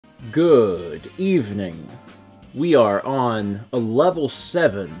Good evening. We are on a level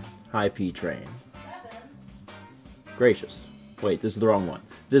 7 high P train. 7? Gracious. Wait, this is the wrong one.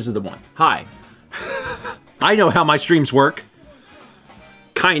 This is the one. Hi. I know how my streams work.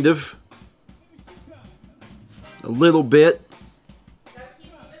 Kind of. A little bit.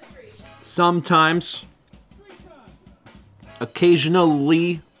 Sometimes.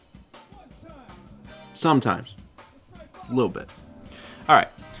 Occasionally. Sometimes. A little bit. Alright.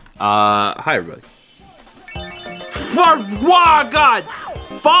 Hi everybody. God!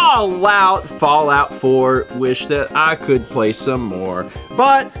 Fallout 4. Wish that I could play some more.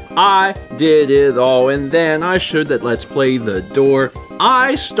 But I did it all, and then I should that Let's Play the door.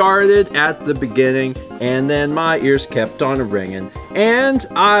 I started at the beginning, and then my ears kept on ringing. And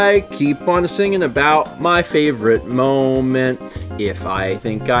I keep on singing about my favorite moment. If I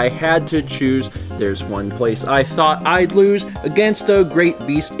think I had to choose, there's one place I thought I'd lose against a great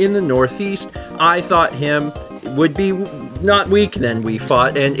beast in the northeast. I thought him would be not weak, then we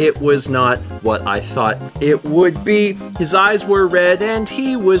fought, and it was not what I thought it would be. His eyes were red and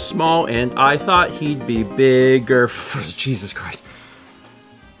he was small, and I thought he'd be bigger. Jesus Christ.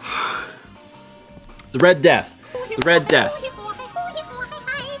 The Red Death. The Red Death.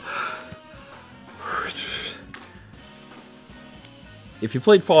 If you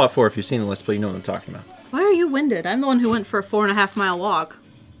played Fallout 4, if you've seen the Let's Play, you know what I'm talking about. Why are you winded? I'm the one who went for a 4.5 mile walk.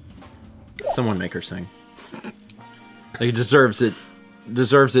 Someone make her sing. Like, it deserves it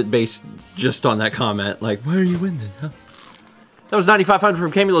based just on that comment. Like, why are you winded, huh? That was 9500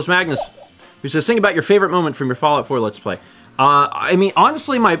 from Camulus Magnus, who says, sing about your favorite moment from your Fallout 4 Let's Play. I mean,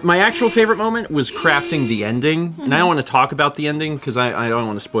 honestly, my actual favorite moment was crafting the ending. And I don't want to talk about the ending, because I don't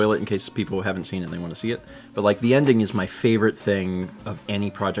want to spoil it in case people haven't seen it and they want to see it. But, like, the ending is my favorite thing of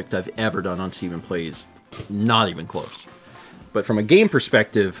any project I've ever done on Steven Plays. Not even close. But from a game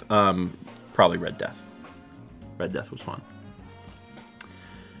perspective, probably Red Death. Red Death was fun.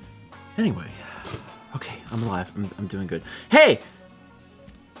 Anyway. Okay, I'm alive. I'm doing good. Hey!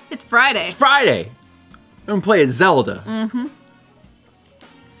 It's Friday. It's Friday! I'm gonna play a Zelda. Mm-hmm.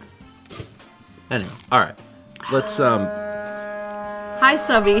 Anyway, alright. Let's, Hi,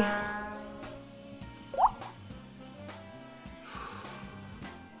 Subby.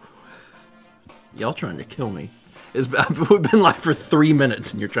 Y'all trying to kill me. We've been live for 3 minutes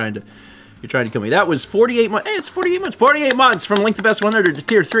and you're trying to kill me. That was 48 months. Hey, it's 48 months. 48 months from Link to Best 100 to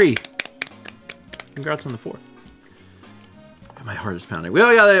Tier 3. Congrats on the 4. My heart is pounding. We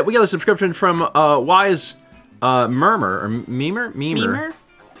got a subscription from Wise Murmur or Memer.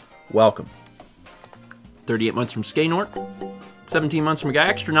 Welcome. 38 months from Skanort. 17 months from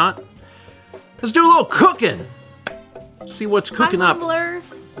Guy Extronaut. Let's do a little cooking. See what's cooking up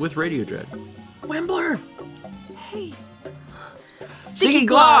with Radio Dread. Wimbler. Hey. Sticky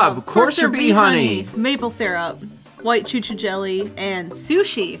Glob, Coarser Bee Honey, maple syrup, white choo-choo jelly, and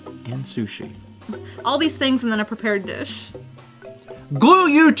sushi. And sushi. All these things and then a prepared dish. Glue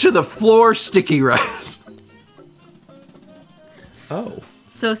you to the floor, sticky rice. Oh.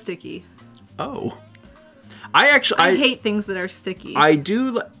 So sticky. Oh. I hate things that are sticky. I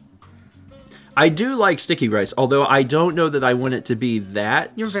do like sticky rice, although I don't know that I want it to be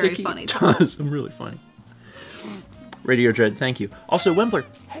that You're sticky. very funny. I'm really funny. Radio Dread, thank you. Also, Wimbler,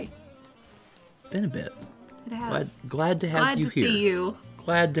 hey. Been a bit. It has. Glad to have you here. Glad to see you.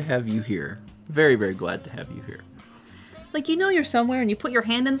 Glad to have you here. Very, very glad to have you here. Like, you know you're somewhere and you put your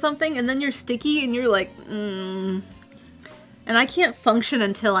hand in something and then you're sticky and you're like, And I can't function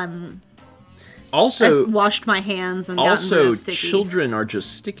until I've washed my hands and gotten rid of sticky. Children are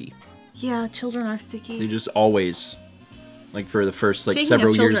just sticky. Yeah, children are sticky. They just always, like, for the first, like, Speaking several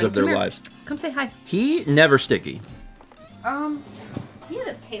of children, years of their come here. lives. Come say hi. He never sticky. He had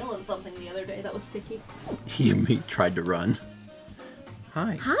his tail in something the other day that was sticky. He tried to run.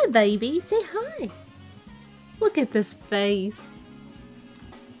 Hi. Hi, baby. Say hi. Look at this face.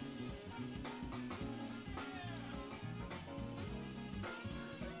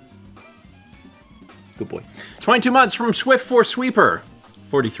 Good boy. 22 months from Swift for Sweeper.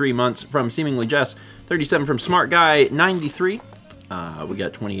 43 months from Seemingly Jess. 37 from Smart Guy 93. We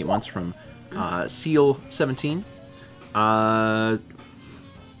got 28 months from Seal 17. Oh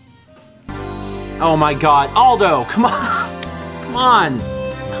my god. Aldo, come on. Come on.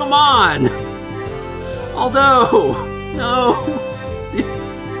 Come on. Aldo. No.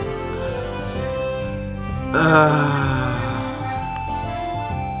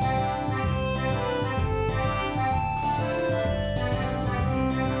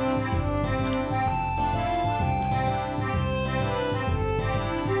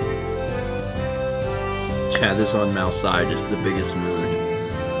 Chad is on Mal's side, just the biggest mood.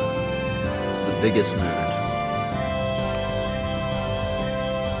 biggest mood.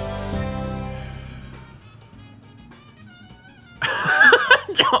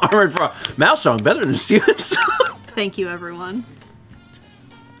 Armored Frog. Mouse song better than Steven's. Thank you, everyone.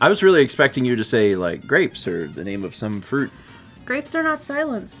 I was really expecting you to say, like, grapes or the name of some fruit. Grapes are not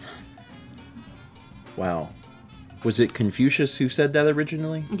silence. Wow. Was it Confucius who said that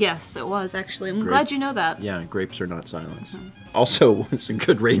originally? Yes, it was, actually. I'm glad you know that. Yeah, grapes are not silence. Also, it's a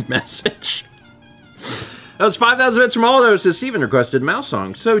good raid message. That was 5,000 bits from Aldo. Says Steven requested Mouse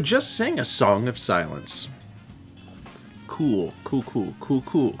song, so just sing a song of silence. Cool, cool, cool, cool,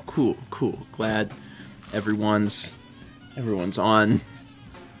 cool, cool, cool. Glad everyone's on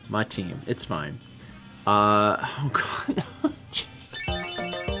my team. It's fine. Oh god. Jesus.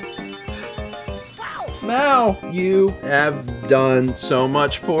 Mal, you have done so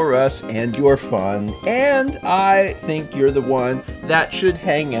much for us, and you're fun, and I think you're the one that should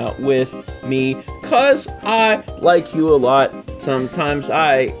hang out with me, cause I like you a lot. Sometimes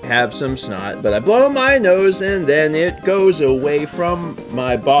I have some snot, but I blow my nose and then it goes away from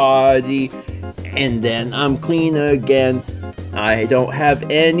my body, and then I'm clean again. I don't have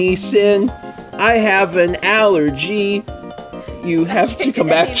any sin. I have an allergy. You have to come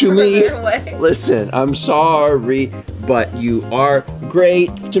back to me. Listen, I'm sorry, but you are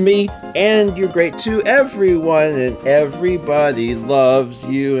great to me, and you're great to everyone, and everybody loves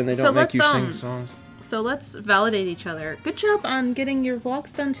you, and they don't make you sing songs. So let's validate each other. Good job on getting your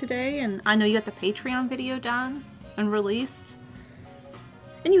vlogs done today, and I know you got the Patreon video done and released.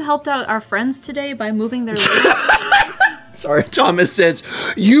 And you helped out our friends today by moving their legs. Sorry, Thomas says,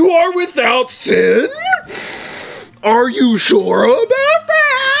 you are without sin? Are you sure about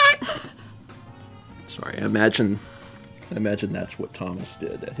that? Sorry, I imagine that's what Thomas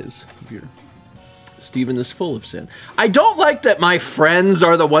did at his computer. Steven is full of sin. I don't like that my friends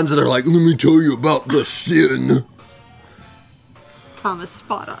are the ones that are like, let me tell you about the sin. Thomas,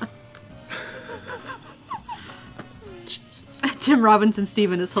 spot on. Jesus. Tim Robinson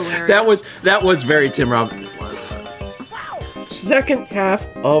Steven is hilarious. That was very Tim Robinson. Second half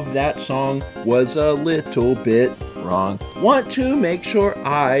of that song was a little bit wrong. Want to make sure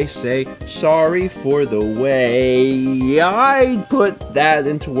I say sorry for the way I put that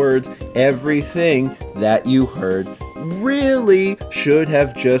into words. Everything that you heard really should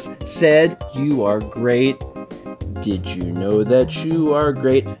have just said you are great. Did you know that you are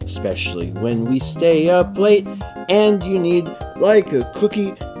great? Especially when we stay up late and you need like a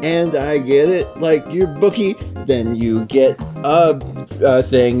cookie, and I get it like your bookie. Then you get a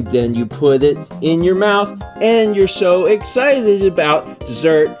thing, then you put it in your mouth, and you're so excited about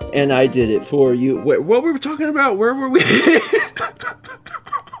dessert, and I did it for you. What were we talking about? Where were we?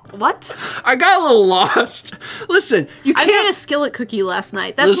 What? I got a little lost. Listen, you can't... I made a skillet cookie last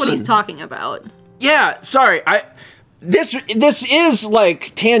night. That's what he's talking about. Yeah, sorry. This is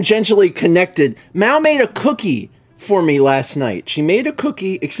like tangentially connected. Mal made a cookie for me last night. She made a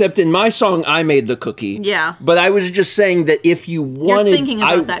cookie, except in my song I made the cookie. Yeah. But I was just saying that if you wanted, you're thinking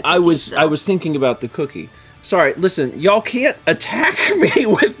about that cookie I was thinking about the cookie. Sorry, listen, y'all can't attack me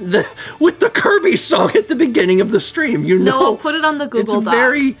with the Kirby song at the beginning of the stream. You know, no, I'll put it on the Google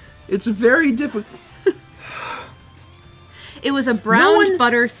Doc. It's very difficult. It was a brown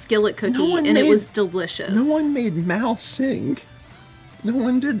butter skillet cookie, and it was delicious. No one made Mal sing. No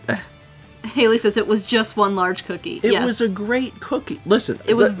one did that. Haley says it was just one large cookie. It was a great cookie. Listen,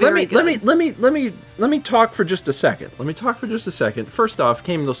 it was very good. Let me talk for just a second. First off,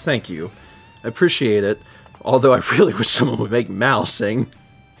 Camillus, thank you. I appreciate it. Although I really wish someone would make Mal sing,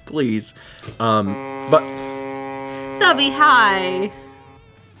 please. But Subby, hi.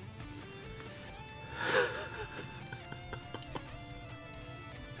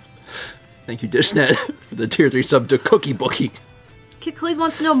 Thank you, Dishnet, for the tier 3 sub to Cookie Bookie. Kid Khalid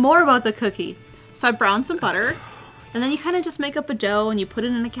wants to know more about the cookie. So I browned some butter, and then you kind of just make up a dough, and you put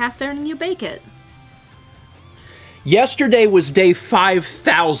it in a cast iron, and you bake it. Yesterday was day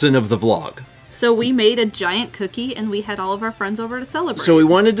 5,000 of the vlog. So we made a giant cookie, and we had all of our friends over to celebrate. So we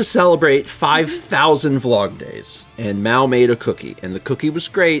wanted to celebrate 5,000 vlog days, and Mal made a cookie, and the cookie was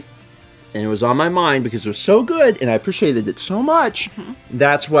great. And it was on my mind because it was so good, and I appreciated it so much.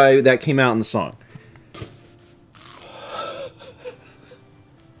 That's why that came out in the song.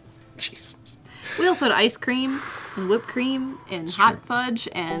 Jesus. We also had ice cream, and whipped cream, and hot fudge,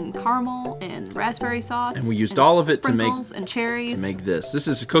 and caramel, and raspberry sauce. And we used all of it to make... and cherries. To make this. This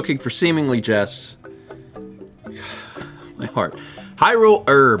is cooking for seemingly Jess. My heart. Hyrule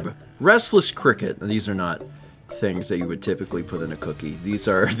Herb. Restless Cricket. These are not things that you would typically put in a cookie. These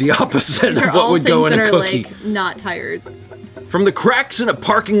are the opposite of what would go in a cookie. Like, not tired. From the cracks in a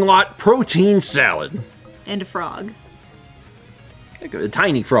parking lot, protein salad. And a frog. A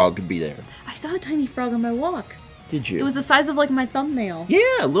tiny frog could be there. I saw a tiny frog on my walk. Did you? It was the size of like my thumbnail.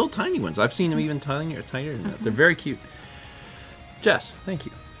 Yeah, little tiny ones. I've seen them even tinier than that. They're very cute. Jess, thank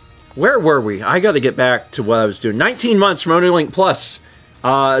you. Where were we? I got to get back to what I was doing. 19 months from OnlyLink Plus.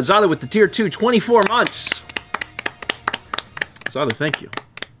 Zelda with the tier 2, 24 months. Zelda, thank you.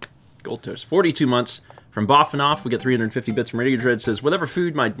 Gold Toast. 42 months from Boffinoff. We get 350 bits from Radio Dread. Says, whatever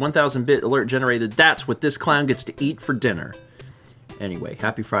food my 1000 bit alert generated, that's what this clown gets to eat for dinner. Anyway,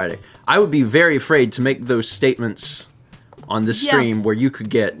 happy Friday. I would be very afraid to make those statements on this stream where you could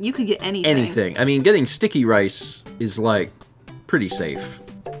get anything. Anything. I mean, getting sticky rice is like pretty safe.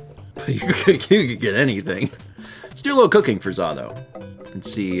 You could get anything. Let's do a little cooking for Zado and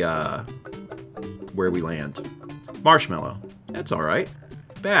see where we land. Marshmallow. That's all right.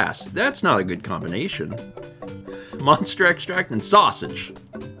 Bass. That's not a good combination. Monster extract and sausage.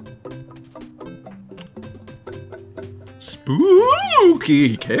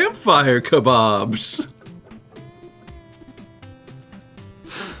 Spooky campfire kebabs.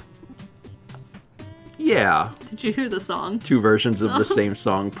 Yeah. Did you hear the song? 2 versions of the same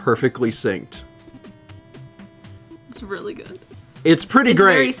song, perfectly synced. It's really good. It's pretty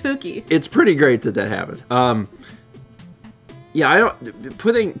great. It's very spooky. It's pretty great that happened. Yeah, I don't.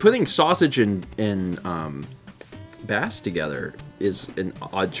 Putting sausage and bass together is an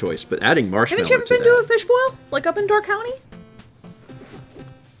odd choice, but adding marshmallow. Haven't you ever been to a fish boil, like up in Door County?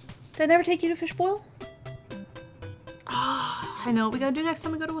 Did I never take you to fish boil? I know what we gotta do next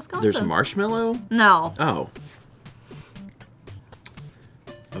time we go to Wisconsin. There's marshmallow? No. Oh.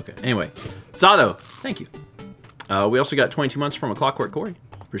 Okay. Anyway, Zado, thank you. We also got 22 months from A Clockwork Corey.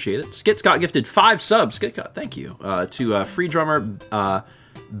 Appreciate it. Skit got gifted 5 subs. Skit got, thank you. To Free Drummer,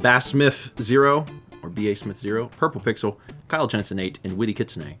 Bass Smith 0, or BA Smith 0, Purple Pixel, Kyle Jensen 8, and Witty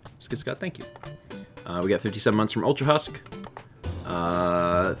Kitsune. Skit Scott, thank you. We got 57 months from Ultra Husk.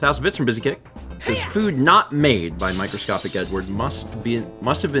 1,000 bits from Busy Kick. Says food not made by Microscopic Edward must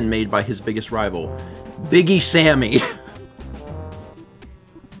have been made by his biggest rival, Biggie Sammy.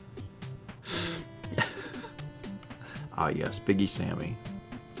 Ah yes, Biggie Sammy.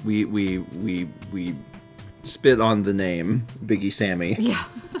 We spit on the name Biggie Sammy. Yeah.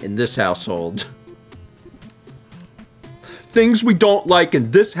 In this household. Things we don't like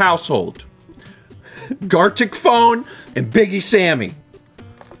in this household. Gartic Phone and Biggie Sammy.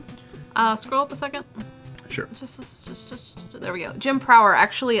 Scroll up a second. Sure. Just there we go. Jim Prower.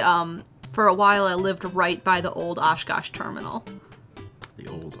 Actually, for a while I lived right by the old Oshkosh terminal. The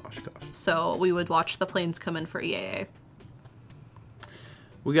old Oshkosh. So we would watch the planes come in for EAA.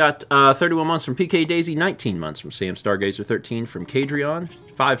 We got 31 months from PK Daisy, 19 months from Sam Stargazer 13, from Kadrion,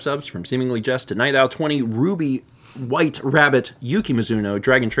 5 subs from Seemingly Just to Night Owl 20, Ruby White Rabbit, Yuki Mizuno,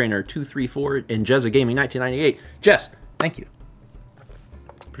 Dragon Trainer 234, and Jezza Gaming 1998. Jess, thank you.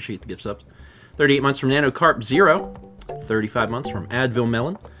 Appreciate the gift subs. 38 months from Nanocarp 0, 35 months from Advil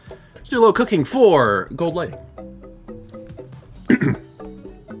Melon. Let's do a little cooking for Gold Lighting.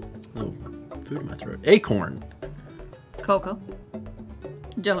 Oh, food in my throat. Acorn. Cocoa.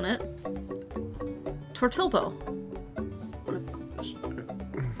 Donut. Tortilbo.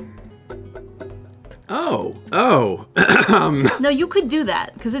 Oh. No, you could do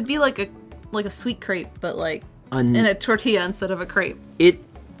that because it'd be like a sweet crepe, but like in a tortilla instead of a crepe.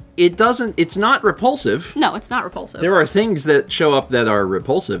 It doesn't. It's not repulsive. No, it's not repulsive. There are things that show up that are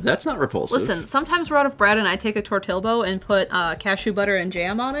repulsive. That's not repulsive. Listen, sometimes we're out of bread and I take a tortilbo and put cashew butter and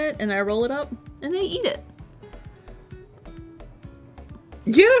jam on it, and I roll it up, and they eat it.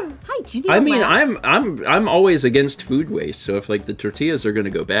 Yeah. Hi, do you need I mean, I'm always against food waste. So if like the tortillas are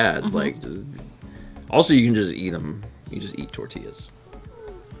gonna go bad, like, also you can just eat them. You just eat tortillas.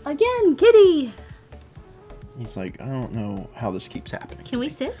 Again, kitty. He's like, I don't know how this keeps happening. Can we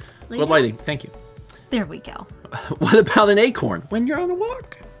sit? Good lighting. Thank you. There we go. What about an acorn when you're on a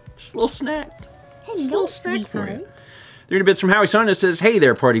walk? Just a little snack. Hey, just a little snack for you. 30 bits from Howie Sona says, hey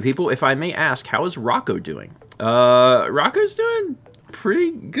there, party people. If I may ask, how is Rocco doing? Rocco's doing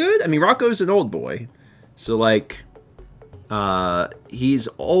pretty good. I mean, Rocco's an old boy. So, like, he's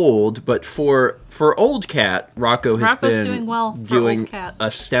old, but for old cat, Rocco's been doing well for old cat.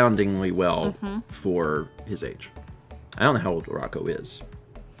 Astoundingly well for his age. I don't know how old Rocco is.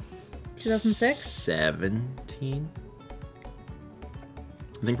 2006? 17?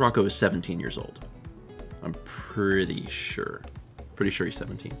 I think Rocco is 17 years old. I'm pretty sure. Pretty sure he's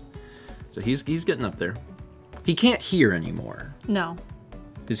 17. So he's getting up there. He can't hear anymore. No.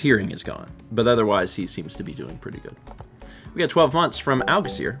 His hearing is gone. But otherwise, he seems to be doing pretty good. We got 12 months from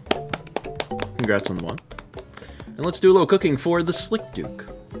Algasir. Congrats on the one. And let's do a little cooking for the Slick Duke.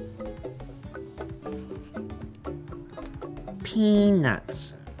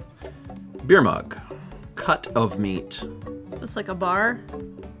 Peanuts. Beer mug. Cut of meat. Just like a bar?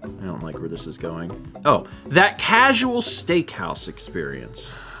 I don't like where this is going. Oh, that casual steakhouse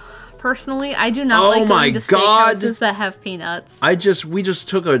experience. Personally, I do not like going to steakhouses that have peanuts. We just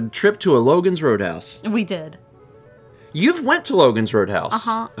took a trip to a Logan's Roadhouse. We did. You've went to Logan's Roadhouse.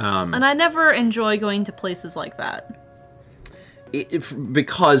 Uh-huh. And I never enjoy going to places like that.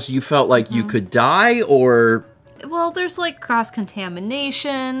 Because you felt like you could die, or... Well, there's like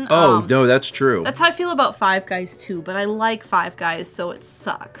cross-contamination. Oh, no, that's true. That's how I feel about Five Guys too, but I like Five Guys, so it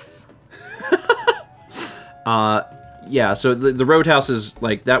sucks. Yeah, so the Roadhouse is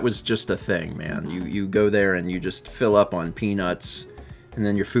like, that was just a thing, man. You go there and you just fill up on peanuts, and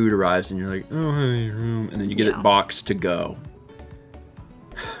then your food arrives and you're like, oh, hey, room, and then you get it boxed to go.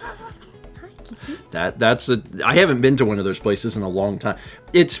 I haven't been to one of those places in a long time.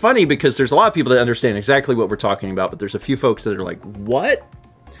 It's funny because there's a lot of people that understand exactly what we're talking about, but there's a few folks that are like, what?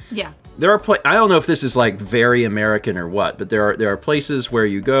 Yeah. There are I don't know if this is like very American or what, but there are places where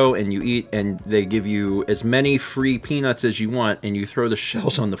you go and you eat and they give you as many free peanuts as you want and you throw the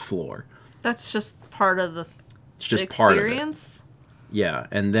shells on the floor. That's just part of the experience. Part of it. Yeah,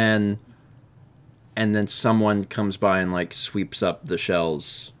 and then someone comes by and like sweeps up the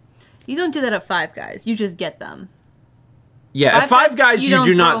shells. You don't do that at Five Guys. You just get them. Yeah, at Five Guys you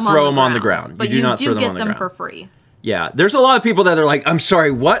do not throw them on the ground. But you do get them for free. Yeah, there's a lot of people that are like, I'm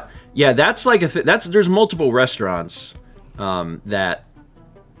sorry, what? Yeah, that's like there's multiple restaurants that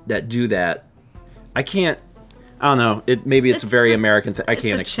do that. I don't know. Maybe it's a very American thing. I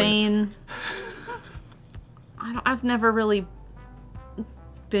can't explain. It's a chain. I've never really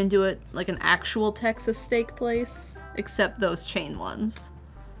been to it like an actual Texas steak place, except those chain ones.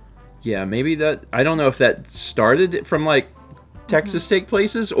 Yeah, maybe that. I don't know if that started from like Texas steak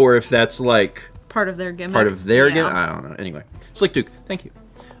places or if that's like part of their gimmick. Gimmick. I don't know. Anyway, Slick Duke, thank you.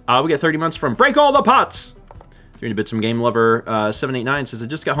 We got 30 months from Break All the Pots. 3 bits from Game Lover 789 says, I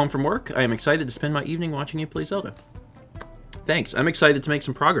just got home from work. I am excited to spend my evening watching you play Zelda. Thanks. I'm excited to make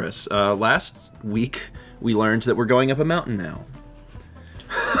some progress. Last week, we learned that we're going up a mountain now.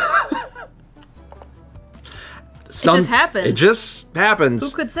 It just happened. It just happens. Who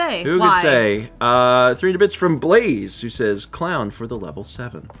could say? Who could say? 3 bits from Blaze, who says, clown for the level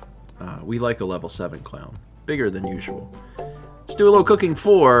 7. We like a level 7 clown. Bigger than usual. Let's do a little cooking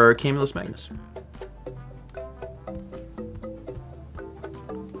for Camulus Magnus.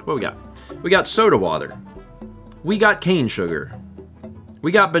 What we got? We got soda water. We got cane sugar.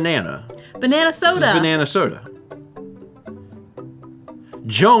 We got banana. Banana soda. This is banana soda.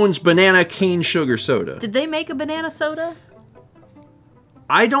 Jones Banana Cane Sugar Soda. Did they make a banana soda?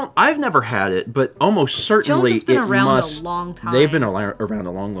 I've never had it, but almost certainly Jones has been around a long time. They've been around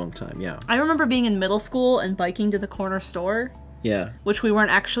a long time, yeah. I remember being in middle school and biking to the corner store. Yeah. Which we weren't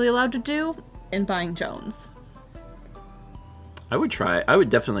actually allowed to do, and buying Jones. I would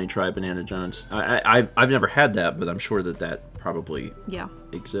definitely try Banana Jones. I've never had that, but I'm sure that probably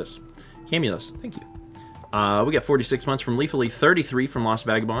exists. Camulus, thank you. We got 46 months from Leafly, 33 from Lost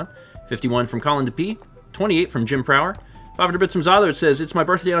Vagabond, 51 from Colin DeP, 28 from Jim Prower, 500 bits from Zado. It says, it's my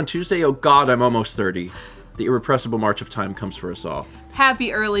birthday on Tuesday. Oh God, I'm almost 30. The irrepressible march of time comes for us all.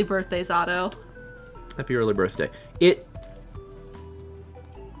 Happy early birthday, Zado. Happy early birthday. It's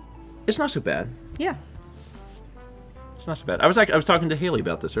not so bad. Yeah. It's not so bad. I was talking to Haley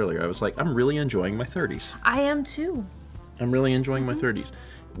about this earlier. I was like, I'm really enjoying my 30s. I am too. I'm really enjoying my 30s.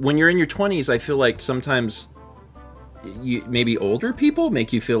 When you're in your 20s, I feel like sometimes maybe older people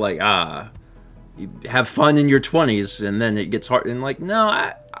make you feel like, you have fun in your 20s, and then it gets hard. And like, no,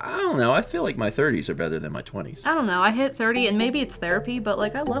 I don't know. I feel like my 30s are better than my 20s. I don't know. I hit 30, and maybe it's therapy, but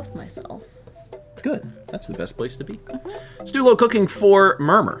like, I love myself. Good. That's the best place to be. Let's do a little cooking for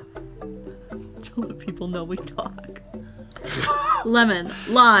Murmur. To let people know we talk. Lemon,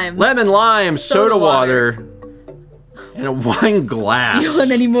 lime. Lemon, lime, soda water. And a wine glass. Do you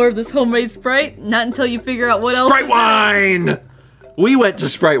want any more of this homemade Sprite? Not until you figure out what else. Sprite wine! We went to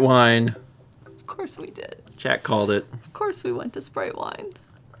Sprite wine. Of course we did. Chat called it. Of course we went to Sprite wine.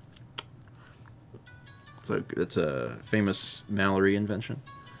 It's a famous Mallory invention.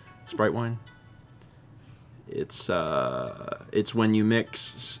 Sprite wine. It's when you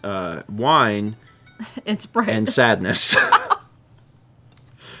mix wine and Sprite and sadness.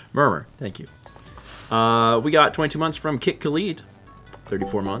 Murmur, thank you. We got 22 months from Kit Khalid,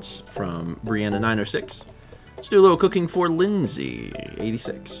 34 months from Brianna906. Let's do a little cooking for Lindsay,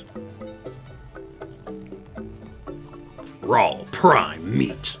 86. Raw prime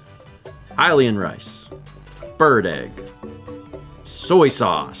meat. Hylian rice. bird egg, soy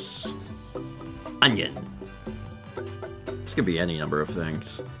sauce, onion. This could be any number of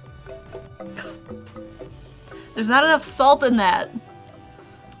things. There's not enough salt in that.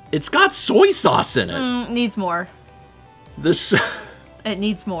 It's got soy sauce in it. Needs more. This. It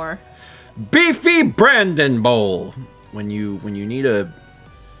needs more. Beefy Brandon bowl. When you need a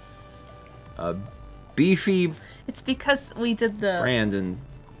beefy. It's because we did the. Brandon.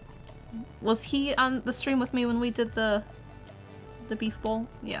 Was he on the stream with me when we did the beef bowl?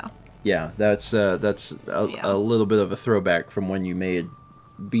 Yeah. Yeah, that's a little bit of a throwback from when you made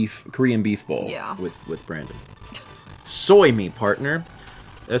Korean beef bowl. Yeah. with Brandon. Soy me, partner.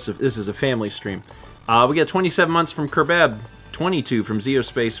 This is a family stream. We got 27 months from Kerbeb, 22 from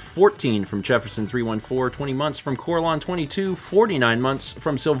Zeospace, 14 from Jefferson314, 20 months from Corlon22, 49 months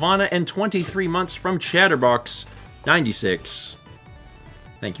from Sylvana, and 23 months from Chatterbox96.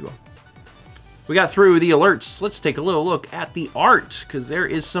 Thank you all. We got through the alerts. Let's take a little look at the art, because there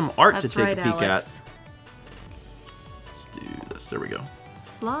is some art to take a peek at. Let's do this. There we go.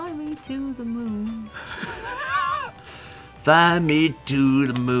 Fly me to the moon. Fly me to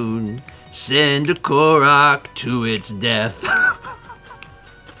the moon. Send a Korok to its death.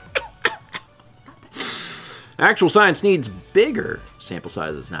 Actual science needs bigger sample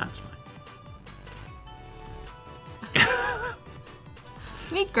sizes. Nah, it's fine.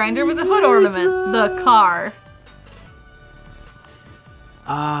 Meat grinder with a hood ornament. The car.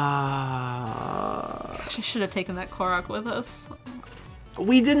 Gosh, I should have taken that Korok with us.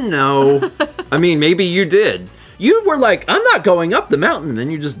 We didn't know. I mean, maybe you did. You were like, I'm not going up the mountain, and then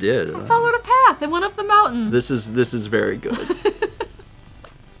you just did. I followed a path. It went up the mountain. This is very good.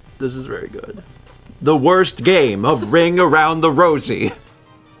 This is very good. The worst game of Ring Around the Rosie.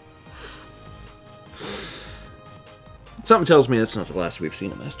 Something tells me that's not the last we've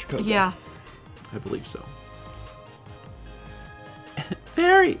seen of Master Code. Yeah. I believe so.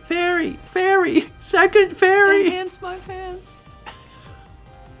 Fairy, fairy, fairy, second fairy. Enhance my pants.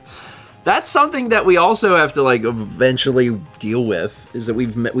 That's something that we also have to like eventually deal with. Is that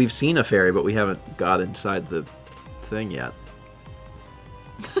we've seen a fairy, but we haven't got inside the thing yet.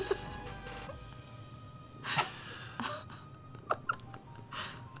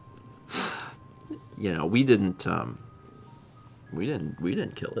 You know, we didn't kill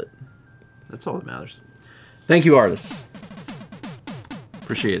it. That's all that matters. Thank you, artists.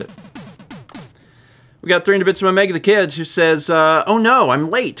 Appreciate it. We got 300 bits from Omega the Kids, who says, oh no,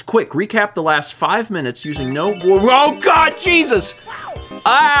 I'm late. Quick, recap the last 5 minutes using no... Oh God, Jesus!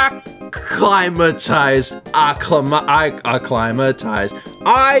 Acclimatized. Acclimatized.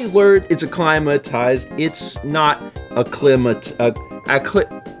 I learned it's acclimatized. It's not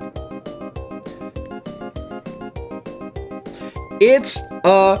It's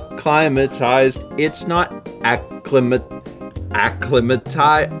acclimatized. It's not acclimatized.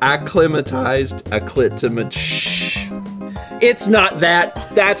 It's not that.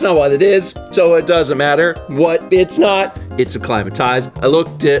 That's not what it is. So it doesn't matter what it's not. It's acclimatized. I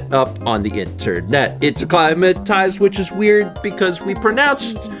looked it up on the internet. It's acclimatized, which is weird because we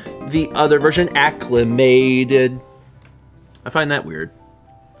pronounced the other version acclimated. I find that weird.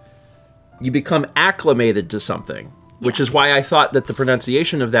 You become acclimated to something. Which is why I thought that the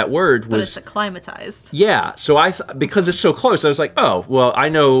pronunciation of that word was... But it's acclimatized. Yeah, so because it's so close, I was like, oh, well, I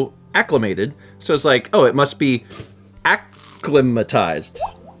know acclimated. So it's like, oh, it must be acclimatized.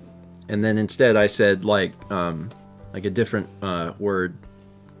 And then instead I said, like a different word.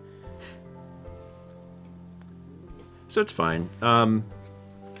 So it's fine.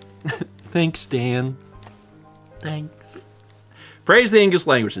 Thanks, Dan. Thanks. Praise the English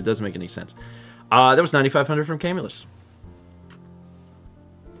language. It doesn't make any sense. That was 9,500 from Camulus.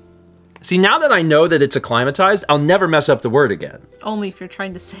 See, now that I know that it's acclimatized, I'll never mess up the word again. Only if you're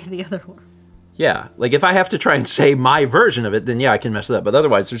trying to say the other word. Yeah, like if I have to try and say my version of it, then yeah, I can mess it up. But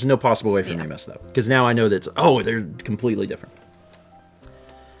otherwise, there's no possible way for me to mess it up. Because now I know that it's, oh, they're completely different.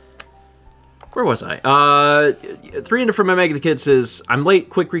 Where was I? 300 from Omega the Kid says, I'm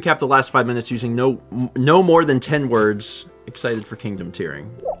late. Quick recap the last 5 minutes using no more than 10 words. Excited for Kingdom tiering.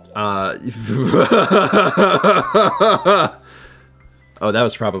 Oh, that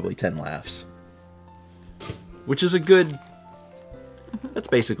was probably 10 laughs. Which is a good... That's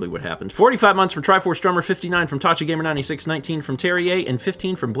basically what happened. 45 months from Triforce Drummer, 59 from Tachi Gamer 96, 19 from Terrier, and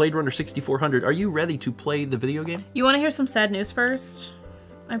 15 from Blade Runner 6400. Are you ready to play the video game? You want to hear some sad news first?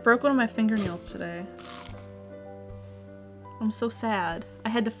 I broke one of my fingernails today. I'm so sad. I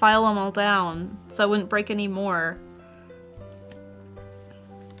had to file them all down so I wouldn't break any more.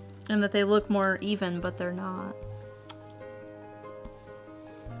 And that they look more even, but they're not.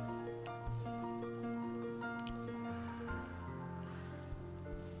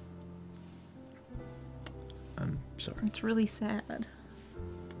 I'm sorry. It's really sad.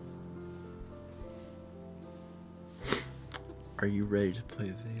 Are you ready to play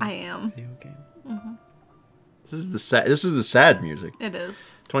the I am. video game? Mm-hmm. This is the sad music. It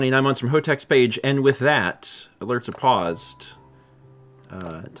is. 29 months from Hotek's page, and with that, alerts are paused.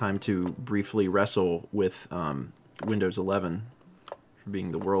 Time to briefly wrestle with Windows 11 for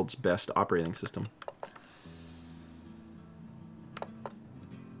being the world's best operating system.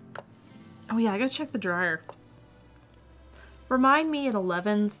 Oh yeah, I gotta check the dryer. Remind me at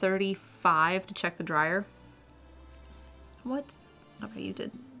 11:35 to check the dryer. What? Okay, you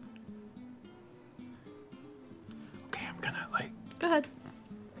did. Okay, I'm gonna like... Go ahead.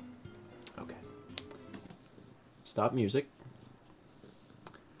 Okay. Stop music.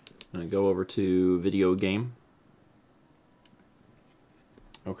 I'm gonna go over to video game.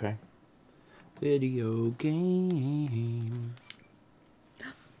 Okay. Video game.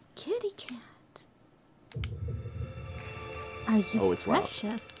 Kitty cat. Are you it's precious?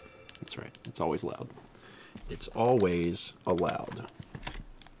 Loud. That's right. It's always loud. It's always allowed.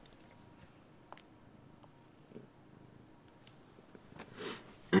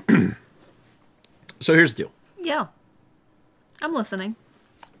 So here's the deal. Yeah. I'm listening.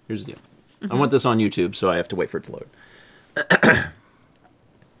 Here's the deal. I want this on YouTube, so I have to wait for it to load.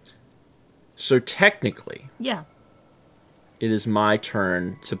 So technically... Yeah. It is my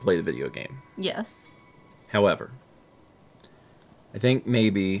turn to play the video game. Yes. However, I think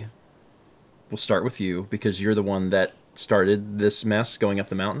maybe we'll start with you because you're the one that started this mess going up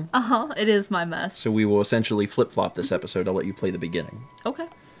the mountain. Uh-huh, it is my mess. So we will essentially flip-flop this episode. I'll let you play the beginning. Okay.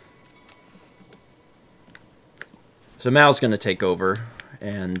 So Mal's going to take over,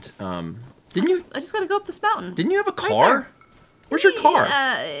 and I just gotta go up this mountain. Didn't you have a car? Right. Where's your car?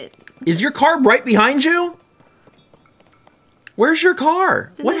 Is your car right behind you? Where's your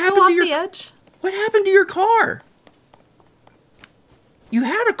car? What happened to your the edge? What happened to your car? You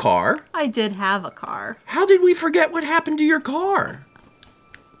had a car. I did have a car. How did we forget what happened to your car?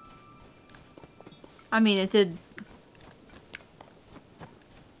 I mean, it did.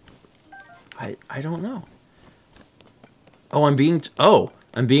 I don't know. Oh, I'm being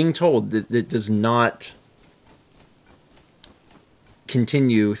told that it does not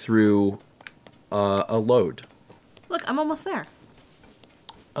continue through a load. Look, I'm almost there.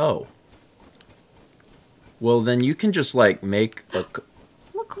 Oh. Well, then you can just, like, make a...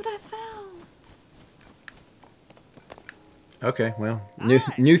 Look what I found. Okay, well,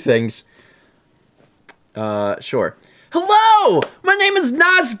 new things. Sure. Hello! My name is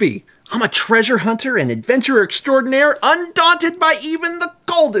Nosby. I'm a treasure hunter and adventurer extraordinaire, undaunted by even the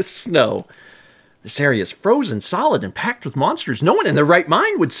coldest snow. This area is frozen solid and packed with monsters. No one in their right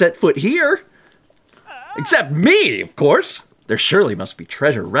mind would set foot here. Except me, of course. There surely must be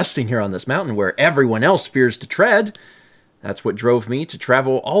treasure resting here on this mountain where everyone else fears to tread. That's what drove me to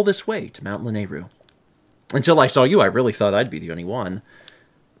travel all this way to Mount Lanayru. Until I saw you, I really thought I'd be the only one.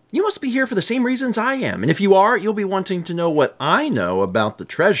 You must be here for the same reasons I am, and if you are, you'll be wanting to know what I know about the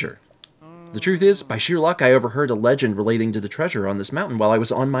treasure. The truth is, by sheer luck, I overheard a legend relating to the treasure on this mountain while I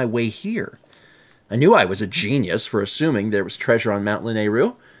was on my way here. I knew I was a genius for assuming there was treasure on Mount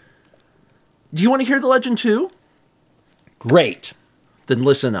Lanayru. Do you want to hear the legend too? Great. Then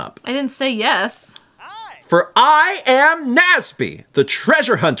listen up. I didn't say yes. For I am Nasby, the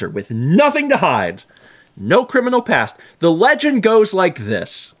treasure hunter with nothing to hide. No criminal past. The legend goes like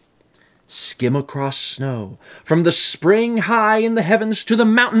this. Skim across snow, from the spring high in the heavens to the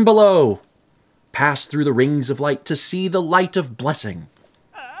mountain below. Pass through the rings of light to see the light of blessing.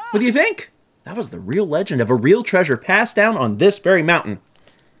 What do you think? That was the real legend of a real treasure passed down on this very mountain.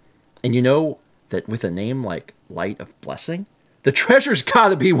 And you know that with a name like Light of Blessing, the treasure's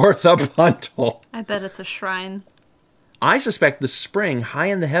gotta be worth a bundle. I bet it's a shrine. I suspect the spring high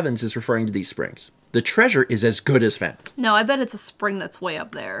in the heavens is referring to these springs. The treasure is as good as found. No, I bet it's a spring that's way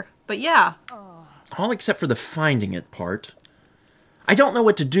up there. But yeah. All except for the finding it part. I don't know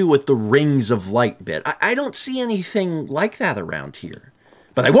what to do with the rings of light bit. I don't see anything like that around here.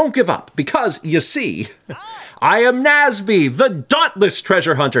 But I won't give up, because, you see, I am Nasby, the dauntless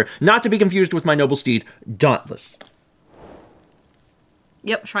treasure hunter, not to be confused with my noble steed, Dauntless.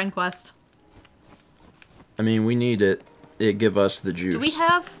 Yep, shrine quest. I mean, we need it. It give us the juice. Do we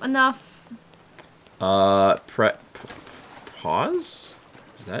have enough? Pause?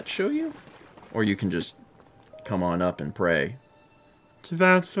 Does that show you? Or you can just come on up and pray. To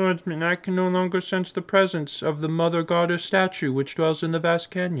vast swordsman, I can no longer sense the presence of the mother goddess statue which dwells in the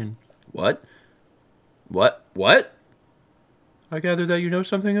vast canyon. What? What? I gather that you know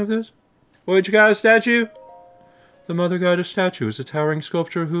something of this? Which goddess statue? The Mother Goddess statue is a towering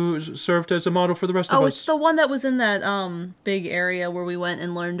sculpture who served as a model for the rest of us. Oh, it's the one that was in that big area where we went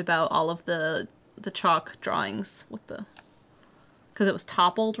and learned about all of the chalk drawings with the... Because it was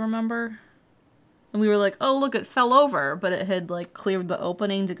toppled, remember? And we were like, oh, look, it fell over. But it had, like, cleared the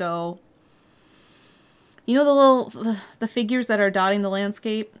opening to go... You know the little... The figures that are dotting the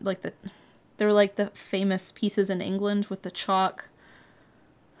landscape? Like, they're like the famous pieces in England with the chalk.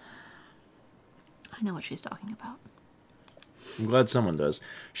 I know what she's talking about. I'm glad someone does.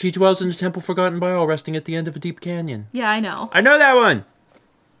 She dwells in a temple forgotten by all, resting at the end of a deep canyon. Yeah, I know. I know that one!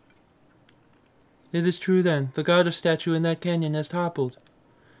 It is true, then. The goddess statue in that canyon has toppled.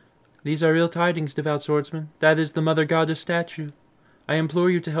 These are real tidings, devout swordsman. That is the Mother Goddess statue. I implore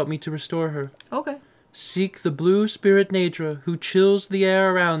you to help me to restore her. Okay. Seek the blue spirit Nadra, who chills the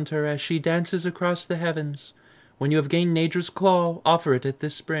air around her as she dances across the heavens. When you have gained Nadra's claw, offer it at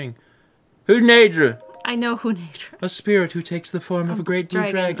this spring. Who's Nadra? I know who Nadra. A spirit who takes the form of a great blue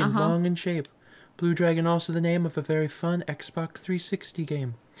dragon, long in shape. Blue Dragon also the name of a very fun Xbox 360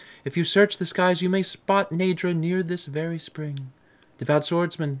 game. If you search the skies, you may spot Nadra near this very spring. Devout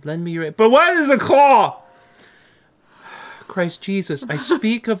swordsman, lend me your aid. But what is a claw? Christ Jesus, I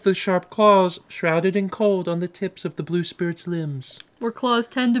speak of the sharp claws shrouded in cold on the tips of the blue spirit's limbs. Where claws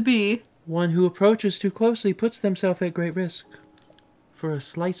tend to be. One who approaches too closely puts themselves at great risk. For a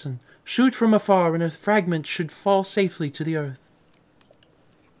slicing, shoot from afar and a fragment should fall safely to the earth.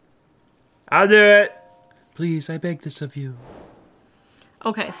 I'll do it. Please, I beg this of you.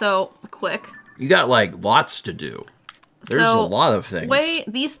 Okay, so, quick. You got, like, lots to do. There's a lot of things. Wait,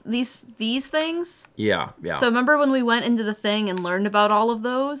 these things? Yeah. So remember when we went into the thing and learned about all of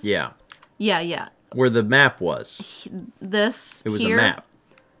those? Yeah. Yeah. Where the map was. This It was here, a map.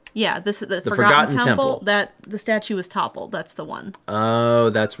 Yeah, this is the Forgotten Temple. That the statue was toppled. That's the one. Oh,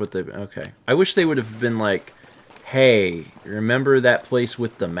 that's what they... Okay. I wish they would have been like, hey, remember that place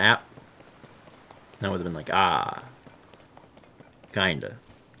with the map? That would have been like, ah. Kinda.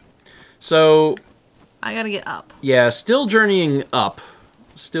 So... I gotta get up. Yeah, still journeying up.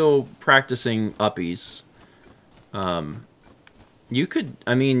 Still practicing uppies. You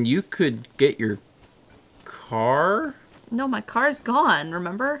could get your car? No, my car's gone,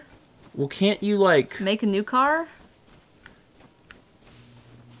 remember? Well, can't you, like... Make a new car?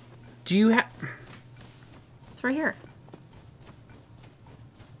 Do you have... It's right here.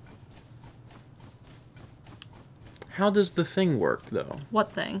 How does the thing work, though?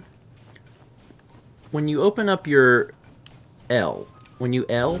 What thing? When you open up your L, when you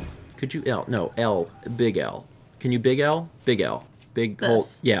L, could you L? No, L, big L. Can you big L? Big L. Big hole.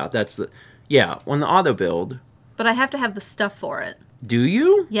 Yeah, that's the... Yeah, on the auto build... But I have to have the stuff for it. Do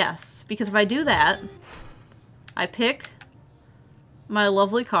you? Yes, because if I do that, I pick my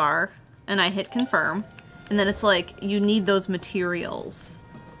lovely car, and I hit confirm, and then it's like, you need those materials.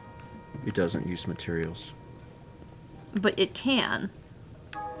 It doesn't use materials. But it can.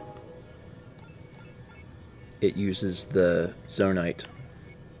 It uses the zonite.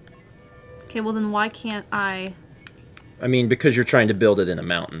 Okay, well then why can't I... I mean, because you're trying to build it in a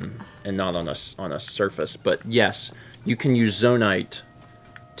mountain and not on a surface. But yes, you can use zonite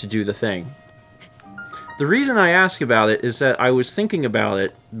to do the thing. The reason I ask about it is that I was thinking about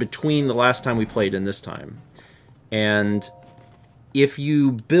it between the last time we played and this time. And if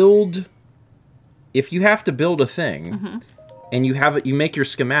you have to build a thing, and you make your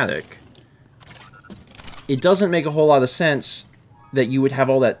schematic, it doesn't make a whole lot of sense that you would have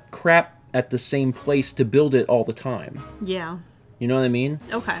all that crap at the same place to build it all the time. Yeah. You know what I mean?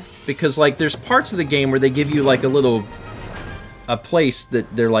 Okay. Because, like, there's parts of the game where they give you, like, a place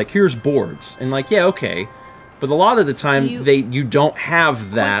that they're like, here's boards. And, like, yeah, okay. But a lot of the time, you don't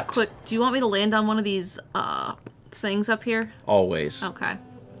have that. Quick, do you want me to land on one of these, things up here? Always. Okay.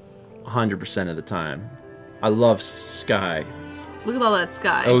 100% of the time. I love sky. Look at all that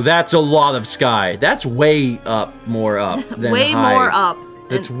sky. Oh, that's a lot of sky. That's way up, more up than way high. more up.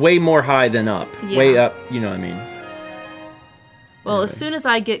 It's way more high than up. Yeah. Way up, you know what I mean. Well, anyway. As soon as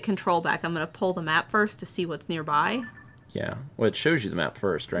I get control back, I'm going to pull the map first to see what's nearby. Yeah. Well, it shows you the map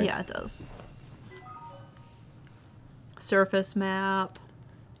first, right? Yeah, it does. Surface map.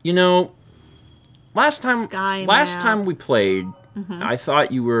 You know, last time we played, I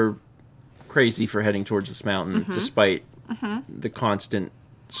thought you were crazy for heading towards this mountain, despite the constant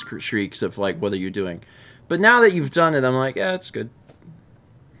shrieks of, like, what are you doing? But now that you've done it, I'm like, yeah, it's good.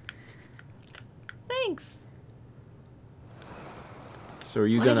 Thanks. So are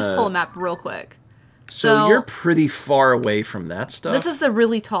you Let me just pull a map real quick. So you're pretty far away from that stuff? This is the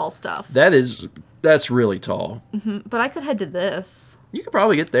really tall stuff. That's really tall. But I could head to this. You could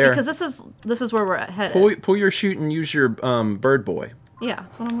probably get there. Because this is where we're headed. Pull your chute and use your bird boy. Yeah,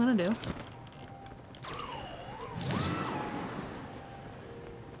 that's what I'm gonna do.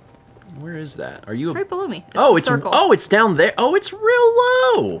 Where is that? Are you? It's right below me. It's down there. Oh, it's real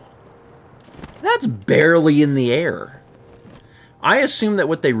low. That's barely in the air. I assume that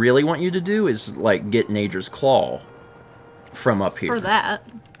what they really want you to do is like get Nadra's claw from up here. For that.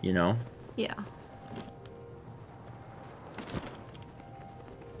 You know? Yeah.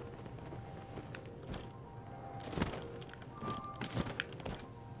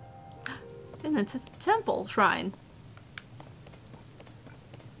 And it's a temple shrine.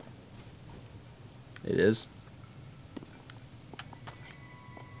 It is.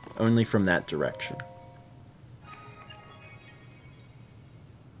 Only from that direction.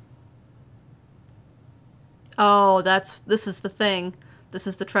 Oh, this is the thing. This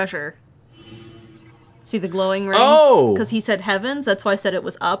is the treasure. See the glowing rings? Oh! Because he said heavens, that's why I said it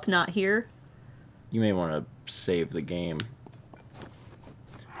was up, not here. You may want to save the game.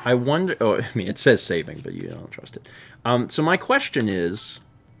 I wonder... Oh, I mean, it says saving, but you don't trust it. So my question is...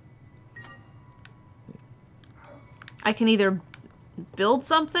 I can either build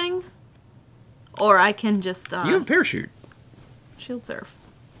something, or I can just... you have a parachute. Shield surf.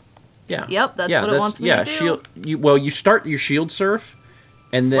 Yeah. Yep, that's what it wants me to do. Shield. You start your shield surf,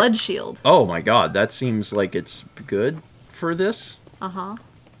 and Sled shield. Oh my god, that seems like it's good for this. Uh-huh.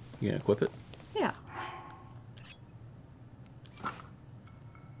 You gonna equip it? Yeah.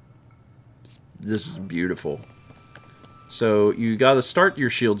 This is beautiful. So you gotta start your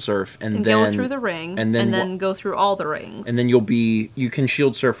shield surf and then go through the ring, and then go through all the rings. And then you can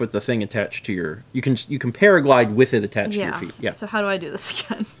shield surf with the thing attached to your... You can paraglide with it attached to your feet. Yeah. So how do I do this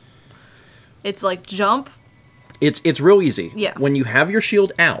again? It's like jump. It's real easy. Yeah. When you have your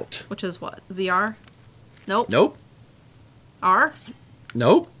shield out. Which is what? ZR? Nope. Nope. R?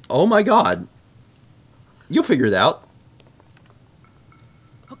 Nope. Oh my god. You'll figure it out.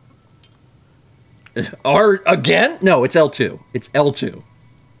 R again? No, it's L2. It's L2.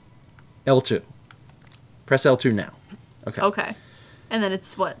 L2. Press L2 now. Okay. Okay. And then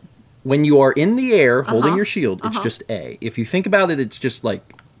it's what? When you are in the air holding your shield, it's just A. If you think about it, it's just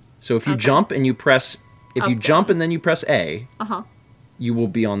like... So if you jump and you press... If you jump and then you press A, you will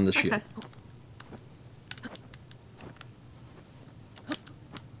be on the shield. Okay.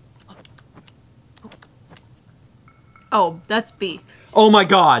 Oh, that's B. Oh my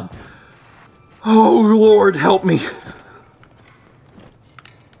god! Oh Lord, help me!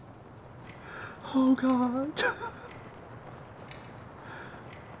 Oh god.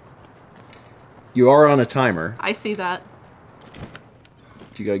 You are on a timer. I see that.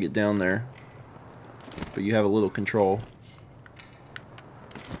 You gotta get down there. But you have a little control.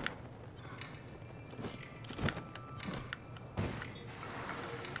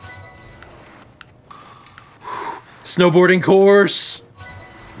 Snowboarding course!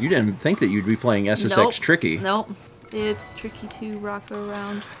 You didn't think that you'd be playing SSX Tricky. Nope. It's tricky to rock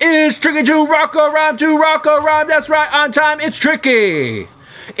around. It's tricky to rock around, that's right, on time, it's tricky!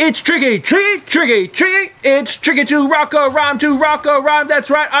 It's tricky, tricky, tricky, tricky. It's tricky to rock around, that's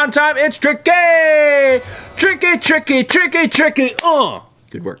right, on time, it's tricky! Tricky, tricky, tricky, tricky,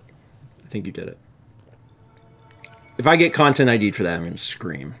 Good work. I think you did it. If I get content ID'd for that, I'm gonna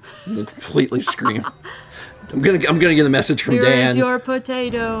scream. I'm gonna completely scream. I'm gonna get a message from Dan. Here's your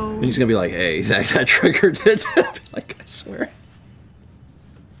potato. And he's gonna be like, hey, that triggered it. Like, I swear.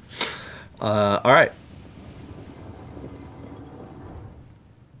 Alright.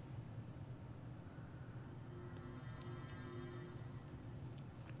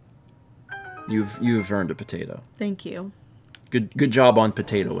 You've earned a potato. Thank you. Good job on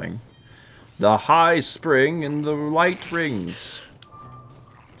potatoing. The high spring and the light rings.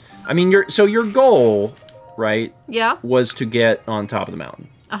 I mean, your goal, right? Yeah. Was to get on top of the mountain.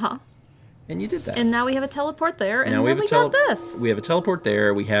 Uh-huh. And you did that. And now we have a teleport there, and now then we got this. We have a teleport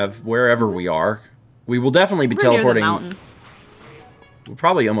there. We have wherever we are. We will definitely be teleporting. Near the mountain. We'll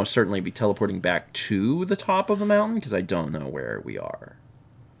probably almost certainly be teleporting back to the top of the mountain because I don't know where we are.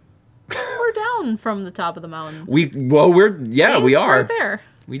 We're down from the top of the mountain. We are. Right there.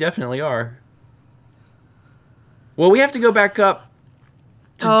 We definitely are. Well, we have to go back up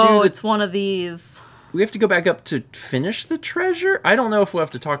to it's one of these. We have to go back up to finish the treasure? I don't know if we'll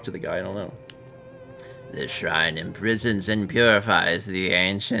have to talk to the guy. I don't know. The shrine imprisons and purifies the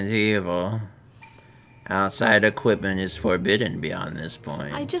ancient evil. Outside equipment is forbidden beyond this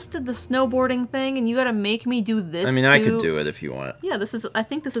point. I just did the snowboarding thing, and you gotta make me do this, I mean, I could do it if you want. Yeah, I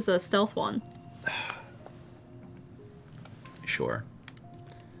think this is a stealth one. Sure.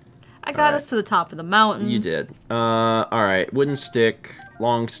 I got us to the top of the mountain. You did. Alright. Wooden stick,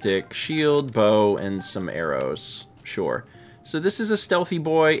 long stick, shield, bow, and some arrows. Sure. So this is a stealthy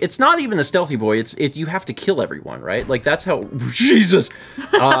boy. It's not even a stealthy boy. You have to kill everyone, right? Like, that's how... Jesus!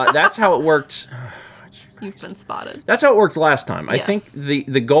 That's how it worked. You've been spotted. That's how it worked last time. Yes. I think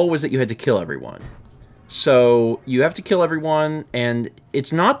the goal was that you had to kill everyone. So you have to kill everyone, and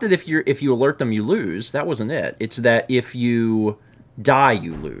it's not that if you alert them, you lose. That wasn't it. It's that if you die,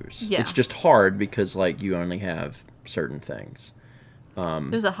 you lose. Yeah. It's just hard because, like, you only have certain things.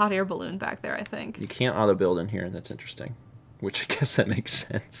 There's a hot air balloon back there, I think. You can't auto-build in here. That's interesting. Which I guess that makes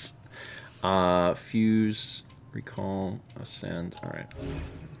sense. Fuse, recall, ascend. All right.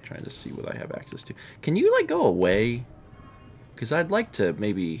 Trying to see what I have access to. Can you, like, go away? Because I'd like to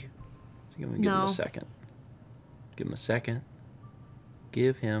maybe... Give him a second. Give him a second.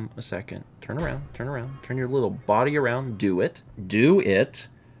 Give him a second. Turn around. Turn around. Turn your little body around. Do it. Do it.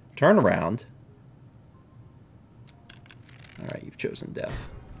 Turn around. All right, you've chosen death.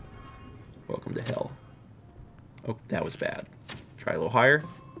 Welcome to hell. Oh, that was bad. Try a little higher.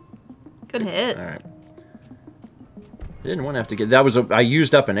 Good hit. All right. I didn't want to have to get... That was I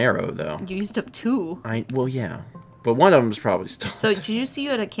used up an arrow, though. You used up 2. Well, yeah. But one of them was probably still... So, did you see you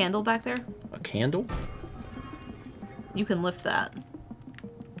had a candle back there? A candle? You can lift that.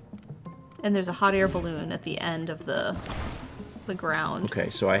 And there's a hot air balloon at the end of the ground. Okay,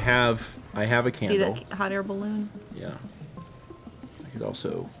 so I have a candle. See that hot air balloon? Yeah. I could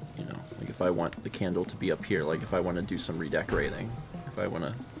also, you know, like if I want the candle to be up here, like if I want to do some redecorating, if I want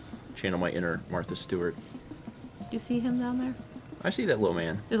to channel my inner Martha Stewart. Do you see him down there? I see that little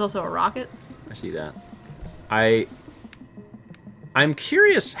man. There's also a rocket. I see that. I'm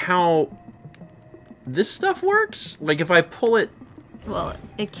curious how this stuff works. Like if I pull it... Well,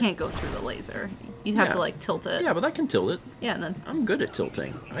 it can't go through the laser. You'd have to, like, tilt it. Yeah, but I can tilt it. Yeah, and then... I'm good at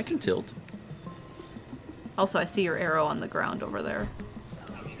tilting. I can tilt. Also, I see your arrow on the ground over there.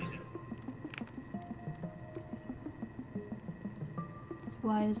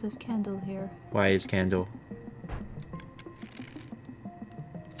 Why is this candle here? Why is candle?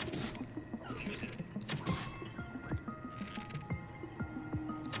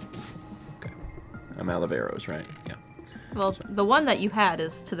 Okay. I'm out of arrows, right? Yeah. Well, the one that you had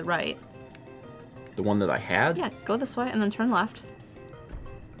is to the right. The one that I had? Yeah, go this way and then turn left.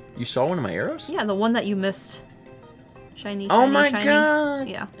 You saw one of my arrows? Yeah, the one that you missed. Shiny, oh shiny, my shiny. god!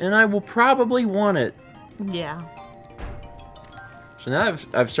 Yeah. And I will probably want it. Yeah. So now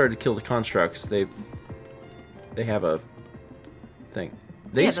I've started to kill the constructs. They have a thing.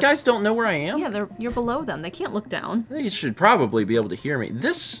 These guys don't know where I am? Yeah, you're below them. They can't look down. They should probably be able to hear me.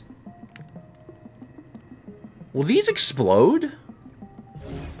 Will these explode?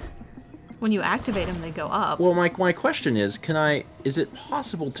 When you activate them, they go up. Well, my question is, is it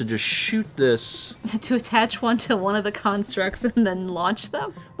possible to just shoot this? To attach one to one of the constructs and then launch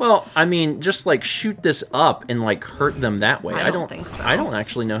them? Well, I mean, just like shoot this up and like hurt them that way. I don't think so. I don't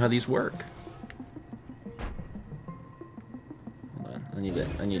actually know how these work. Hold on,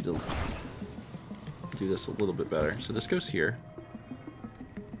 I need to do this a little bit better. So this goes here.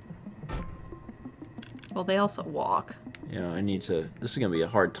 Well, they also walk. Yeah, I need to... This is going to be a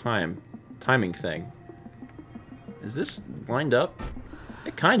hard timing thing. Is this lined up?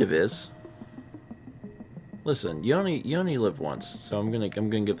 It kind of is. Listen, you only live once, so I'm gonna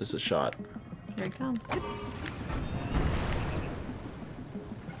give this a shot. Here it comes.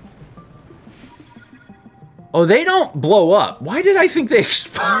 Oh, they don't blow up. Why did I think they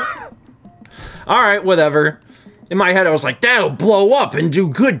explode? All right, whatever. In my head, I was like, that'll blow up and do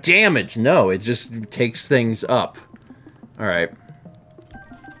good damage. No, it just takes things up. All right.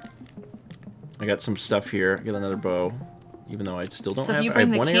 I got some stuff here. I got another bow, even though I still don't have. So if you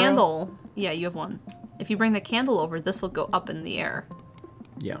bring the candle, arrow? Yeah, you have one. If you bring the candle over, this will go up in the air.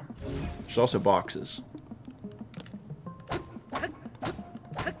 Yeah. There's also boxes.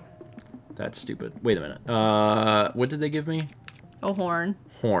 That's stupid. Wait a minute. What did they give me? A horn.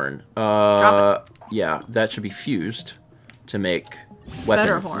 Horn. Drop it. Yeah, that should be fused to make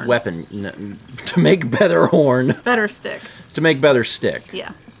better horn. To make better horn. Better stick. To make better stick.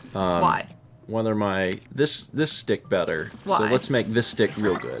 Yeah. Why? What are this stick better? Why? So let's make this stick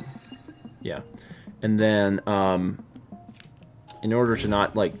real good. Yeah. And then in order to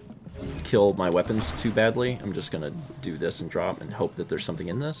not like kill my weapons too badly, I'm just gonna do this and drop and hope that there's something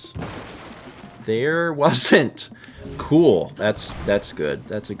in this. There wasn't. Cool. That's good.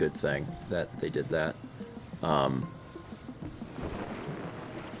 That's a good thing that they did that. Oh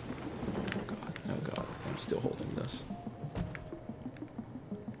god. I'm still holding this.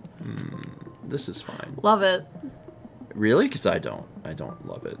 This is fine. Love it. Really? Because I don't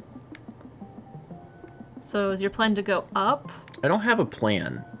love it. So is your plan to go up? I don't have a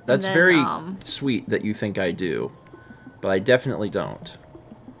plan. That's then, very sweet that you think I do, but I definitely don't.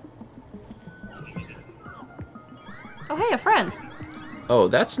 Oh, hey, a friend. Oh,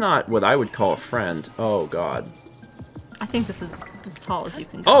 that's not what I would call a friend. Oh, God. I think this is as tall as you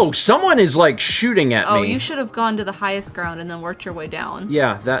can go. Oh, someone is, like, shooting at me. Oh, you should have gone to the highest ground and then worked your way down.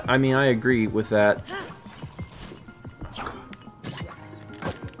 Yeah, that, I mean, I agree with that.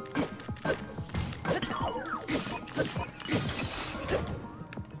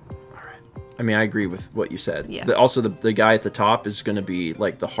 I mean, I agree with what you said. Yeah. Also, the guy at the top is going to be,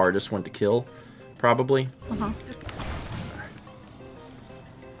 like, the hardest one to kill, probably. Uh-huh.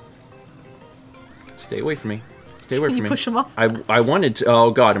 Stay away from me. Stay away from me. Can you push him off? I wanted to... Oh,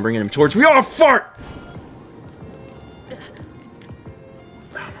 God, I'm bringing him towards me. Oh, fart!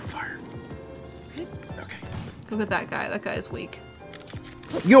 I'm on fire. Okay. Go get that guy. That guy is weak.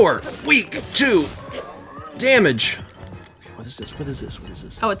 You're weak, too! Damage! What is this? What is this? What is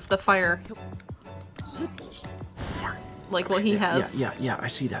this? Oh, it's the fire. Fart. Like what he has. Yeah, I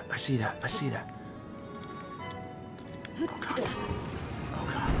see that. I see that. I see that. Oh, God. Oh,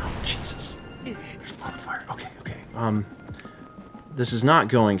 God. Oh, Jesus. There's a lot of fire. Okay, okay. This is not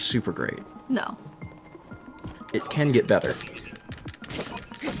going super great. No. It can get better.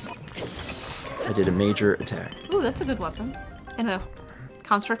 I did a major attack. Ooh, that's a good weapon. And a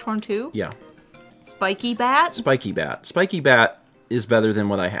construct horn too? Yeah. Spiky bat? Spiky bat. Spiky bat is better than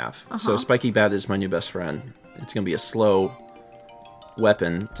what I have. So spiky bat is my new best friend. It's going to be a slow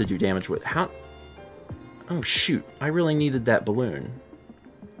weapon to do damage with. How? Oh, shoot. I really needed that balloon.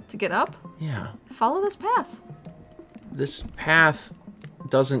 To get up? Yeah. Follow this path. This path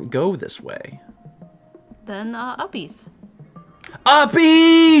doesn't go this way. Then, uppies.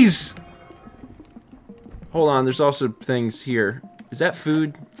 Uppies! Hold on, there's also things here. Is that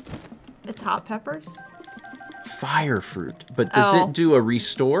food? It's hot peppers. Fire fruit. But does it do a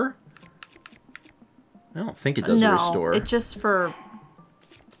restore? I don't think it does a restore. No, it's just for...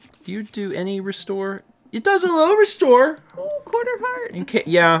 Do you do any restore? It does a little restore. Ooh, quarter heart.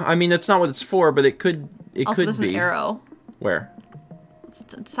 Yeah, I mean, it's not what it's for, but it could be. Also, there's an arrow. Where?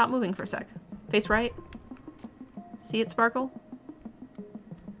 Stop moving for a sec. Face right. See it sparkle?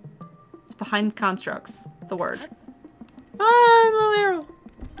 It's behind constructs. The word. Ah, no arrow.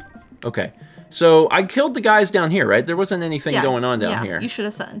 Okay. So, I killed the guys down here, right? There wasn't anything going on down here. You should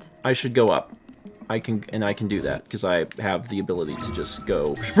ascend. I should go up. I can do that, because I have the ability to just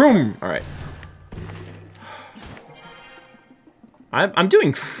go... Boom! Alright. I'm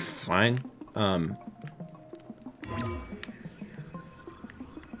doing fine.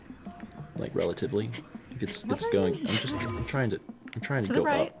 Like relatively, it's going. I'm trying to to go the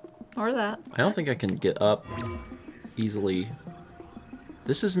right, up. Or that. I don't think I can get up easily.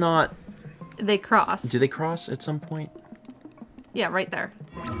 This is not. They cross. Do they cross at some point? Yeah, right there.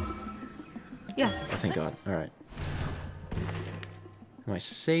 Yeah. Oh, thank God. All right. Am I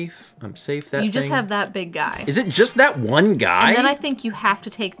safe? I'm safe. You just have that big guy. Is it just that one guy? And then I think you have to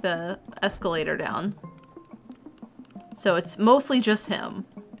take the escalator down. So it's mostly just him.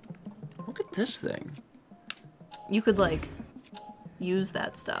 Look at this thing. You could, like, use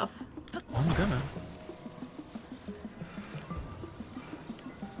that stuff. I'm gonna.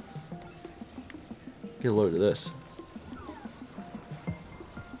 Get a load of this.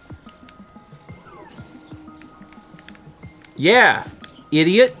 Yeah!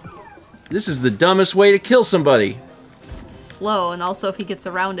 Idiot! This is the dumbest way to kill somebody. It's slow, and also if he gets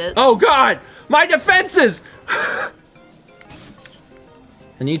around it. Oh God! My defenses!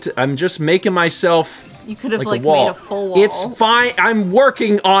 I'm just making myself. You could have like made a full wall. It's fine. I'm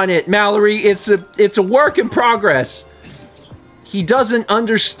working on it, Mallory. It's a work in progress. He doesn't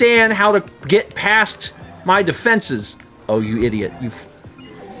understand how to get past my defenses. Oh, you idiot! You.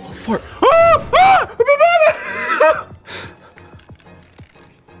 Oh, fart.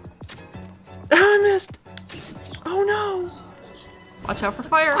 I missed. Oh no. Watch out for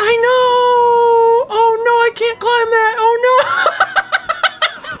fire. I know. Oh no, I can't climb that. Oh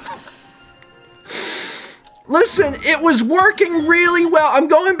no. Listen, it was working really well. I'm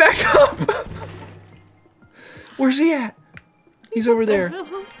going back up. Where's he at? He's over there.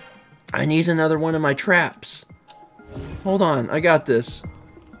 I need another one of my traps. Hold on, I got this.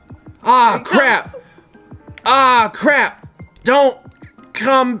 Ah, crap. Ah, crap. Don't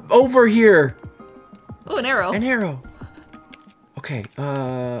come over here. Oh, an arrow. An arrow. Okay,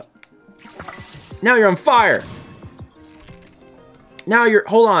 now you're on fire. Now you're,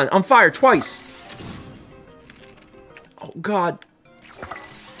 hold on fire twice. Oh, God.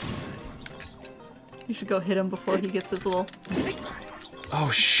 You should go hit him before he gets his little... Oh,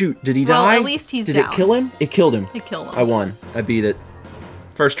 shoot. Did he die? Well, at least he's down. Did it kill him? It killed him. It killed him. I won. I beat it.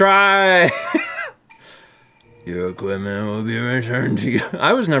 First try! Your equipment will be returned to you.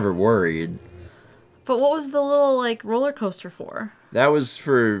 I was never worried. But what was the little, like, roller coaster for? That was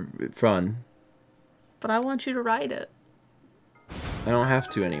for fun. But I want you to ride it. I don't have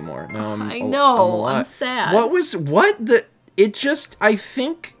to anymore. No, I know. I'm sad. I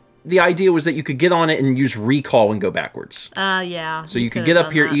think the idea was that you could get on it and use recall and go backwards. Yeah. So you could get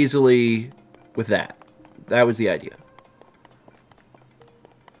up here easily with that. That was the idea.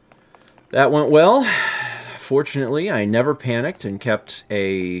 That went well. Fortunately, I never panicked and kept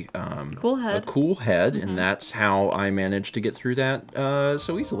a cool head. And that's how I managed to get through that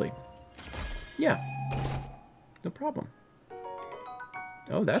so easily. Yeah, no problem.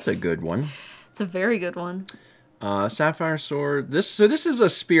 Oh, that's a good one. It's a very good one. Sapphire sword. This is a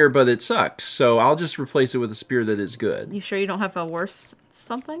spear, but it sucks. So I'll just replace it with a spear that is good. You sure you don't have a worse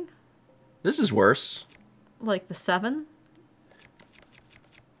something? This is worse. Like the 7?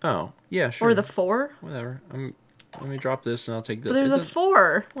 Oh, yeah, sure. Or the 4? Whatever. Let me drop this and I'll take this. But there's a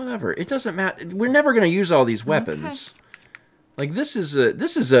 4. Whatever. It doesn't matter. We're never going to use all these weapons. Okay. Like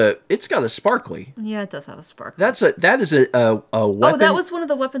it's got a sparkly. Yeah, it does have a sparkly. That is a weapon. Oh, that was one of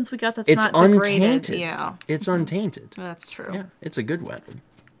the weapons we got that's not degraded. Untainted. Yeah. It's untainted. That's true. Yeah, it's a good weapon.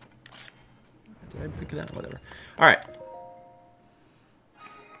 Did I pick that? Whatever. All right.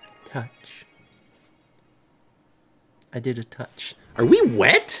 Touch. I did a touch. Are we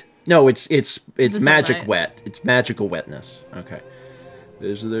wet? No, it's magic wet. It's magical wetness. Okay.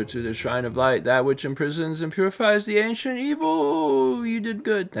 Visitor to the Shrine of Light, that which imprisons and purifies the ancient evil. You did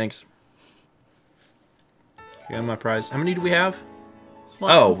good. Thanks. You got my prize. How many do we have?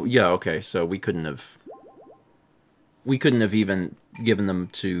 One. Oh, yeah, okay. So we couldn't have even given them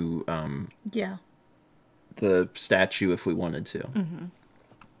to yeah, the statue if we wanted to. Mm-hmm.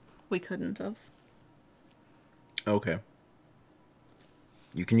 We couldn't have. Okay.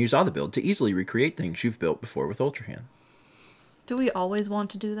 You can use AutoBuild to easily recreate things you've built before with Ultra Hand. Do we always want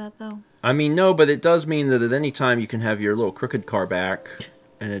to do that, though? I mean, no, but it does mean that at any time you can have your little crooked car back,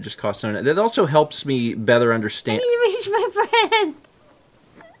 and it just costs $100. That also helps me better understand. I need to reach my friend.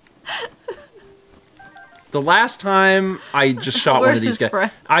 The last time I just shot one of these guys,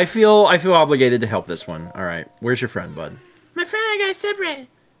 friend? I feel obligated to help this one. All right, where's your friend, bud? My friend, I got separate.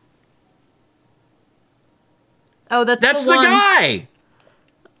 Oh, that's the guy.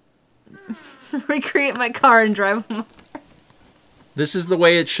 Recreate my car and drive him. This is the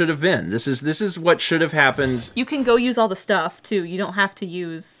way it should have been. This is what should have happened. You can go use all the stuff, too. You don't have to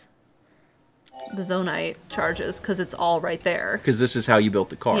use the Zonite charges, because it's all right there. Because this is how you built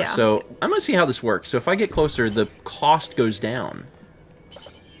the car. Yeah. So I'm going to see how this works. So if I get closer, the cost goes down.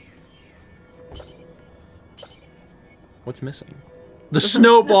 What's missing? The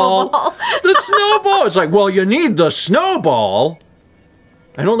snowball. The snowball. It's like, well, you need the snowball.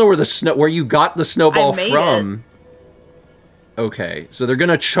 I don't know where you got the snowball from. Okay, so they're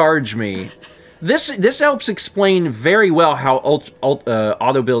gonna charge me. This helps explain very well how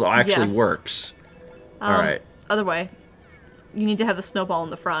auto build actually works. All right. Other way, you need to have the snowball in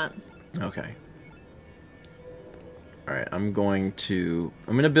the front. Okay. All right, I'm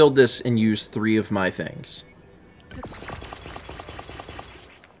gonna build this and use 3 of my things,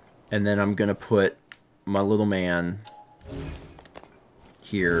 and then I'm gonna put my little man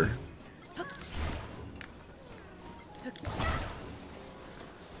here.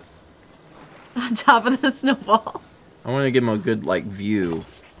 On top of the snowball. I want to give him a good, view.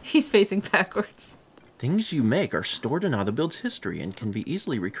 He's facing backwards. Things you make are stored in AutoBuild's history and can be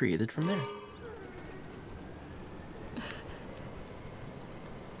easily recreated from there.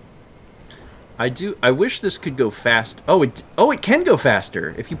 I wish this could go fast. Oh, it can go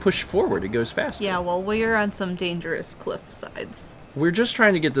faster. If you push forward, it goes faster. Yeah, well, we're on some dangerous cliff sides. We're just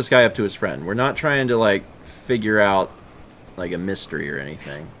trying to get this guy up to his friend. We're not trying to, figure out, a mystery or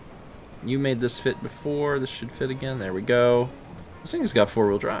anything. You made this fit before. This should fit again. There we go. This thing has got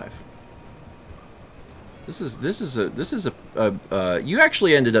 4-wheel drive. You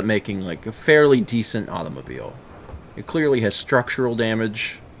actually ended up making a fairly decent automobile. It clearly has structural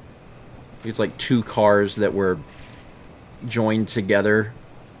damage. It's like 2 cars that were joined together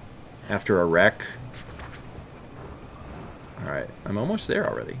after a wreck. All right, I'm almost there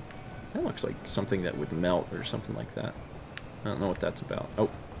already. That looks like something that would melt or something like that. I don't know what that's about. Oh.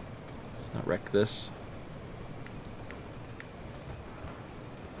 Not wreck this.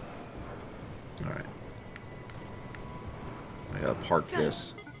 Alright. I gotta park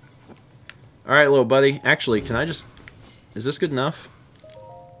this. Alright, little buddy. Actually, can I just... Is this good enough?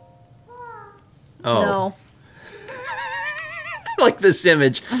 Oh. No. like this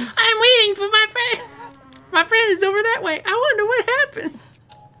image. I'm waiting for my friend. My friend is over that way. I wonder what happened.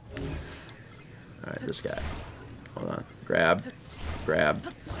 All right, this guy. Hold on. Grab. Grab.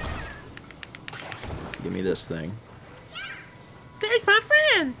 Give me this thing. There's my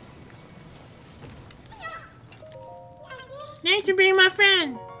friend. Thanks for being my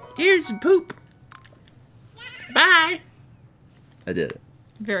friend. Here's some poop. Bye. I did it.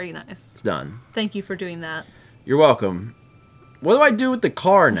 Very nice. It's done. Thank you for doing that. You're welcome. What do I do with the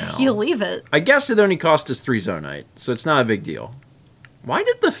car now? You leave it. I guess it only cost us 3 Zonite, so it's not a big deal. Why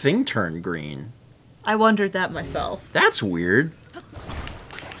did the thing turn green? I wondered that myself. That's weird.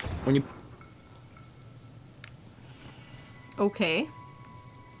 When you... Okay.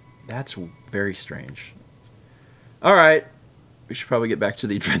 That's very strange. Alright. We should probably get back to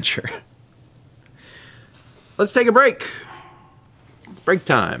the adventure. Let's take a break. Break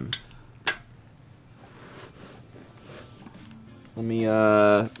time. Let me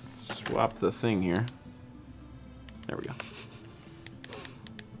swap the thing here. There we go.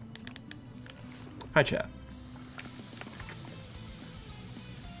 Hi, chat.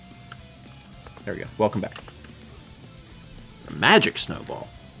 There we go. Welcome back. A magic snowball.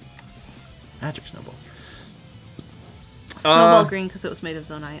 Magic snowball. Snowball green because it was made of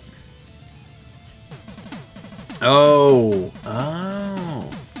Zonite. Oh. Oh.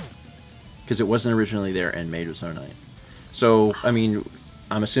 Because it wasn't originally there and made of Zonite. So, I mean,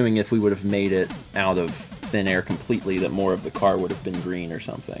 I'm assuming if we would have made it out of thin air completely, that more of the car would have been green or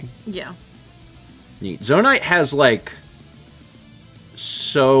something. Yeah. Neat. Zonite has, like,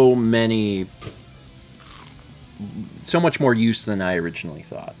 so much more use than I originally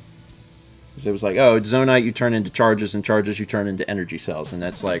thought. Because it was like, oh, Zonite you turn into charges, and charges you turn into energy cells. And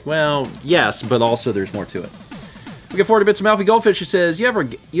that's like, well, yes, but also there's more to it. We get 40 bits of Malfi Goldfish, who says, you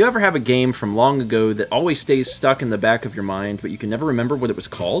ever have a game from long ago that always stays stuck in the back of your mind, but you can never remember what it was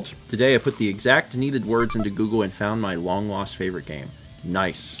called? Today I put the exact needed words into Google and found my long-lost favorite game.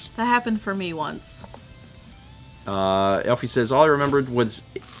 Nice. That happened for me once. Elfie says, all I remembered was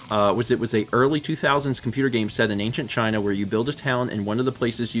it was a early 2000s computer game set in ancient China where you build a town, and one of the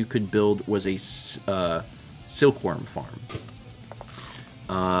places you could build was a silkworm farm.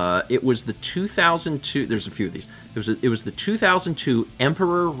 It was the 2002... There's a few of these. It was the 2002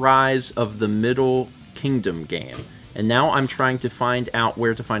 Emperor Rise of the Middle Kingdom game. And now I'm trying to find out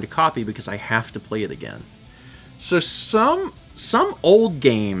where to find a copy because I have to play it again. So some old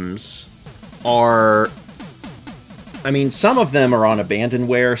games are... I mean, some of them are on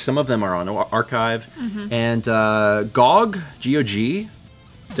Abandonware. Some of them are on Archive. Mm-hmm. And GOG, G-O-G,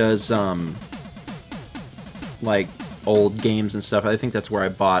 does, like... old games and stuff. I think that's where I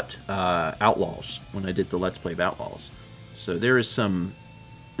bought Outlaws when I did the Let's Play of Outlaws. So there is some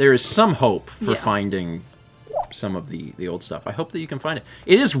hope for finding some of the old stuff. I hope that you can find it.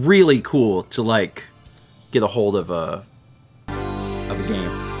 It is really cool to like get a hold of a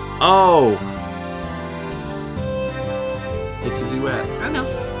game. Oh, it's a duet. I know.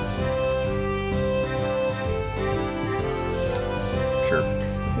 Sure.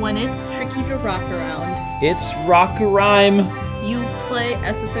 When it's tricky to rock around. It's rock-a-rhyme. You play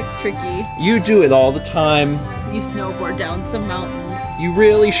SSX Tricky. You do it all the time. You snowboard down some mountains. You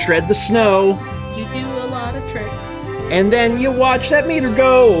really shred the snow. You do a lot of tricks. And then you watch that meter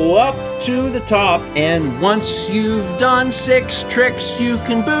go up to the top. And once you've done 6 tricks, you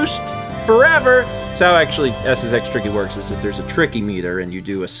can boost forever. That's how actually SSX Tricky works, is that there's a tricky meter, and you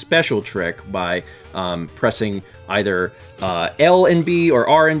do a special trick by pressing either L and B, or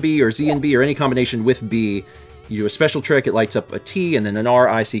R and B, or Z and B, or any combination with B. You do a special trick, it lights up a T, and then an R,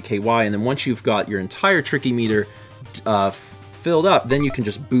 I, C, K, Y, and then once you've got your entire tricky meter filled up, then you can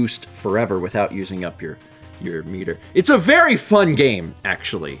just boost forever without using up your meter. It's a very fun game,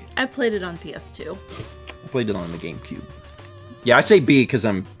 actually. I played it on PS2. I played it on the GameCube. Yeah, I say B because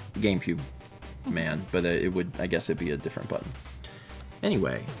I'm GameCube man, but I guess it'd be a different button.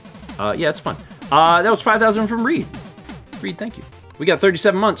 Anyway, yeah, it's fun. That was 5,000 from Reed. Reed, thank you. We got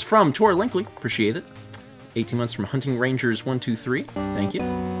 37 months from Tor Linkley. Appreciate it. 18 months from Hunting Rangers 123. Thank you.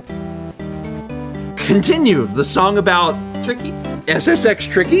 Continue the song about Tricky.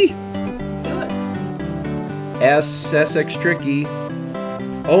 SSX Tricky. Do it. SSX Tricky.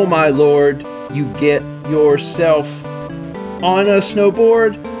 Oh my lord, you get yourself on a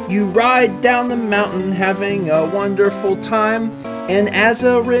snowboard. You ride down the mountain having a wonderful time. And as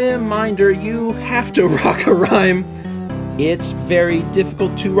a reminder, you have to rock a rhyme. It's very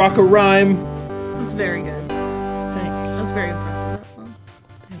difficult to rock a rhyme. It was very good. Thanks. I was very impressed with that song.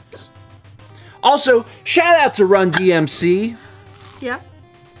 Thanks. Also, shout out to Run DMC. Yeah.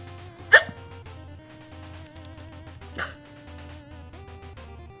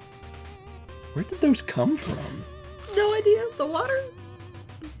 Where did those come from? No idea. The water?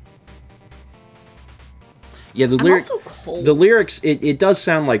 Yeah, I'm also cold. The lyrics, it does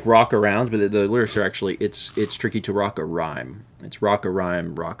sound like rock around, but the lyrics are actually, it's tricky to rock a rhyme. It's rock a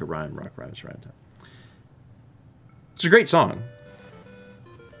rhyme, rock a rhyme, rock a rhyme. It's a great song.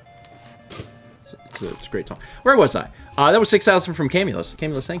 It's a great song. Where was I? That was 6,000 from Camulus.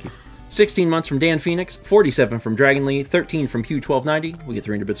 Camulus, thank you. 16 months from Dan Phoenix, 47 from Dragon Lee, 13 from Pew1290. We get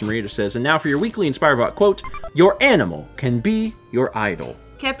 300 bits and Maria says, and now for your weekly Inspire Bot quote, your animal can be your idol.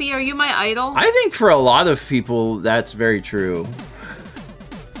 Kepi, are you my idol? I think for a lot of people, that's very true.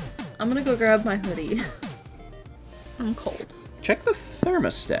 I'm gonna go grab my hoodie. I'm cold. Check the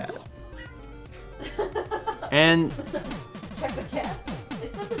thermostat. And... Check the cap.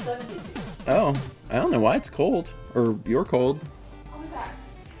 It's up to 72. Oh, I don't know why it's cold. Or you're cold. I'll be back.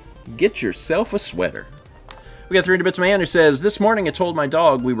 Get yourself a sweater. We got 300 bits man who says, this morning I told my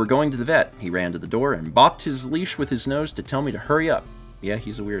dog we were going to the vet. He ran to the door and bopped his leash with his nose to tell me to hurry up. Yeah,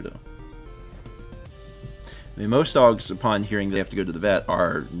 he's a weirdo. I mean, most dogs, upon hearing they have to go to the vet,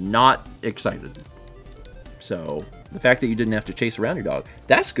 are not excited. So, the fact that you didn't have to chase around your dog,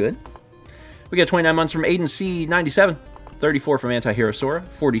 that's good. We got 29 months from Aiden C. 97, 34 from Anti-Hero Sora,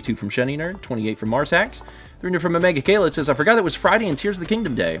 42 from Shiny Nerd, 28 from Mars Hacks, 300 from Omega Kayla. It says, I forgot it was Friday and Tears of the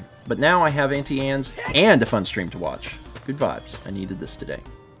Kingdom Day, but now I have Anti-Ans and a fun stream to watch. Good vibes. I needed this today.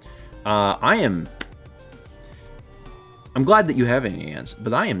 I'm glad that you have Anti-Ants,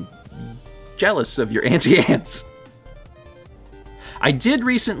 but I am jealous of your Anti-Ants. I did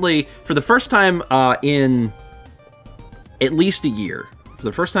recently, for the first time in at least a year,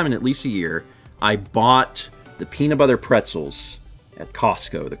 I bought the peanut butter pretzels at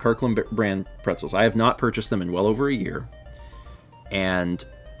Costco, the Kirkland brand pretzels. I have not purchased them in well over a year. And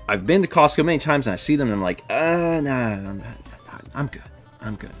I've been to Costco many times and I see them and I'm like, nah, I'm good.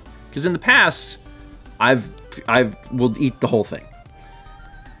 I'm good. Because in the past, I will eat the whole thing.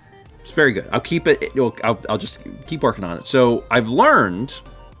 It's very good. I'll keep it. I'll just keep working on it. So I've learned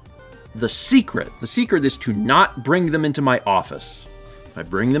the secret. The secret is to not bring them into my office. If I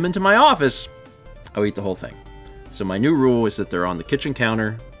bring them into my office, I'll eat the whole thing. So my new rule is that they're on the kitchen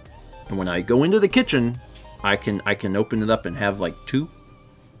counter, and when I go into the kitchen, I can open it up and have like 2,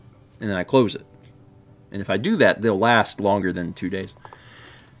 and then I close it. And if I do that, they'll last longer than 2 days.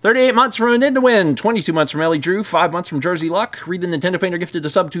 38 months from Nindawin, 22 months from Ellie Drew, 5 months from Jersey Luck. Read the Nintendo Painter gifted a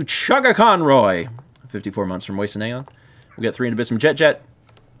sub to Chugga Conroy. 54 months from Waste and Aeon. We got 300 bits from Jet Jet.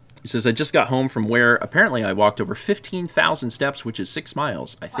 He says, I just got home from where apparently I walked over 15,000 steps, which is 6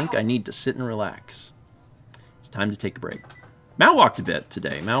 miles. I think I need to sit and relax. It's time to take a break. Mal walked a bit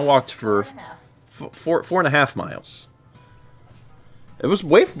today. Mal walked for 4.5 miles. It was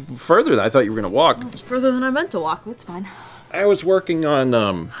way further than I thought you were going to walk. It was further than I meant to walk, but it's fine. I was working on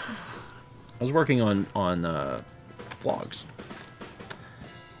vlogs.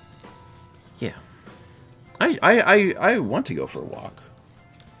 Yeah. I want to go for a walk.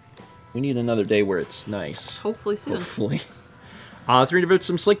 We need another day where it's nice. Hopefully soon. Hopefully. 300 votes.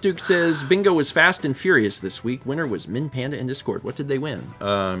 Some Slick Duke says, Bingo was fast and furious this week. Winner was Min Panda in Discord. What did they win?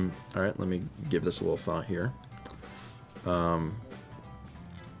 All right, let me give this a little thought here.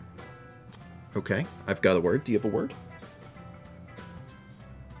 Okay, I've got a word. Do you have a word?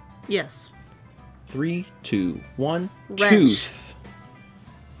 Yes. 3, 2, 1. Wrench. Tooth.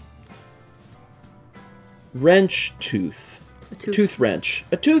 Wrench, tooth. A tooth. Tooth wrench.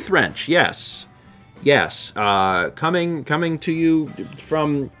 A tooth wrench, yes. Yes. Coming to you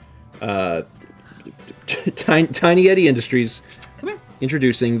from Tiny Eddie Industries. Come here.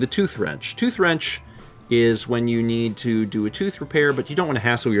 Introducing the tooth wrench. Tooth wrench is when you need to do a tooth repair, but you don't want to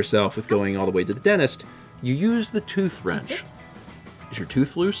hassle yourself with going all the way to the dentist. You use the tooth wrench. Is your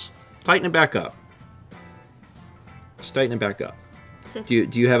tooth loose? Tighten it back up. Just tighten it back up. Do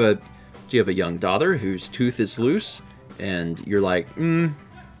you have a young daughter whose tooth is loose, and you're like, I don't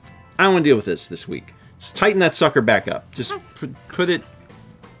want to deal with this week. Just tighten that sucker back up. Just put it.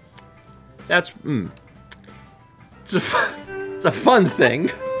 That's It's a fun thing.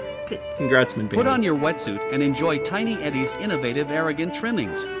 Congrats, Min Panda. Put on your wetsuit and enjoy Tiny Eddie's innovative, arrogant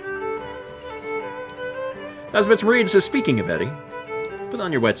trimmings. That's what Marie says. Speaking of Eddie, put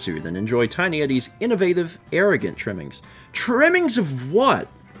on your wetsuit and enjoy Tiny Eddie's innovative, arrogant trimmings. Trimmings of what?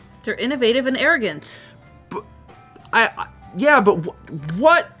 They're innovative and arrogant. But, yeah, but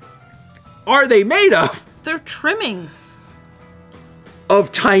what are they made of? They're trimmings.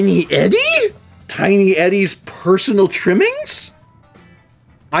 Of Tiny Eddie? Tiny Eddie's personal trimmings?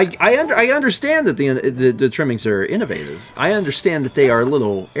 I understand that the trimmings are innovative. I understand that they are a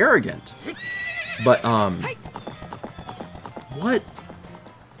little arrogant. But, what?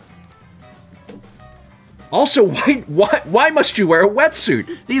 Also, why must you wear a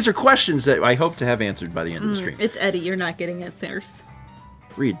wetsuit? These are questions that I hope to have answered by the end of the stream. It's Eddie. You're not getting answers.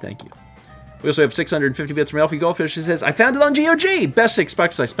 Reed, thank you. We also have 650 bits from Elfie Goldfish. He says, I found it on GOG. Best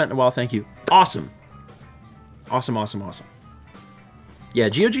 $6 I spent in a while. Thank you. Awesome. Awesome, awesome, awesome. Yeah,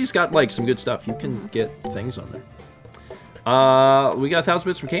 GOG's got, like, some good stuff. You can get things on there. We got 1,000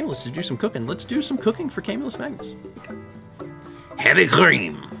 bits from Camulus to do some cooking. Let's do some cooking for Camulus Magnus. Heavy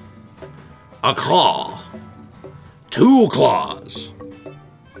cream. A claw. 2 claws.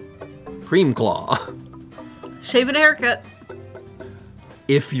 Cream claw. Shave and a haircut.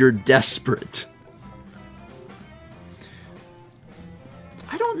 If you're desperate.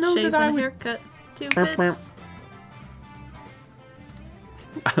 I don't know Shave that I and would... haircut. 2 bits.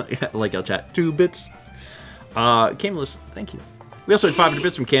 Like I'll chat. 2 bits. Camulus, thank you. We also had 500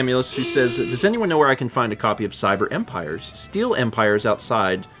 bits from Camulus, who says, does anyone know where I can find a copy of Cyber Empires? Steel Empires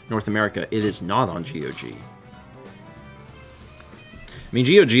outside North America. It is not on GOG. I mean,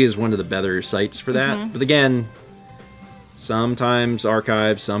 GOG is one of the better sites for that. But again, sometimes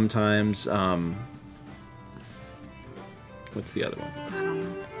archive, sometimes, what's the other one?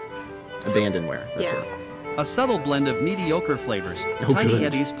 Abandonware. That's it. A subtle blend of mediocre flavors. Tiny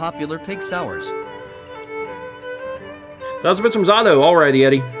Eddie's popular pig sours. 1,000 bits from Zado. Alrighty,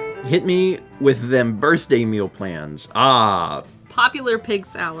 Eddie. Hit me with them birthday meal plans. Ah. Popular pig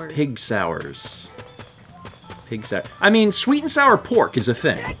sours. Pig sours. Pig sour. I mean, sweet and sour pork is a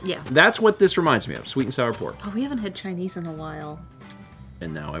thing. Yeah. That's what this reminds me of. Sweet and sour pork. Oh, we haven't had Chinese in a while.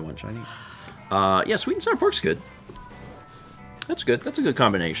 And now I want Chinese. Yeah, sweet and sour pork's good. That's good. That's a good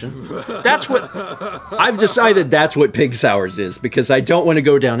combination. That's what... I've decided that's what pig sours is, because I don't want to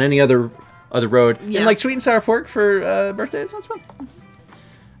go down any other road. Yeah. And like sweet and sour pork for birthday, sounds fun.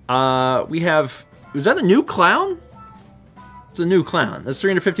 We have... Was that a new clown? It's a new clown. That's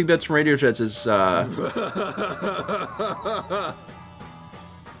 350 bits from Radio Jets. Is yeah,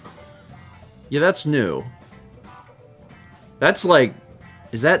 that's new. That's like...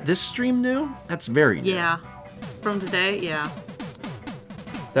 Is that this stream new? That's very new. Yeah. From today, yeah.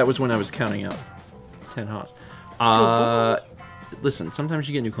 That was when I was counting out 10 Haas. Listen, sometimes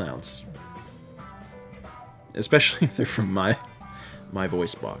you get new clowns. Especially if they're from my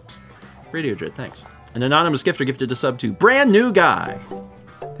voice box. Radio Dread, thanks. An anonymous gifter gifted a sub to Brand New Guy.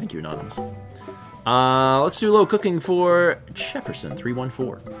 Thank you, Anonymous. Let's do a little cooking for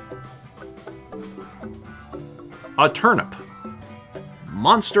Jefferson314. A turnip.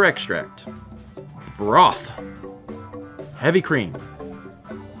 Monster extract. Broth. Heavy cream.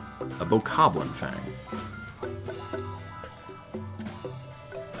 A bokoblin fang.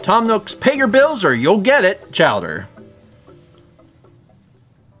 Tom Nook's pay your bills or you'll get it. Chowder.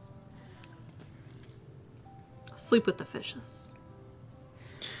 Sleep with the fishes.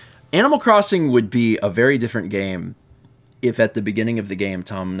 Animal Crossing would be a very different game if at the beginning of the game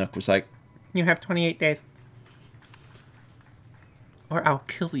Tom Nook was like, you have 28 days. Or I'll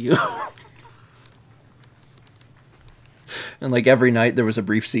kill you. And like every night there was a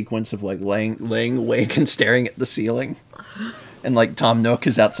brief sequence of like laying awake and staring at the ceiling. And like Tom Nook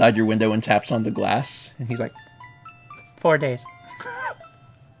is outside your window and taps on the glass. And he's like, 4 days.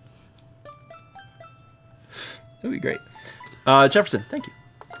 That'd be great. Jefferson, thank you.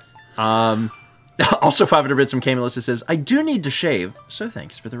 Also 500 bits from Camulus that says, I do need to shave, so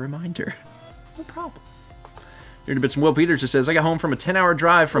thanks for the reminder. No problem. 30 bits from Will Peters that says, I got home from a 10-hour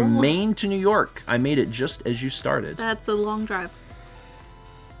drive from Maine to New York. I made it just as you started. That's a long drive.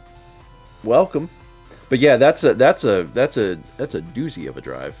 Welcome. But yeah, that's a doozy of a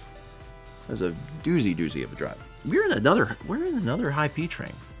drive. That's a doozy of a drive. We're in another high P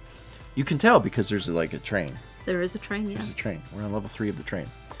train. You can tell because there's like a train. There is a train, yes. There's a train. We're on level 3 of the train.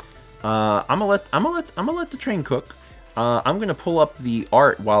 I'm gonna let the train cook. I'm gonna pull up the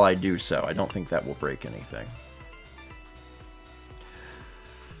art while I do so. I don't think that will break anything.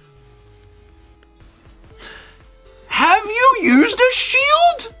 Have you used a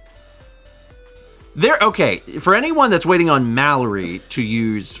shield? Okay, for anyone that's waiting on Mallory to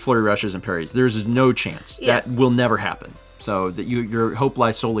use Flurry Rushes and Parries, there's no chance. Yeah. That will never happen. So that your hope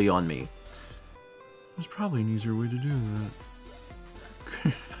lies solely on me. There's probably an easier way to do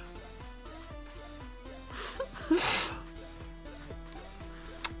that.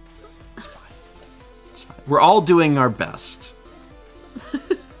 It's fine. It's fine. We're all doing our best.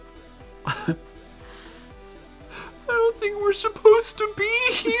 I don't think we're supposed to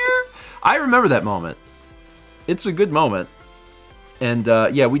be here. I remember that moment. It's a good moment. And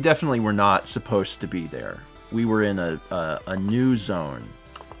yeah, we definitely were not supposed to be there. We were in a new zone.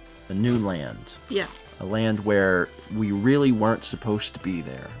 A new land. Yes. A land where we really weren't supposed to be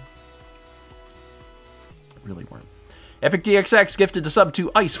there. really weren't. Epic DXX gifted a sub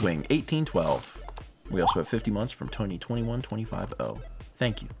to Icewing 1812. We also have 50 months from Tony 21250.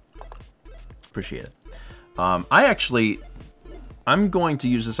 Thank you. Appreciate it. I'm going to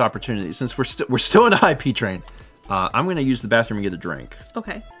use this opportunity since we're still in a high P train. I'm going to use the bathroom and get a drink.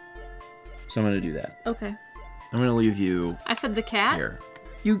 Okay. So I'm going to do that. Okay. I'm going to leave you. I fed the cat. Here.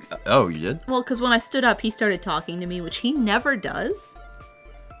 Oh, you did? Well, because when I stood up, he started talking to me, which he never does.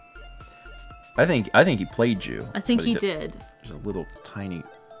 I think he played you. I think he did. There's a little tiny.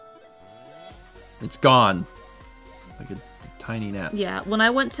 It's gone. It's like a tiny nap. Yeah. When I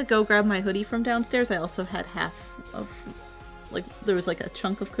went to go grab my hoodie from downstairs, I also had half of, like, there was like a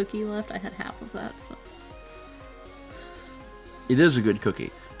chunk of cookie left. I had half of that. So. It is a good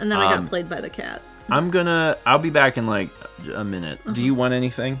cookie. And then I got played by the cat. I'll be back in like a minute. Do you want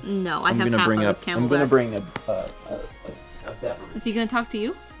anything? No, I have half of a Camelback. I'm gonna bring a beverage. Is he gonna talk to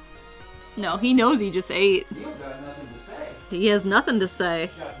you? No, he knows he just ate. He's got nothing to say. He has nothing to say.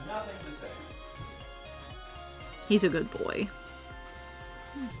 He's got nothing to say. He's a good boy.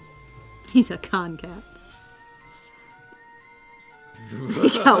 He's a con cat. He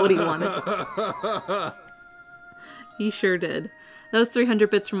got what he wanted. He sure did. That was 300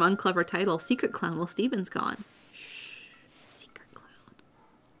 bits from Unclever Title. Secret Clown while Steven's gone. Shh. Secret Clown.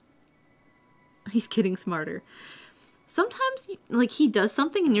 He's getting smarter. Sometimes, like, he does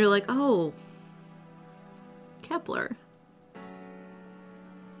something and you're like, oh. Kepler.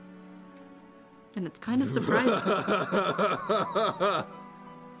 And it's kind of surprising.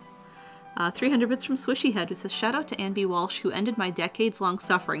 300 bits from Swishy Head, who says, shout out to Ann B. Walsh, who ended my decades-long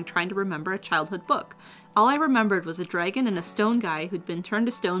suffering trying to remember a childhood book. All I remembered was a dragon and a stone guy who'd been turned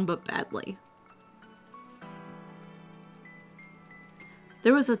to stone, but badly.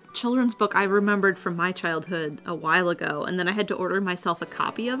 There was a children's book I remembered from my childhood a while ago, and then I had to order myself a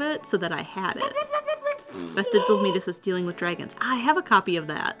copy of it so that I had it. Vested told me this is Dealing with Dragons. I have a copy of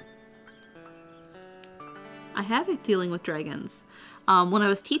that. I have it, Dealing with Dragons. When I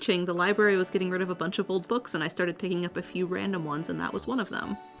was teaching, the library was getting rid of a bunch of old books, and I started picking up a few random ones, and that was one of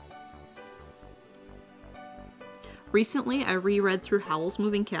them. Recently, I reread through Howl's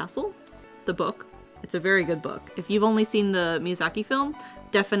Moving Castle, the book. It's a very good book. If you've only seen the Miyazaki film,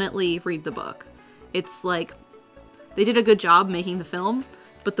 definitely read the book. It's like, they did a good job making the film,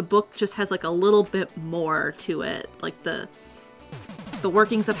 but the book just has like a little bit more to it. Like the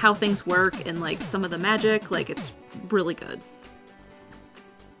workings of how things work and like some of the magic, like it's really good.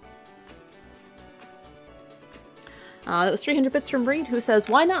 That was 300 bits from Reed, who says,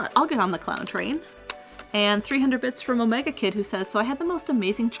 why not? I'll get on the clown train. And 300 bits from Omega Kid, who says, so I had the most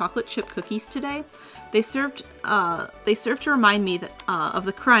amazing chocolate chip cookies today. They served to remind me that, of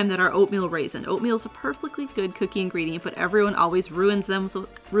the crime that are oatmeal raisin. Oatmeal's a perfectly good cookie ingredient, but everyone always ruins them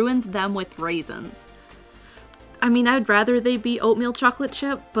with raisins. I mean, I'd rather they be oatmeal chocolate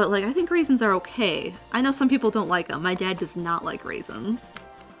chip, but like, I think raisins are okay. I know some people don't like them. My dad does not like raisins.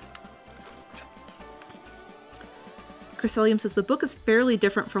 Chryselium says, the book is fairly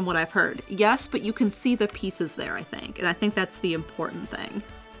different from what I've heard. Yes, but you can see the pieces there, I think. And I think that's the important thing.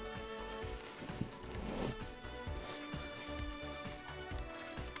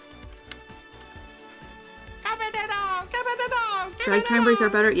 Dried cranberries are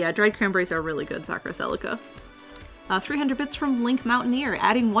better? Yeah, dried cranberries are really good, Sakura Celica. 300 bits from Link Mountaineer,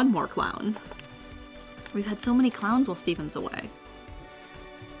 adding one more clown. We've had so many clowns while Steven's away.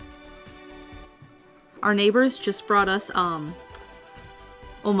 Our neighbors just brought us,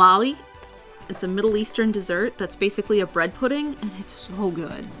 omali. It's a Middle Eastern dessert that's basically a bread pudding, and it's so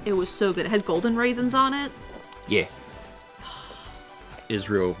good. It was so good. It had golden raisins on it. Yeah.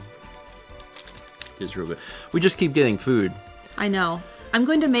 Israel good. We just keep getting food. I know. I'm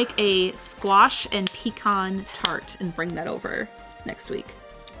going to make a squash and pecan tart and bring that over next week.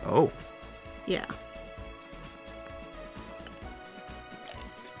 Oh. Yeah.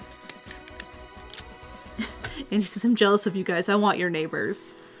 And he says, I'm jealous of you guys. I want your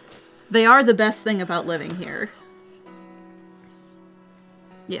neighbors. They are the best thing about living here.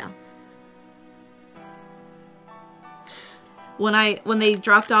 Yeah. When they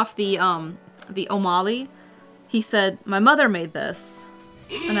dropped off the omali, he said, my mother made this.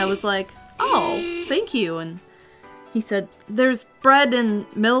 And I was like, oh, thank you. And he said, there's bread and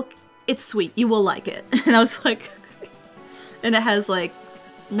milk. It's sweet. You will like it. And I was like, and it has like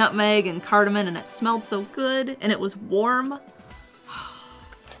nutmeg and cardamom, and it smelled so good, and it was warm.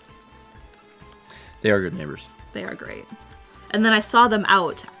 They are good neighbors. They are great. And then I saw them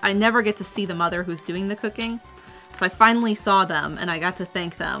out. I never get to see the mother who's doing the cooking. So I finally saw them, and I got to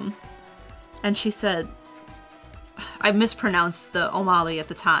thank them. And she said, I mispronounced the omali at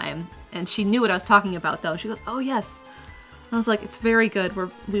the time, And she knew what I was talking about, though. She goes, oh, yes. I was like, it's very good.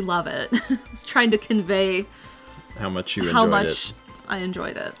 We love it. I was trying to convey how much you enjoyed it. I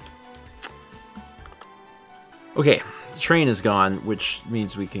enjoyed it. Okay, the train is gone, which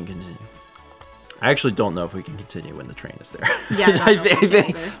means we can continue. I actually don't know if we can continue when the train is there. Yeah, I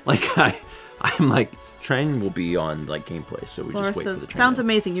think, like I'm like, train will be on like gameplay, so we just wait for the train. Sounds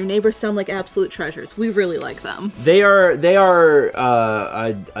amazing. Your neighbors sound like absolute treasures. We really like them. They are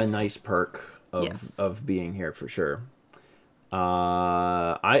a nice perk of being here for sure.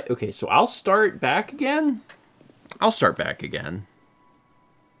 Okay, so I'll start back again.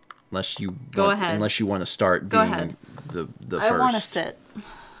 Unless you ahead. Unless you want to start Go being ahead. the first. I want to sit.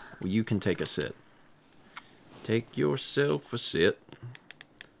 Well, you can take a sit. Take yourself a sit.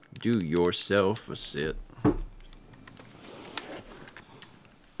 Do yourself a sit.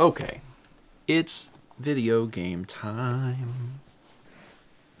 Okay. It's video game time.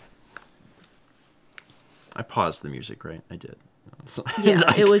 I paused the music, right? I did. So, yeah,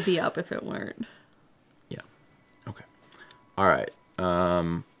 it would be up if it weren't. Yeah. Okay. All right.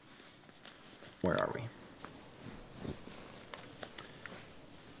 Where are we?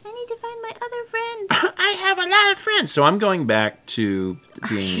 I need to find my other friend. I have a lot of friends. So I'm going back to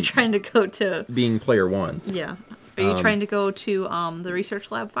being... Are you trying to go to... Being player one. Yeah. Are you trying to go to the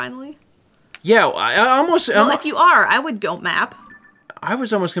research lab finally? Yeah, I almost... Well, if you are, I would go map. I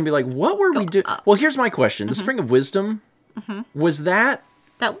was almost going to be like, what were we doing? Well, here's my question. The Spring of Wisdom, was that...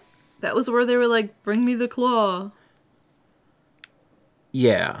 That was where they were like, bring me the claw.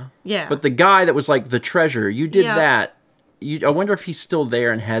 Yeah. Yeah. But the guy that was like the treasure, you did that. I wonder if he's still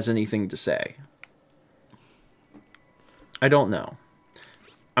there and has anything to say. I don't know.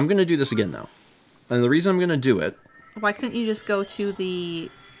 I'm going to do this again, though. And the reason I'm going to do it... Why couldn't you just go to the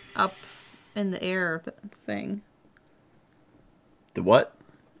up in the air thing? The what?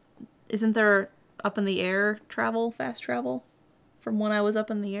 Isn't there up in the air travel, fast travel? From when I was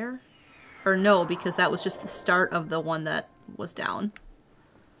up in the air? Or no, because that was just the start of the one that was down.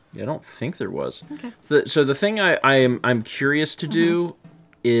 Yeah, I don't think there was. Okay. So the thing I'm curious to do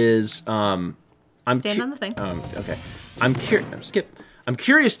is Stand on the thing. Okay. I'm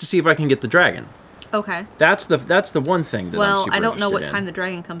curious to see if I can get the dragon. Okay. That's the one thing that I'm super I don't know what interested in. time the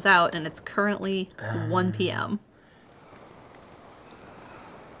dragon comes out, and it's currently 1 p.m.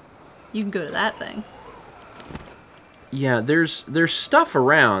 You can go to that thing. Yeah, there's stuff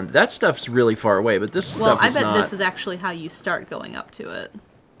around. That stuff's really far away, but this stuff is not. Well, I bet this is actually how you start going up to it.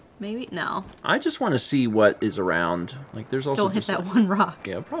 Maybe? No. I just want to see what is around. Like, there's also Don't hit that one rock.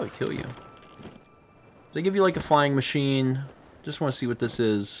 Yeah, it'll probably kill you. They give you, like, a flying machine. Just want to see what this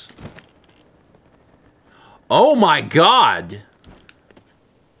is. Oh, my God!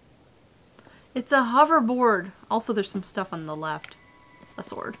 It's a hoverboard. Also, there's some stuff on the left. A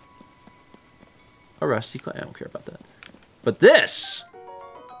sword. A rusty clay. I don't care about that. But this!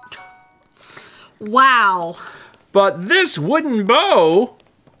 Wow! But this wooden bow!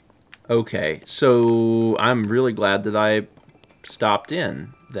 Okay, so I'm really glad that I stopped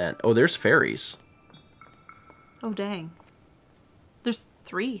in then. Oh, there's fairies. Oh, dang. There's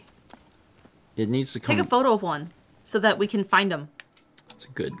 3. It needs to come... Take a photo of one so that we can find them. It's a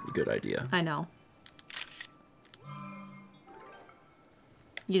good idea. I know.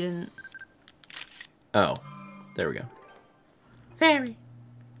 You didn't... Oh, there we go. Fairy.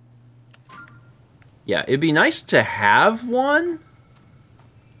 Yeah, it'd be nice to have one.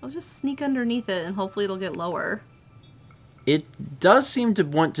 I'll just sneak underneath it and hopefully it'll get lower. It does seem to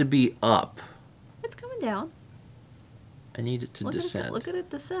want to be up. It's coming down. I need it to descend. Look at it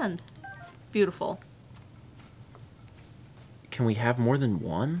descend. Beautiful. Can we have more than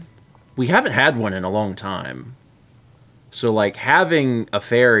one? We haven't had one in a long time. So, like, having a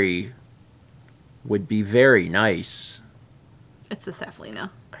fairy would be very nice. It's the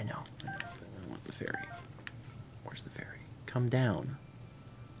Saflina. I know. I want the fairy. Where's the fairy? Come down.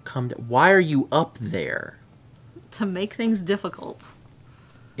 Come down. Why are you up there? To make things difficult.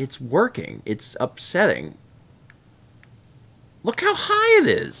 It's working. It's upsetting. Look how high it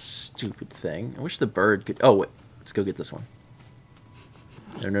is. Stupid thing. I wish the bird could... Oh, wait. Let's go get this one.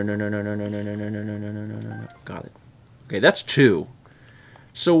 No. Got it. Okay, that's 2.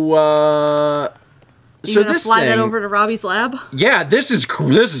 So, You gonna fly that over to Robbie's lab? Yeah, this is cool.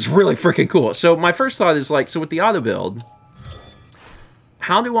 This is really freaking cool. So my first thought is like, so with the auto build,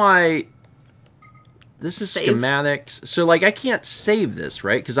 how do I... This is save? Schematics. So like, I can't save this,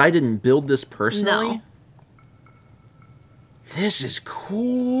 right? Because I didn't build this personally. No. This is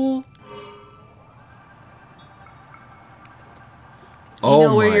cool. You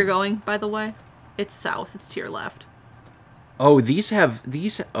know where you're going, by the way? It's south. It's to your left. Oh, these have...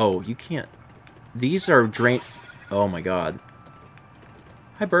 These... Oh, you can't... These are drain... Oh, my God.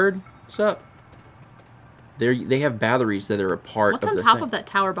 Hi, bird. What's up? They have batteries that are a part of the thing. What's on top of that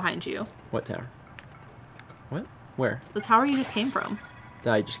tower behind you? What tower? What? Where? The tower you just came from.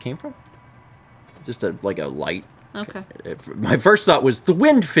 That I just came from? Just like a light. Okay. My first thought was the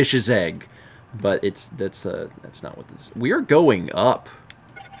windfish's egg, but that's not what this. We are going up.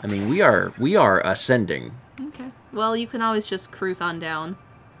 I mean, we are ascending. Okay. Well, you can always just cruise on down.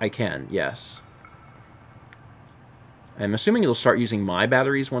 I can, yes. I'm assuming it'll start using my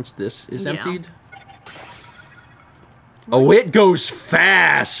batteries once this is emptied. Oh, it goes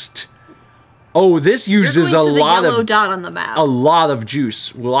fast. Oh, this uses a lot of yellow dot on the map. A lot of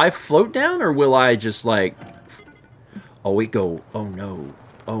juice. Will I float down or will I just like? Oh, it go. Oh no.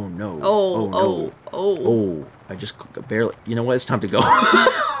 Oh no. Oh no. Oh. Oh. I just barely. You know what? It's time to go.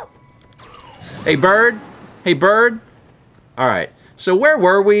 Hey bird. Hey bird. All right. So where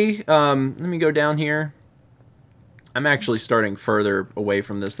were we? Let me go down here. I'm actually starting further away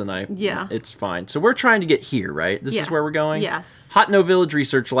from this than I... Yeah. It's fine. So we're trying to get here, right? This is where we're going? Yes. Hot No Village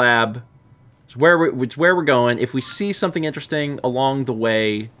Research Lab. It's where we're going. If we see something interesting along the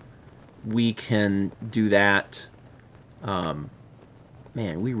way, we can do that. Man,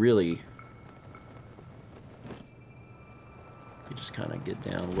 we really... We just kind of get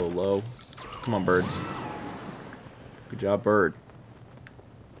down a little low. Come on, bird. Good job, bird.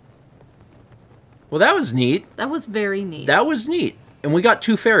 Well, that was neat. That was very neat. That was neat. And we got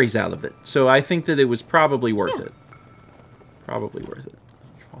 2 fairies out of it. So I think that it was probably worth it. Probably worth it.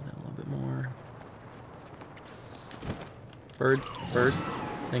 Fall down a little bit more. Bird. Bird.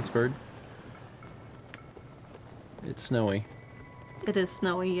 Thanks, bird. It's snowy. It is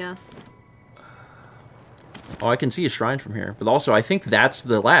snowy, yes. Oh, I can see a shrine from here. But also, I think that's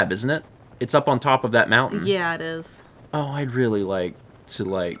the lab, isn't it? It's up on top of that mountain. Yeah, it is. Oh, I'd really like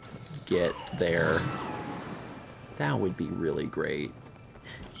to, get there. That would be really great.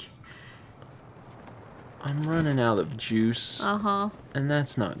 I'm running out of juice. Uh-huh. And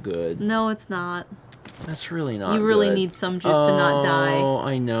that's not good. No, it's not. That's really not good. You really need some juice to not die. Oh,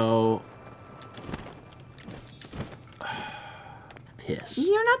 I know. Piss.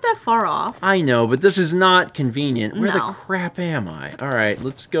 You're not that far off. I know, but this is not convenient. Where the No. crap am I? Alright,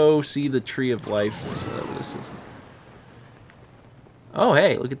 let's go see the Tree of Life. Whatever this is. Oh,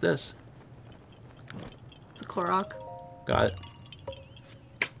 hey, look at this. It's a Korok. Got it.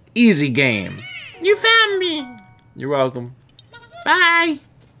 Easy game. You found me. You're welcome. Bye.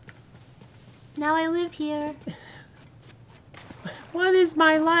 Now I live here. What is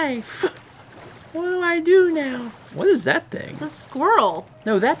my life? What do I do now? What is that thing? It's a squirrel.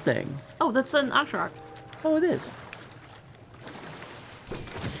 No, that thing. Oh, that's an Octorok. Oh, it is.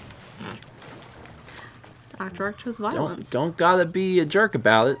 Octorok chose violence. Don't gotta be a jerk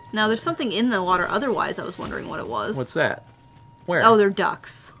about it. Now, there's something in the water otherwise. I was wondering what it was. What's that? Where? Oh, they're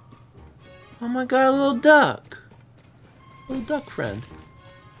ducks. Oh my god, a little duck. Little duck friend.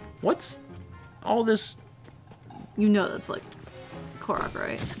 What's all this? You know that's like Korok,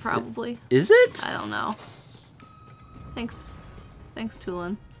 right? Probably. Is it? I don't know. Thanks. Thanks,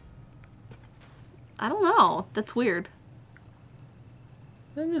 Tulin. I don't know. That's weird.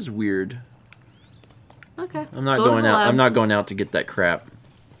 That is weird. Okay. I'm not going out. I'm not going out to get that crap.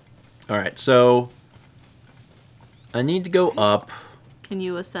 All right, so I need to go up. Can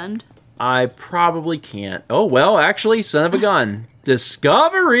you ascend? I probably can't. Oh well, actually, son of a gun.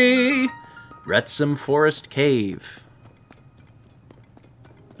 Discovery! Wretsome Forest Cave.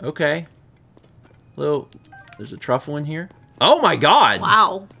 Okay. Little, there's a truffle in here. Oh my god!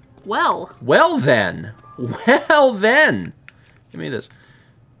 Wow. Well. Well then. Well then. Give me this.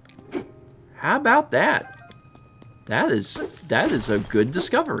 How about that? That is a good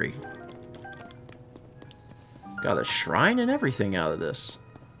discovery. Got a shrine and everything out of this.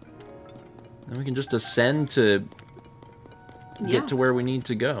 And we can just ascend to get to where we need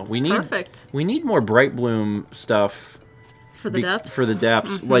to go. We need more Bright Bloom stuff for the depths. For the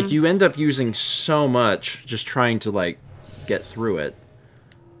depths. Mm-hmm. Like you end up using so much just trying to like get through it.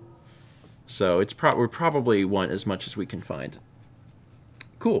 So it's we probably want as much as we can find.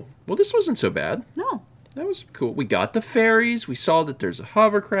 Cool. Well, this wasn't so bad. No. That was cool. We got the fairies. We saw that there's a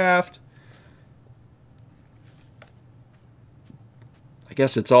hovercraft. I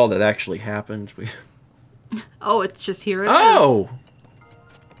guess it's all that actually happened. Oh, it's just here it is. Oh!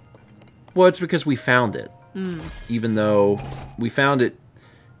 Well, it's because we found it. Even though we found it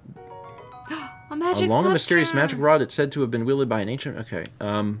a magic along a scepter. mysterious magic rod. It's said to have been wielded by an ancient... Okay.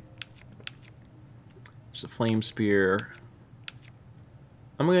 There's a flame spear.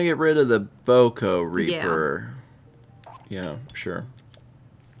 I'm going to get rid of the Boko Reaper. Yeah, sure.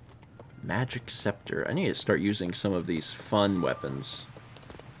 Magic Scepter. I need to start using some of these fun weapons.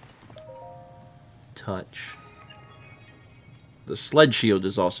 Touch. The sled shield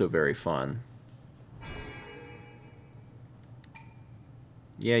is also very fun.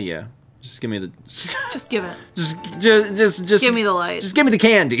 Yeah. Just give me the... Just give it. Just give me the light. Just give me the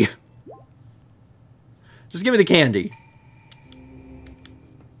candy. Just give me the candy.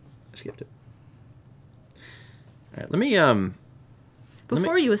 I skipped it. Alright, let me,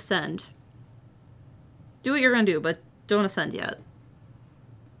 Before you ascend, do what you're gonna do, but don't ascend yet.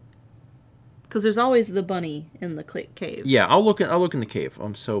 Because there's always the bunny in the caves. Yeah, I'll look in the cave.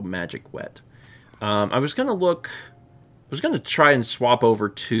 I'm so magic wet. I was gonna try and swap over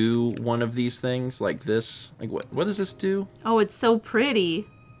to one of these things, like this. Like, what does this do? Oh, it's so pretty.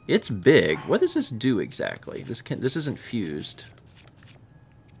 It's big. What does this do exactly? This isn't fused.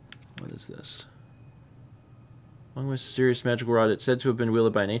 What is this? One mysterious magical rod. It's said to have been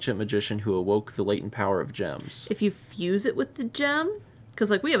wielded by an ancient magician who awoke the latent power of gems. If you fuse it with the gem, because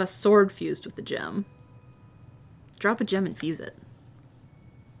like we have a sword fused with the gem. Drop a gem and fuse it.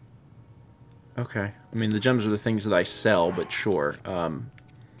 Okay. I mean, the gems are the things that I sell, but sure.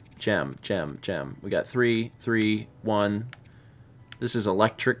 Gem. We got 3, 3, 1. This is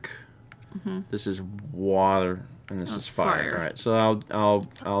electric. This is water, and this is fire. All right, so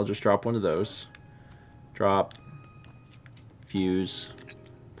I'll just drop one of those. Drop. Fuse.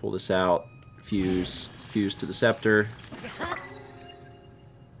 Pull this out. Fuse. Fuse to the scepter.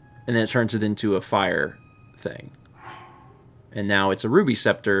 And then it turns it into a fire thing. And now it's a ruby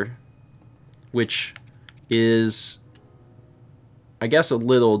scepter, which is, I guess, a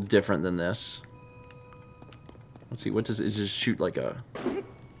little different than this. Let's see, what does it just shoot like a...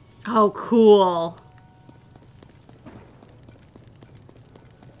 Oh, cool.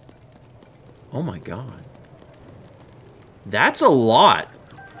 Oh my god. That's a lot.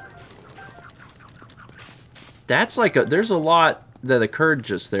 That's like a... There's a lot that occurred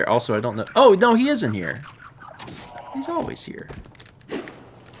just there. Also, I don't know... Oh, no, he isn't here. He's always here.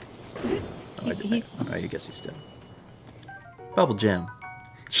 I guess he's dead. Bubble Gem.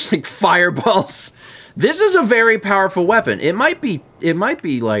 Just like fireballs. This is a very powerful weapon. It might be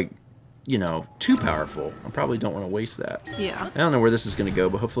like, you know, too powerful. I probably don't want to waste that. Yeah. I don't know where this is going to go,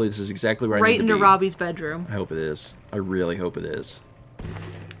 but hopefully this is exactly where I need to be. Right into Robbie's bedroom. I hope it is. I really hope it is.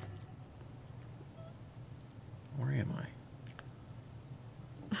 Where am I?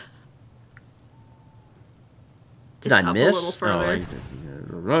 Did I miss? A little further.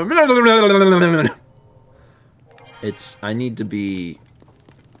 Oh, I need to be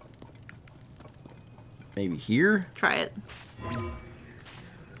maybe here? Try it.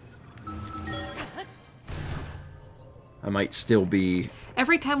 I might still be...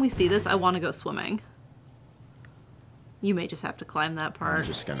 Every time we see this, I want to go swimming. You may just have to climb that part. I'm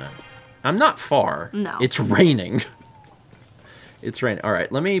just gonna... I'm not far. No. It's raining. It's raining. All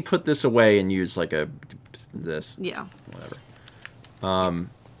right, let me put this away and use like this. Yeah. Whatever.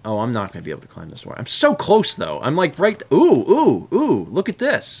 Oh, I'm not going to be able to climb this one. I'm so close, though. I'm like right... Ooh. Look at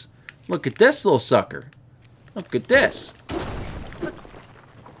this. Look at this little sucker. Look at this.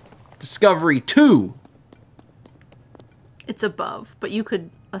 Discovery 2. It's above, but you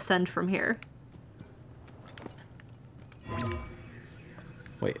could ascend from here.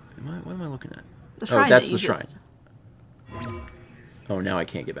 Wait, what am I looking at? The shrine. Oh, that's the shrine. Oh, now I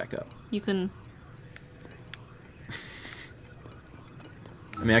can't get back up. You can...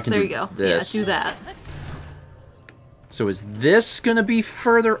 I mean, I can there do you go. this. Yeah, do that. So is this going to be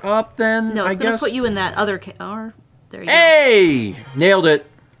further up then? No, it's going to put you in that other or there you go. Hey! Nailed it.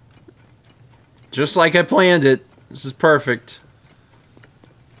 Just like I planned it. This is perfect.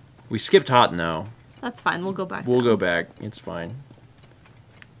 We skipped Hot No. That's fine. We'll go back. We'll go back. It's fine.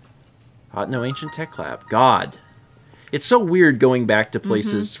 Hot No Ancient Tech Lab. God. It's so weird going back to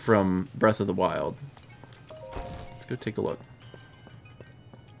places from Breath of the Wild. Let's go take a look.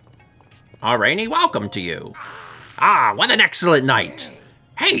 Rainy, welcome to you. Ah, what an excellent night.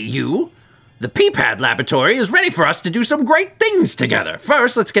 Hey, you. The P-Pad Laboratory is ready for us to do some great things together.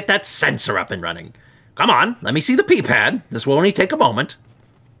 First, let's get that sensor up and running. Come on, let me see the P-Pad. This will only take a moment.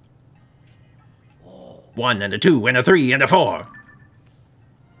 1 and a 2 and a 3 and a 4.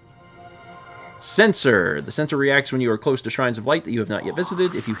 Sensor. The sensor reacts when you are close to shrines of light that you have not yet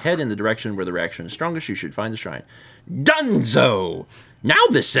visited. If you head in the direction where the reaction is strongest, you should find the shrine. Dunzo! Now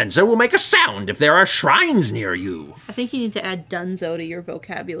this sensor will make a sound if there are shrines near you. I think you need to add Dunzo to your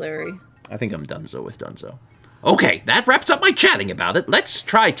vocabulary. I think I'm Dunzo with Dunzo. Okay, that wraps up my chatting about it. Let's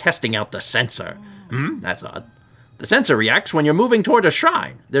try testing out the sensor. That's odd. The sensor reacts when you're moving toward a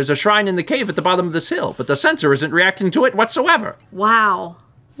shrine. There's a shrine in the cave at the bottom of this hill, but the sensor isn't reacting to it whatsoever. Wow.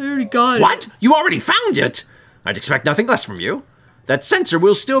 I already got it. What? You already found it? I'd expect nothing less from you. That sensor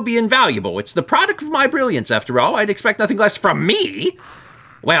will still be invaluable. It's the product of my brilliance, after all. I'd expect nothing less from me.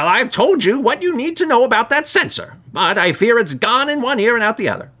 Well, I've told you what you need to know about that sensor, but I fear it's gone in one ear and out the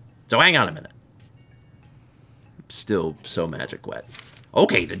other. So hang on a minute. Still so magic wet.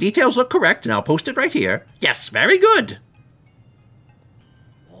 Okay, the details look correct, and I'll post it right here. Yes, very good.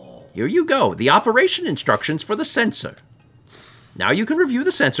 Here you go, the operation instructions for the sensor. Now you can review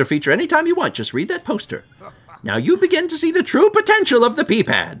the sensor feature anytime you want. Just read that poster. Now you begin to see the true potential of the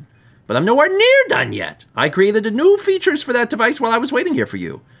P-pad. But I'm nowhere near done yet. I created new features for that device while I was waiting here for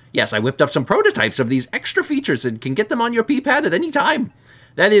you. Yes, I whipped up some prototypes of these extra features and can get them on your P-pad at any time.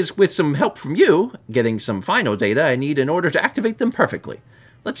 That is, with some help from you, getting some final data I need in order to activate them perfectly.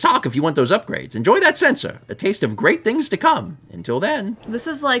 Let's talk if you want those upgrades. Enjoy that sensor. A taste of great things to come. Until then. This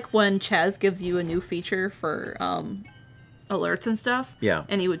is like when Chaz gives you a new feature for alerts and stuff. Yeah.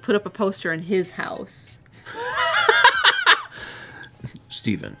 And he would put up a poster in his house.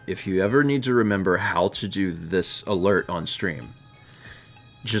 Steven, if you ever need to remember how to do this alert on stream,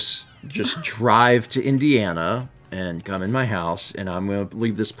 just drive to Indiana and come in my house, and I'm going to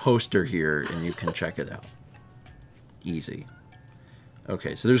leave this poster here, and you can check it out. Easy.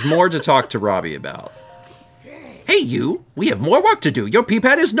 Okay, so there's more to talk to Robbie about. Hey, you! We have more work to do. Your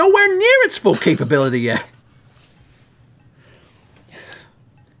P-pad is nowhere near its full capability yet.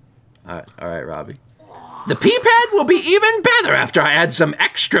 All right, Robbie. The P-pad will be even better after I add some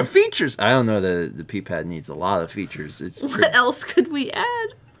extra features. I don't know that the P-pad needs a lot of features. What else could we add?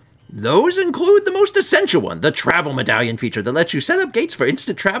 Those include the most essential one, the travel medallion feature that lets you set up gates for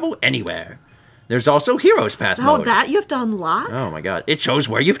instant travel anywhere. There's also Heroes Path mode. Oh, that you have to unlock? Oh my god. It shows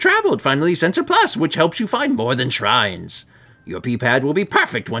where you've traveled. Finally, Sensor Plus, which helps you find more than shrines. Your P-pad will be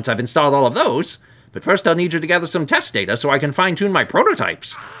perfect once I've installed all of those. But first I'll need you to gather some test data so I can fine-tune my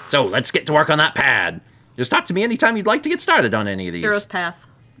prototypes. So let's get to work on that pad. Just talk to me anytime you'd like to get started on any of these. Heroes Path.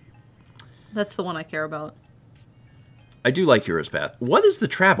 That's the one I care about. I do like Heroes Path. What is the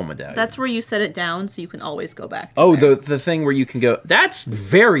travel medallion? That's where you set it down so you can always go back. Oh, the thing where you can go. That's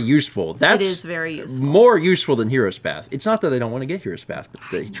very useful. It is very useful. More useful than Heroes Path. It's not that I don't want to get Heroes Path, but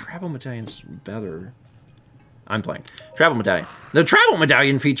the travel medallion's better. I'm playing. Travel medallion. The travel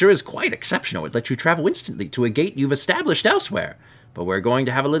medallion feature is quite exceptional. It lets you travel instantly to a gate you've established elsewhere. But we're going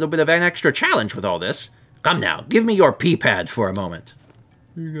to have a little bit of an extra challenge with all this. Come now, give me your P-pad for a moment.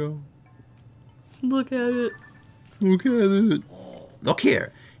 Here you go. Look at it. Look at it. Look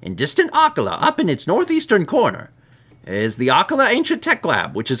here. In distant Akala, up in its northeastern corner, is the Akala Ancient Tech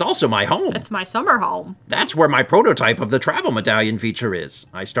Lab, which is also my home. It's my summer home. That's where my prototype of the travel medallion feature is.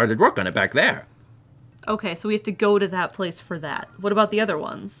 I started work on it back there. Okay, so we have to go to that place for that. What about the other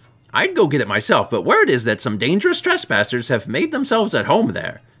ones? I'd go get it myself, but word is that some dangerous trespassers have made themselves at home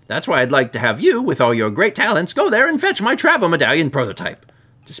there. That's why I'd like to have you, with all your great talents, go there and fetch my travel medallion prototype.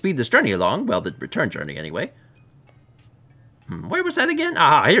 To speed this journey along, well, the return journey anyway. Where was that again?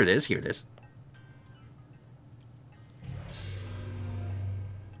 Ah, here it is, here it is.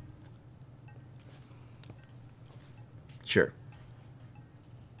 Sure.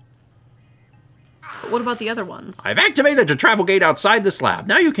 But what about the other ones? I've activated a travel gate outside this lab.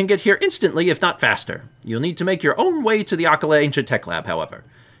 Now you can get here instantly, if not faster. You'll need to make your own way to the Akala Ancient Tech Lab, however.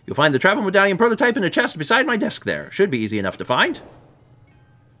 You'll find the travel medallion prototype in a chest beside my desk there. Should be easy enough to find.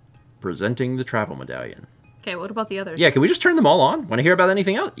 Presenting the travel medallion. Okay, what about the others? Yeah, can we just turn them all on? Want to hear about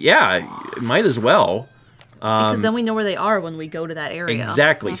anything else? Yeah, might as well. Because then we know where they are when we go to that area.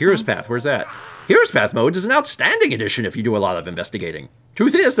 Exactly. Heroes Path, where's that? Heroes Path mode is an outstanding addition if you do a lot of investigating.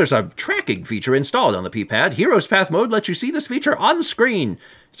 Truth is, there's a tracking feature installed on the P-pad. Heroes Path mode lets you see this feature on the screen.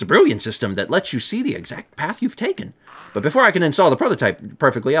 It's a brilliant system that lets you see the exact path you've taken. But before I can install the prototype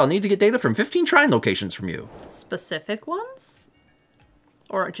perfectly, I'll need to get data from 15 shrine locations from you. Specific ones?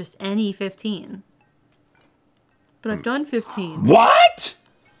 Or just any 15? But I've done 15. What?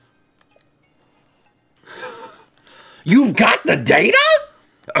 You've got the data?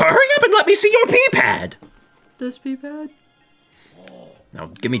 Hurry up and let me see your P-pad. This P-pad? Now,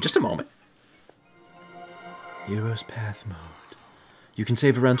 give me just a moment. Heroes Path mode. You can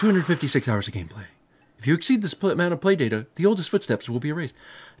save around 256 hours of gameplay. If you exceed this amount of play data, the oldest footsteps will be erased.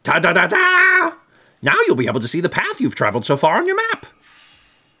 Ta-da-da-da! Now you'll be able to see the path you've traveled so far on your map.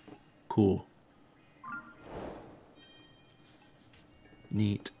 Cool.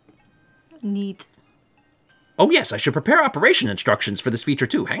 Neat. Neat. Oh yes, I should prepare operation instructions for this feature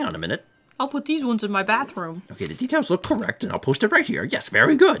too. Hang on a minute. I'll put these ones in my bathroom. Okay, the details look correct, and I'll post it right here. Yes,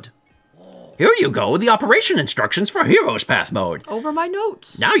 very good. Here you go, the operation instructions for Hero's Path mode. Over my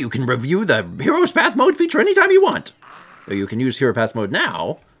notes. Now you can review the Hero's Path mode feature anytime you want. Though you can use Hero Path mode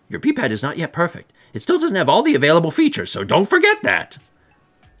now, your P-pad is not yet perfect. It still doesn't have all the available features, so don't forget that.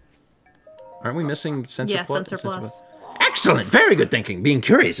 Aren't we missing Sensor Plus? Yeah, Sensor Plus. Excellent! Very good thinking, being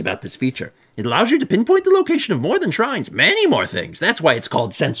curious about this feature. It allows you to pinpoint the location of more than shrines, many more things. That's why it's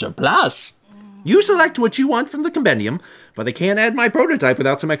called Sensor Plus. You select what you want from the compendium, but I can't add my prototype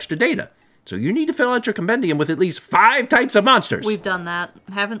without some extra data. So you need to fill out your compendium with at least 5 types of monsters. We've done that,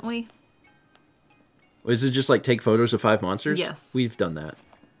 haven't we? Is it just like take photos of 5 monsters? Yes. We've done that.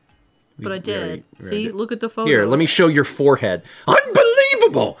 But I did. See, look at the photos. Here, let me show your forehead.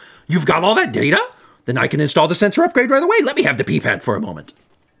 Unbelievable! You've got all that data? Then I can install the sensor upgrade right away. Let me have the P-pad for a moment.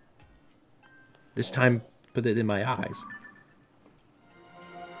 This time, put it in my eyes.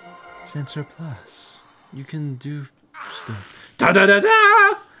 Sensor Plus. You can do stuff.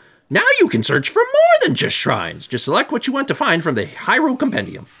 Da-da-da-da! Now you can search for more than just shrines. Just select what you want to find from the Hyrule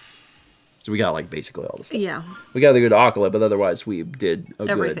Compendium. So we got, like, basically all the stuff. Yeah. We got to go to Akala, but otherwise we did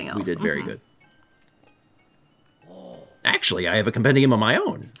everything else. We did very good. Actually, I have a compendium of my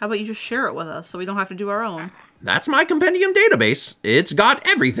own. How about you just share it with us so we don't have to do our own? That's my compendium database. It's got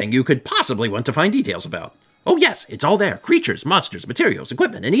everything you could possibly want to find details about. Oh yes, it's all there. Creatures, monsters, materials,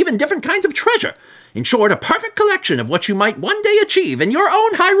 equipment, and even different kinds of treasure. In short, a perfect collection of what you might one day achieve in your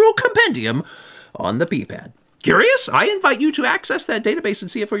own Hyrule Compendium on the P-pad. Curious? I invite you to access that database and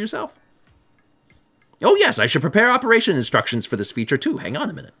see it for yourself. Oh yes, I should prepare operation instructions for this feature too. Hang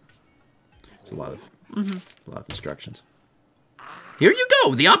on a minute. There's a lot of instructions. Here you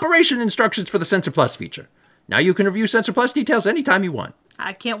go, the operation instructions for the Sensor Plus feature. Now you can review Sensor Plus details anytime you want.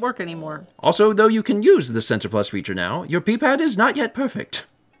 I can't work anymore. Also, though you can use the Sensor Plus feature now, your P-pad is not yet perfect.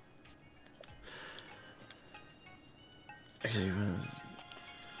 It's a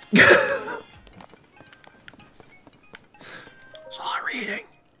lot of reading.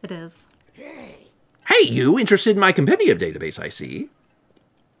 It is. Hey, you interested in my compendium database, I see.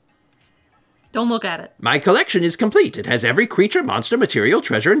 Don't look at it. My collection is complete. It has every creature, monster, material,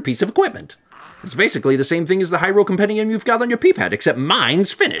 treasure, and piece of equipment. It's basically the same thing as the Hyrule Compendium you've got on your P-pad, except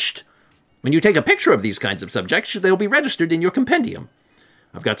mine's finished. When you take a picture of these kinds of subjects, they'll be registered in your compendium.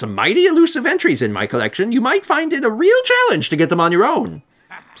 I've got some mighty elusive entries in my collection. You might find it a real challenge to get them on your own.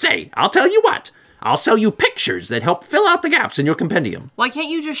 Say, I'll tell you what. I'll sell you pictures that help fill out the gaps in your compendium. Why can't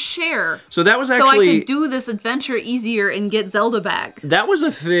you just share? So that was actually... So I could do this adventure easier and get Zelda back. That was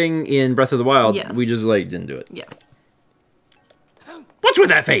a thing in Breath of the Wild. Yes. We just, like, didn't do it. Yeah. What's with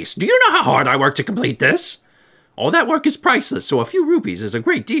that face? Do you know how hard I worked to complete this? All that work is priceless, so a few rupees is a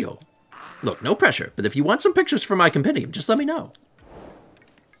great deal. Look, no pressure, but if you want some pictures for my compendium, just let me know.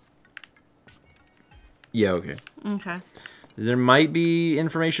 Yeah, okay. Okay. There might be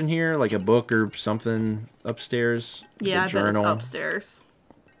information here, like a book or something upstairs. Yeah, I bet it's upstairs.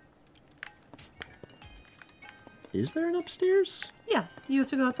 Is there an upstairs? Yeah, you have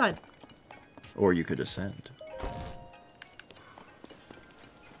to go outside. Or you could ascend.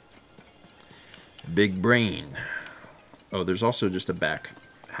 Big brain. Oh, there's also just a back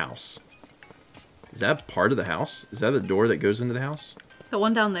house. Is that part of the house? Is that the door that goes into the house? The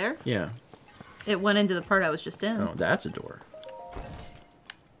one down there? Yeah. It went into the part I was just in. Oh, that's a door.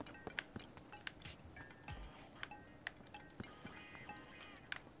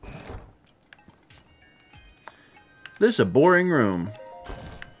 This is a boring room.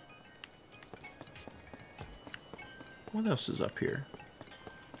 What else is up here?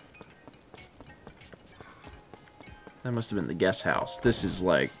 That must have been the guest house. This is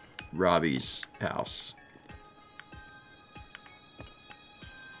like Robbie's house.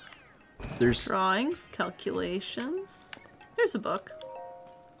 There's drawings, calculations. There's a book.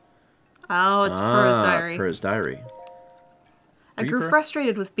 Oh, it's Purah's diary. Purah's diary. I grew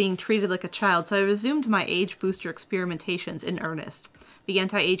frustrated with being treated like a child, so I resumed my age booster experimentations in earnest. The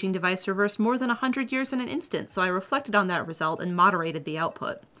anti-aging device reversed more than 100 years in an instant, so I reflected on that result and moderated the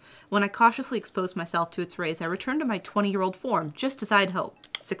output. When I cautiously exposed myself to its rays, I returned to my 20-year-old form, just as I'd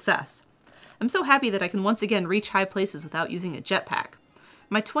hoped. Success. I'm so happy that I can once again reach high places without using a jetpack.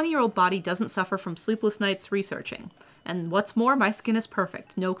 My 20-year-old body doesn't suffer from sleepless nights researching. And what's more, my skin is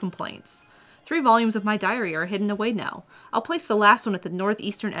perfect, no complaints. 3 volumes of my diary are hidden away now. I'll place the last one at the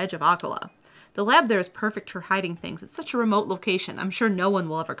northeastern edge of Akala. The lab there is perfect for hiding things. It's such a remote location. I'm sure no one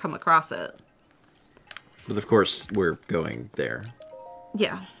will ever come across it. But of course, we're going there.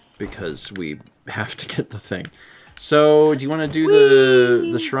 Yeah. Because we have to get the thing. So, do you want to do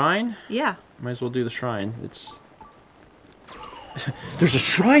the shrine? Yeah. Might as well do the shrine. It's... There's a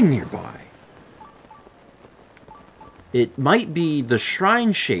shrine nearby. It might be the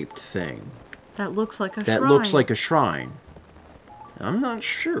shrine-shaped thing. That looks like a shrine. That looks like a shrine. I'm not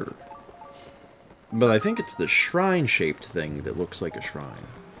sure. But I think it's the shrine-shaped thing that looks like a shrine.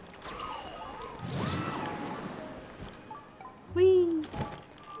 Whee!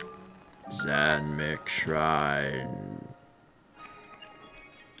 Zanmik Shrine.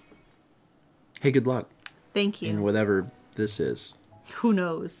 Hey, good luck. Thank you. In whatever this is. Who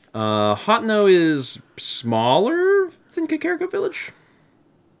knows? Hotno is smaller than Kakariko Village?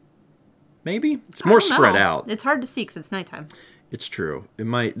 Maybe? It's more spread out. It's hard to see because it's nighttime. It's true.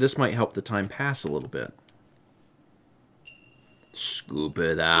 This might help the time pass a little bit. Scoop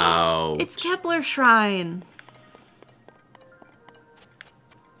it out. It's Kepler Shrine.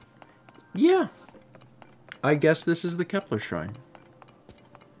 Yeah. I guess this is the Kepler Shrine.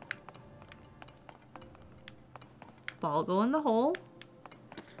 Ball go in the hole.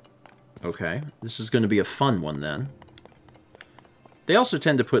 Okay. This is going to be a fun one then. They also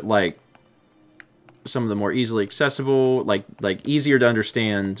tend to put like some of the more easily accessible, like easier to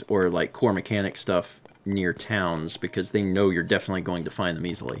understand or like core mechanic stuff near towns because they know you're definitely going to find them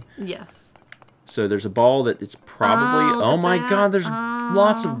easily. Yes. So there's a ball that it's probably... Oh my god, there's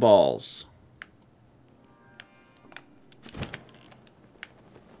lots of balls.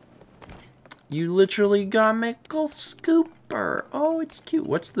 You literally got Mickle Scooper. Oh, it's cute.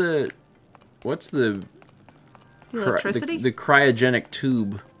 What's the electricity? The cryogenic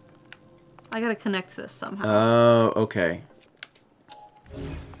tube. I gotta connect this somehow. Oh, okay.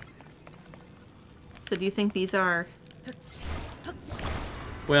 So do you think these are...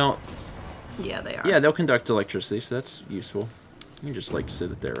 Well... Yeah, they are. Yeah, they'll conduct electricity, so that's useful. You can just, like, sit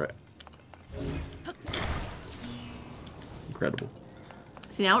it there, right? Incredible.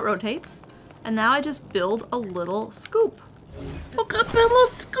 See, now it rotates. And now I just build a little scoop. Look up, a little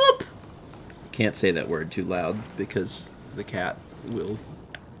scoop! Can't say that word too loud, because the cat will...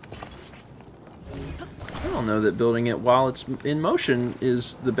 I don't know that building it while it's in motion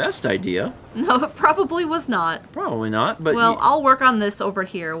is the best idea. No, it probably was not. Probably not, but... Well, I'll work on this over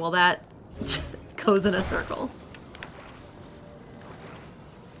here while that goes in a circle.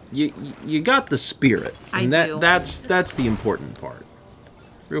 You got the spirit. And I do. That's the important part.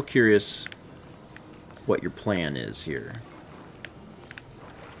 Real curious what your plan is here.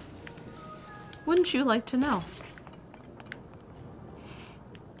 Wouldn't you like to know?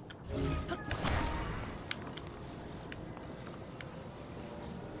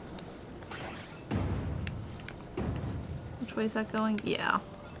 Which way is that going? Yeah.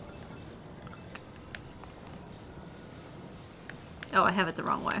 Oh, I have it the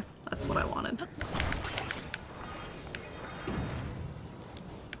wrong way. That's what I wanted.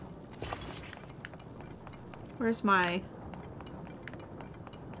 Where's my...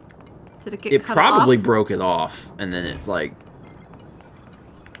 Did it get cut off? It probably broke it off, and then it, like...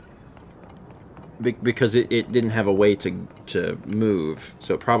 Because it didn't have a way to move,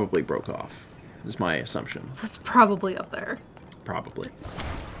 so it probably broke off. Is my assumption. So it's probably up there. Probably.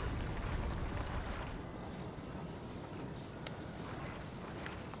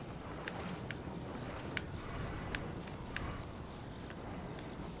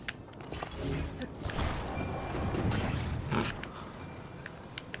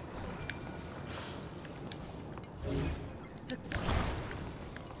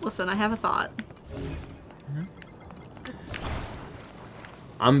 Listen, I have a thought.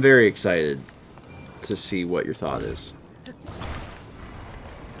 I'm very excited to see what your thought is.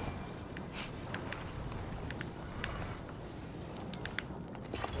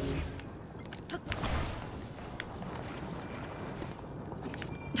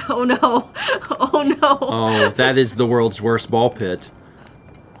 Oh no! Oh no! Oh, that is the world's worst ball pit.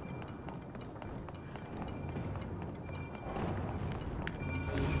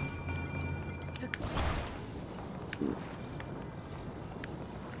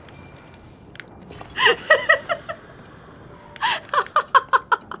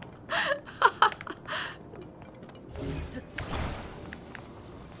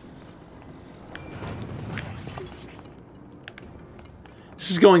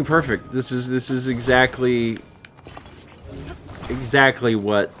 This is going perfect. This is exactly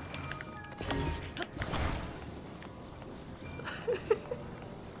what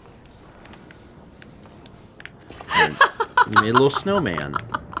and you made a little snowman.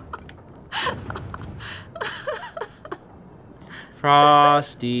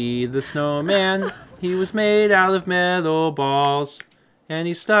 Frosty the snowman, he was made out of metal balls. And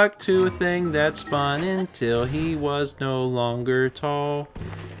he stuck to a thing that spun until he was no longer tall.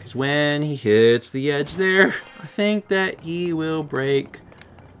 'Cause when he hits the edge there, I think that he will break.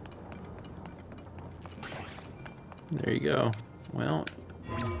 There you go. Well,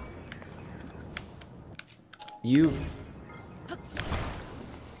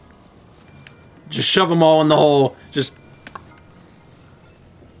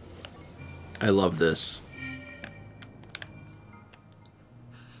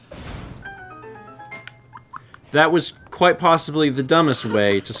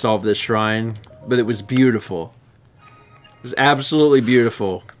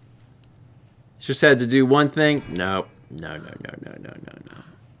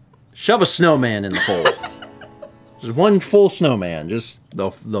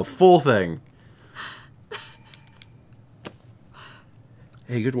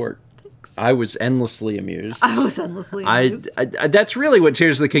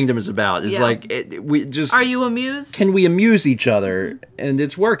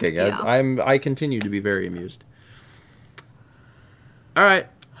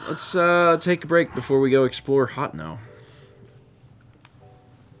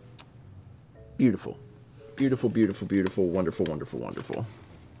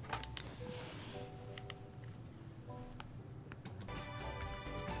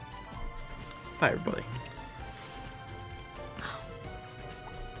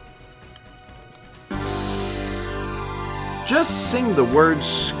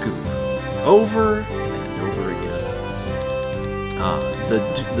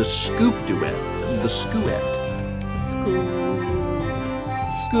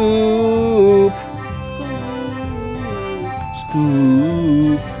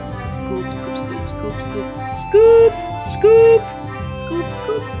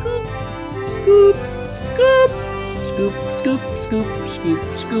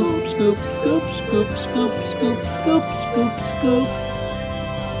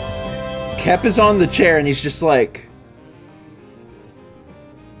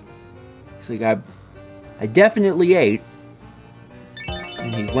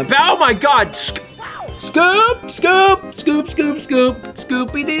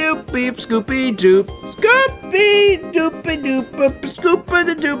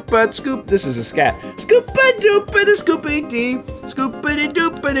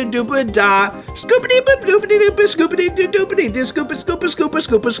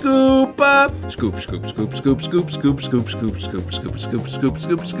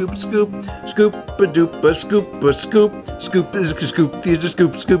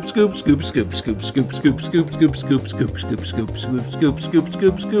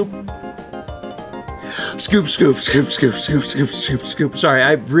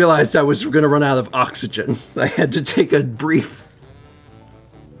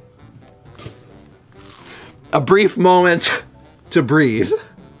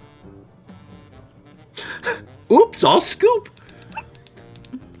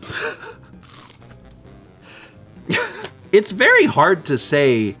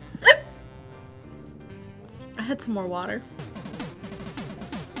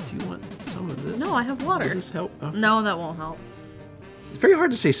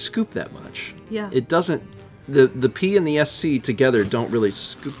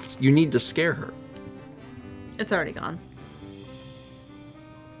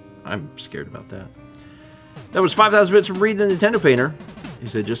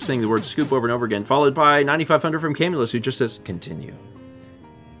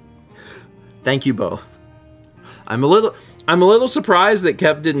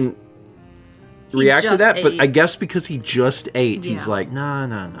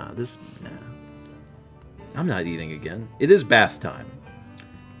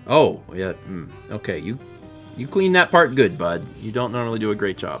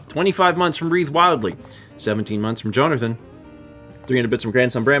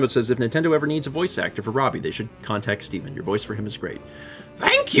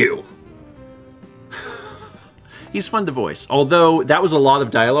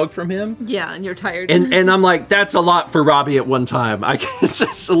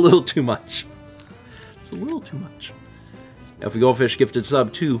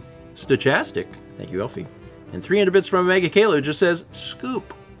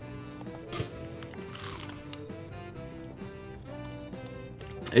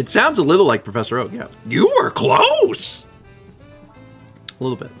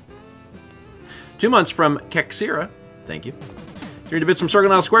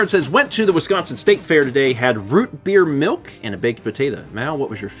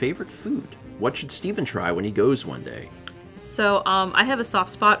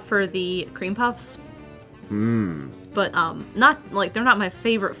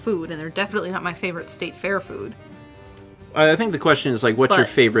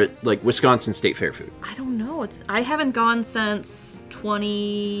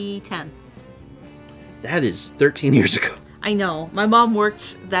 That is 13 years ago. I know. My mom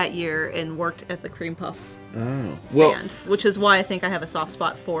worked that year and worked at the cream puff stand, which is why I think I have a soft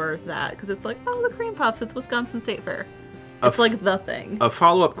spot for that, because it's like, oh, the cream puffs, it's Wisconsin State Fair. It's like the thing. A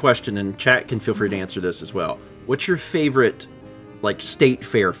follow-up question, and chat can feel free to answer this as well. What's your favorite, like, state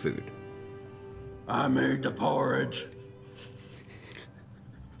fair food? I made the porridge.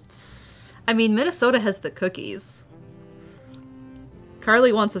 I mean, Minnesota has the cookies.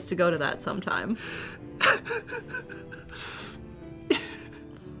 Carly wants us to go to that sometime.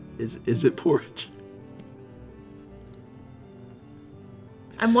 Is it porridge?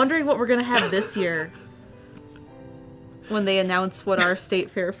 I'm wondering what we're gonna have this year when they announce what our state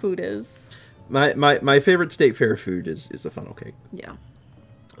fair food is. My favorite state fair food is a funnel cake. Yeah.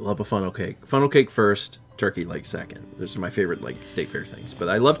 I love a funnel cake. Funnel cake first, turkey leg second. Those are my favorite like state fair things. But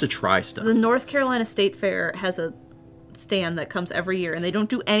I love to try stuff. The North Carolina State Fair has a stand that comes every year, and they don't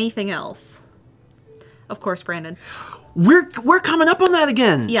do anything else. Of course, Brandon. We're coming up on that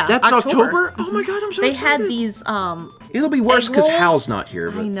again. Yeah, that's October. Oh my god, I'm so excited. They had these It'll be worse because Hal's not here.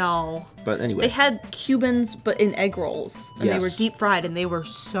 But, I know. But anyway, they had Cubans, but in egg rolls, and they were deep fried, and they were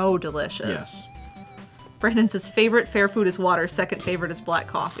so delicious. Yes. Brandon says favorite fair food is water. Second favorite is black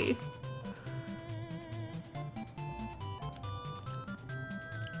coffee.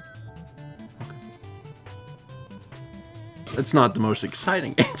 That's not the most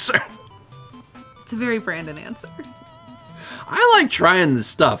exciting answer. It's a very Brandon answer. I like trying this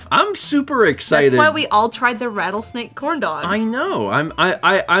stuff. I'm super excited. That's why we all tried the rattlesnake corn dog. I know.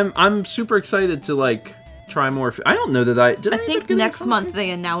 I'm super excited to like try more. I don't know that I think next month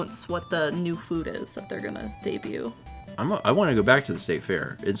they announce what the new food is that they're gonna debut. I want to go back to the state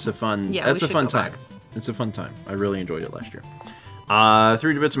fair. It's a fun. Yeah, that's a fun time. It's a fun time. I really enjoyed it last year.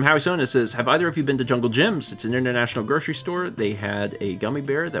 3 bits from Howie Sona says, have either of you been to Jungle Jim's? It's an international grocery store. They had a gummy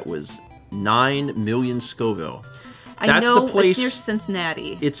bear that was 9 million Scoville. That's the place. It's near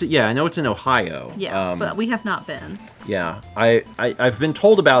Cincinnati. I know it's in Ohio. Yeah, but we have not been. Yeah, I've been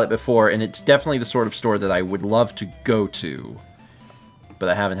told about it before, and it's definitely the sort of store that I would love to go to, but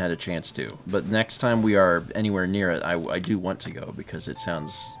I haven't had a chance to. But next time we are anywhere near it, I do want to go because it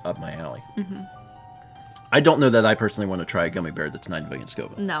sounds up my alley. Mm-hmm. I don't know that I personally want to try a gummy bear that's 9 million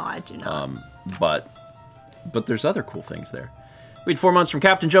Scoville. No, I do not. But there's other cool things there. We had 4 months from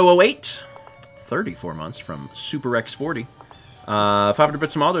Captain Joe 08. 34 months from Super X40. 500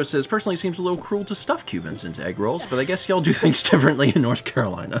 bits from Aldo says, personally seems a little cruel to stuff Cubans into egg rolls, but I guess y'all do things differently in North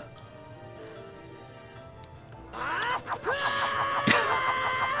Carolina.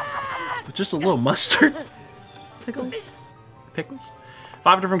 With just a little mustard. Pickles.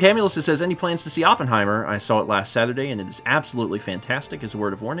 500 from Camulus says, any plans to see Oppenheimer? I saw it last Saturday, and it is absolutely fantastic. As a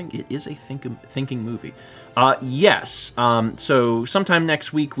word of warning, it is a thinking movie. Yes. So sometime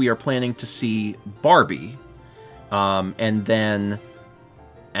next week, we are planning to see Barbie. And then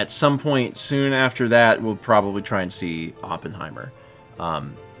at some point soon after that, we'll probably try and see Oppenheimer.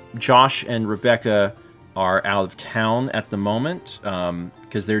 Josh and Rebecca are out of town at the moment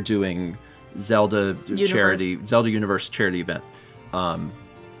because they're doing Zelda Universe charity event.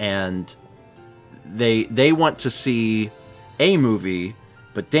 And they want to see a movie,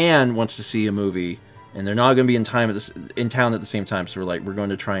 but Dan wants to see a movie, and they're not going to be in town at the same time. So we're going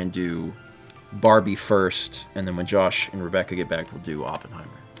to try and do Barbie first, and then when Josh and Rebecca get back, we'll do Oppenheimer.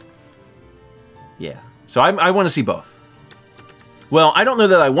 Yeah. So I want to see both. Well, I don't know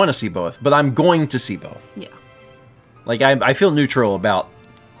that I want to see both, but I'm going to see both. Yeah. Like I feel neutral about.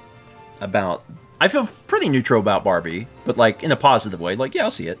 I feel pretty neutral about Barbie, but like in a positive way. Like, yeah, I'll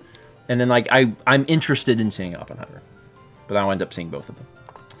see it. And then like I'm interested in seeing Oppenheimer. But I'll end up seeing both of them.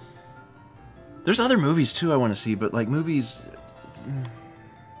 There's other movies too I want to see, but like movies,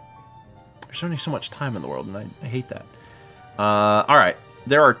 there's only so much time in the world, and I hate that. All right,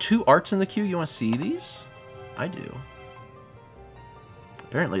 there are 2 arts in the queue. You want to see these? I do.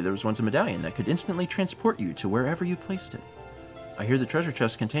 Apparently there was once a medallion that could instantly transport you to wherever you placed it. I hear the treasure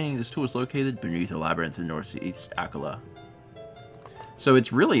chest containing this tool is located beneath a labyrinth in northeast Akala. So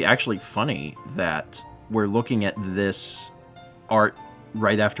it's really actually funny that we're looking at this art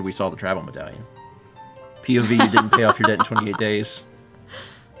right after we saw the travel medallion. POV, you didn't pay off your debt in 28 days.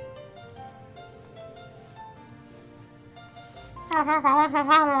 I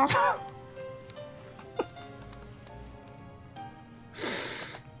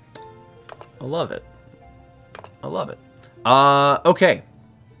love it. I love it. Okay.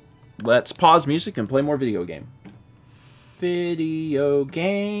 Let's pause music and play more video game. Video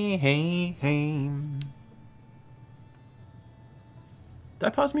game. Did I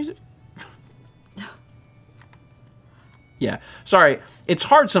pause music? Yeah. Sorry. It's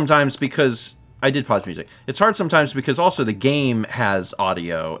hard sometimes because I did pause music. It's hard sometimes because also the game has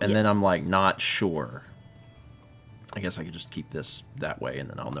audio, and then I'm like not sure. I guess I could just keep this that way, and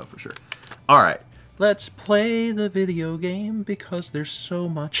then I'll know for sure. All right, let's play the video game because there's so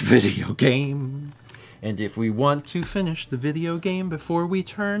much video game. And if we want to finish the video game before we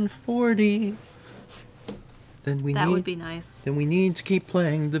turn 40, then that would be nice. Then we need to keep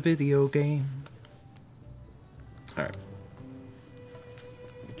playing the video game. All right.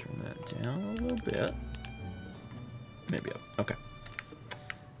 Turn that down a little bit. Maybe up. Okay.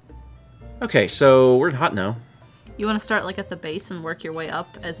 Okay, so we're in hot now. You want to start like at the base and work your way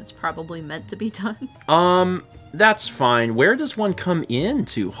up as it's probably meant to be done? That's fine. Where does one come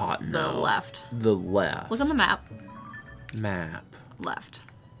into hot now? The left. The left. Look on the map. Map. Left.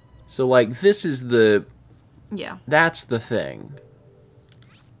 So like this is the... Yeah. That's the thing.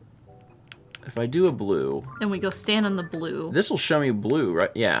 If I do a blue... And we go stand on the blue. This will show me blue,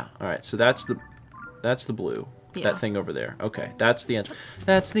 right? Yeah. All right. So that's the blue. Yeah. That thing over there. Okay. That's the entrance.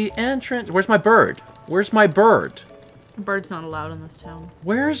 That's the entrance. Where's my bird? Where's my bird? A bird's not allowed in this town.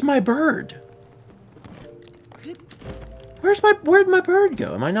 Where's my bird? Where'd my bird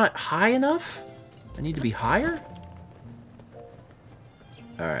go? Am I not high enough? I need to be higher?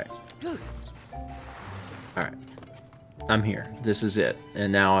 All right. All right. I'm here. This is it.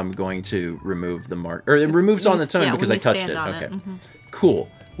 And now I'm going to remove the mark. Or it removes on its own because I touched it. Okay. Cool.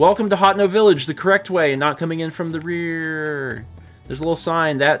 Welcome to Hot No Village, the correct way, and not coming in from the rear. There's a little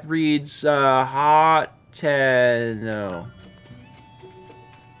sign that reads Hot No.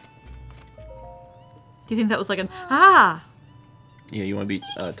 Do you think that was like an ah? Yeah, you want to be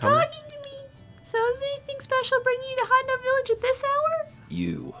talking to me. So is there anything special bringing you to Hot No Village at this hour?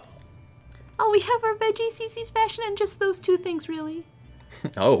 You. Oh, we have our veggie CC's fashion and just those two things, really.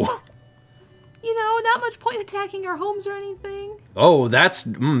 Oh. You know, not much point attacking our homes or anything. Oh, that's...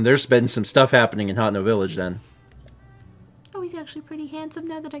 there's been some stuff happening in Hot No Village, then. Oh, he's actually pretty handsome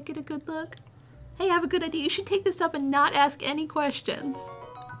now that I get a good look. Hey, I have a good idea. You should take this up and not ask any questions.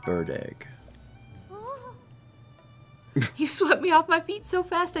 Bird egg. You swept me off my feet so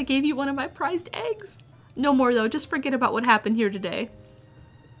fast I gave you one of my prized eggs. No more, though. Just forget about what happened here today.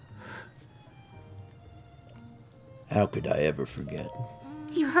 How could I ever forget?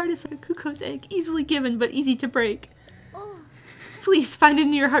 Your heart is like a cuckoo's egg, easily given but easy to break. Please find it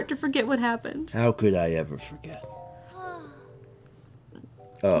in your heart to forget what happened. How could I ever forget?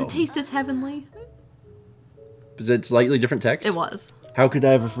 Oh. The taste is heavenly. Is it slightly different text? It was. How could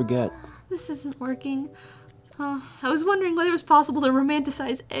I ever forget? This isn't working. I was wondering whether it was possible to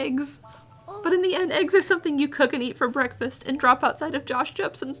romanticize eggs. But in the end, eggs are something you cook and eat for breakfast and drop outside of Josh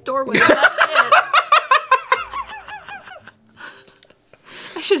Jepson's doorway. And that's it.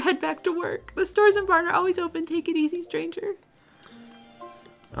 I should head back to work. The stores and barn are always open. Take it easy, stranger.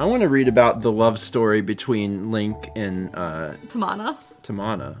 I want to read about the love story between Link and Tamana.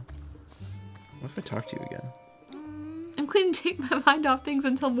 Tamana. What if I talk to you again? I'm clean to take my mind off things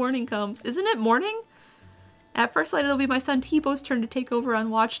until morning comes. Isn't it morning? At first light, it'll be my son Tebow's turn to take over on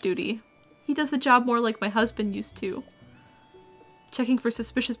watch duty. He does the job more like my husband used to. Checking for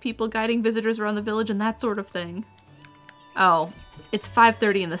suspicious people, guiding visitors around the village, and that sort of thing. Oh, it's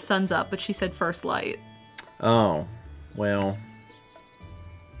 5:30 and the sun's up, but she said first light. Oh, well.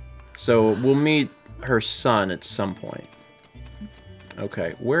 So we'll meet her son at some point.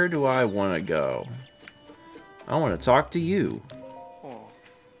 Okay, where do I want to go? I want to talk to you.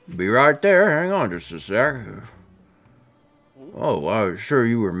 Be right there. Hang on just a sec. Oh, I was sure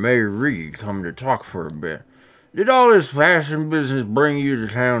you were May Reed coming to talk for a bit. Did all this fashion business bring you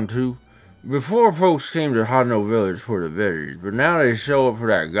to town too? Before folks came to Hot No Village for the veggies, but now they show up for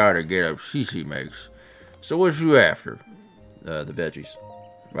that gotta get up Cece makes. So what's you after? The veggies.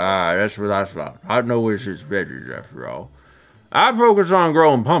 Ah, that's what I thought. Hot No is its veggies after all. I focus on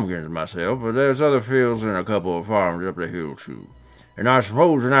growing pumpkins myself, but there's other fields and a couple of farms up the hill too. And I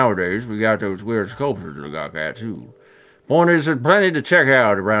suppose nowadays we got those weird sculptures to look at too. Point is, there's plenty to check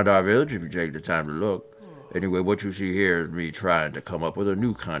out around our village if you take the time to look. Anyway, what you see here is me trying to come up with a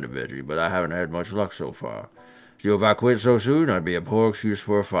new kind of veggie, but I haven't had much luck so far. So if I quit so soon, I'd be a poor excuse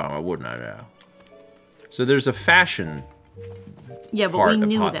for a farmer, wouldn't I now? So there's a fashion. Yeah, but we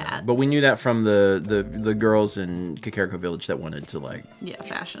knew that. But we knew that from the girls in Kakariko Village that wanted to like. Yeah,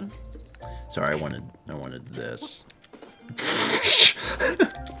 fashion. Sorry, I wanted this.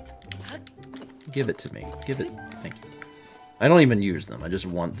 Give it to me. Give it. Thank you. I don't even use them. I just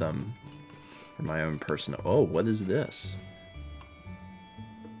want them for my own personal. Oh, what is this?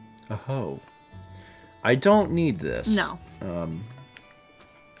 A hoe. I don't need this. No. I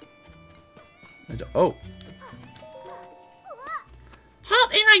don't. Oh. Hey,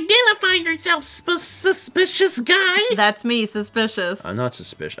 out and identify yourself, suspicious guy. That's me, suspicious. I'm not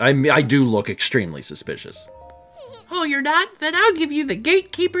suspicious. I do look extremely suspicious. Oh, you're not? Then I'll give you the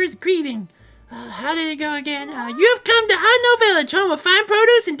gatekeeper's greeting. How did it go again? You have come to Hanno Village, home of fine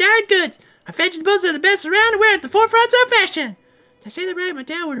produce and dyed goods. Our vegetables are the best around and we're at the forefront of fashion. Did I say that right? My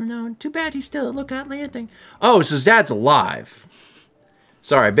dad would have known. Too bad he's still at Lookout Landing. Oh, so his dad's alive.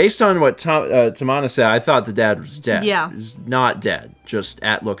 Sorry, based on what Tamana said, I thought the dad was dead. Yeah. He's not dead, just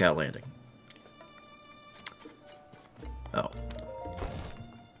at Lookout Landing. Oh.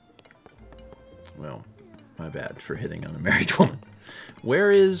 Well, my bad for hitting on a married woman.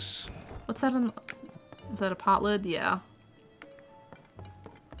 Where is... What's that on... Is that a pot lid? Yeah.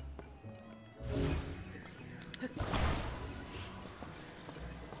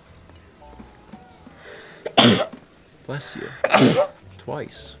 Bless you.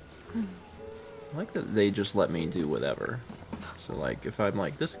 Twice. I like that they just let me do whatever. So, like, if I'm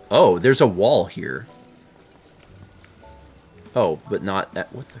like this... Oh, there's a wall here. Oh, but not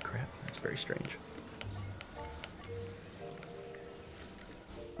at... What the crap? That's very strange.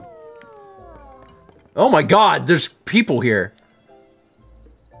 Oh my god, there's people here.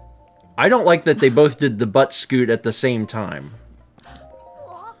 I don't like that they both did the butt scoot at the same time.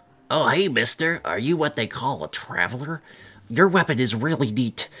 Oh, hey, mister. Are you what they call a traveler? Your weapon is really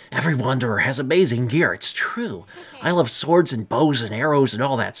neat. Every wanderer has amazing gear, it's true. I love swords and bows and arrows and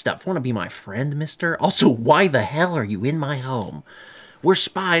all that stuff. Want to be my friend, mister? Also, why the hell are you in my home? We're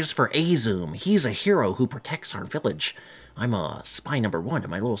spies for Azum. He's a hero who protects our village. I'm a spy number 1, and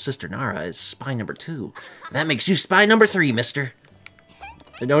my little sister Nara is spy number 2. That makes you spy number 3, mister.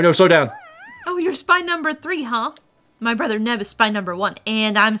 No, slow down. Oh, you're spy number 3, huh? My brother Neb is spy number 1,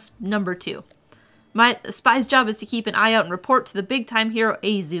 and I'm number 2. My spy's job is to keep an eye out and report to the big-time hero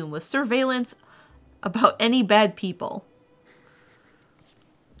Azum with surveillance about any bad people.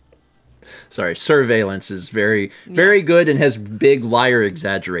 Sorry, surveillance is very good and has big liar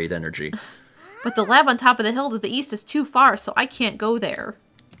exaggerate energy. But the lab on top of the hill to the east is too far, so I can't go there.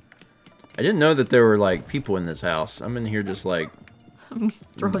 I didn't know that there were, like, people in this house. I'm in here just, like...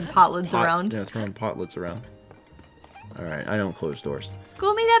 Throwing potlids around. Yeah, throwing potlets around. Alright, I don't close doors.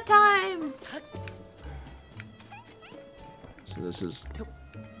 School meetup time! So this is...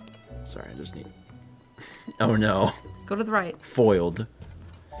 Sorry, I just need... Oh no. Go to the right. Foiled.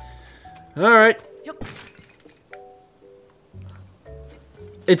 Alright.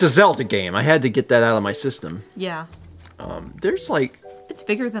 It's a Zelda game. I had to get that out of my system. Yeah. There's like... It's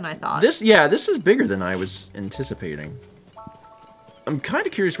bigger than I thought. This is bigger than I was anticipating. I'm kind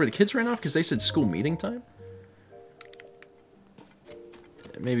of curious where the kids ran off because they said school meeting time.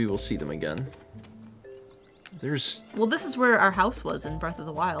 Maybe we'll see them again. There's... Well, this is where our house was in Breath of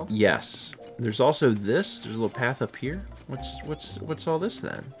the Wild. Yes. There's also this. There's a little path up here. What's all this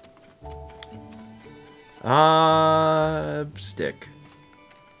then? Stick.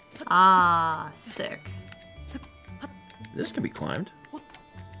 Ah, stick. This can be climbed.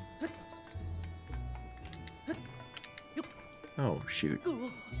 Oh, shoot.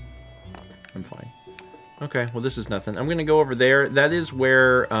 I'm fine. Okay, well this is nothing. I'm gonna go over there. That is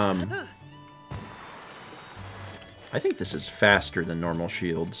where, I think this is faster than normal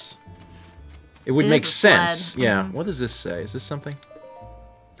shields. It would make sense. Yeah, what does this say? Is this something?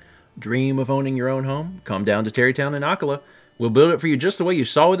 Dream of owning your own home? Come down to Terrytown in Akala. We'll build it for you just the way you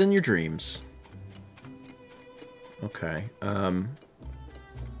saw it in your dreams. Okay,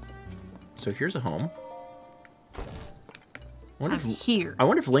 so here's a home. I'm here. I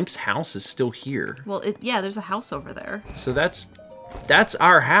wonder if Link's house is still here. Well, yeah, there's a house over there. So that's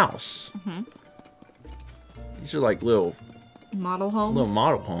our house. Mm-hmm. These are like little model homes. Little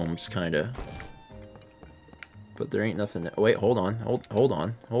model homes, kind of. But there ain't nothing. Wait, hold on, hold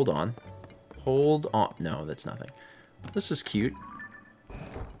on. No, that's nothing. This is cute.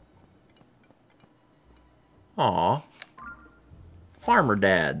 Aw, farmer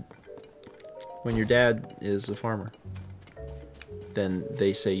dad. When your dad is a farmer, then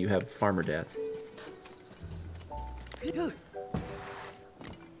they say you have farmer dad.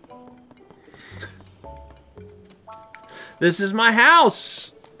 This is my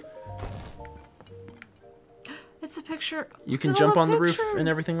house! It's a picture. You can jump on the roof and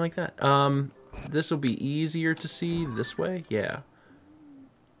everything like that. This will be easier to see this way. Yeah.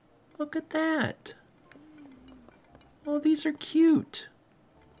 Look at that. Oh, these are cute.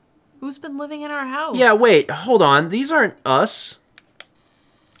 Who's been living in our house? Yeah, wait, hold on. These aren't us.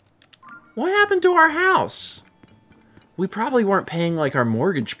 What happened to our house? We probably weren't paying, like, our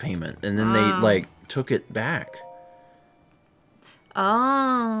mortgage payment, and then they, like, took it back.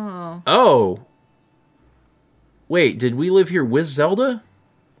 Oh. Oh. Wait, did we live here with Zelda?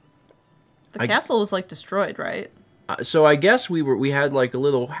 The castle was, like, destroyed, right? So I guess we had, like, a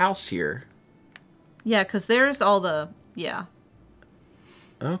little house here. Yeah, because there's all the... Yeah.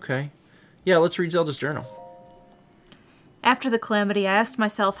 Okay. Yeah, let's read Zelda's journal. After the calamity, I asked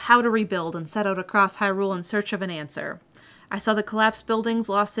myself how to rebuild and set out across Hyrule in search of an answer. I saw the collapsed buildings,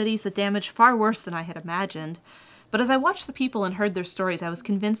 lost cities, the damage far worse than I had imagined. But as I watched the people and heard their stories, I was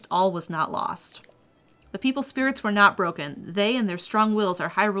convinced all was not lost. The people's spirits were not broken. They and their strong wills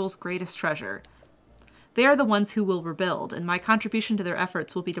are Hyrule's greatest treasure. They are the ones who will rebuild, and my contribution to their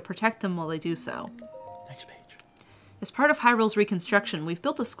efforts will be to protect them while they do so. Next page. As part of Hyrule's reconstruction, we've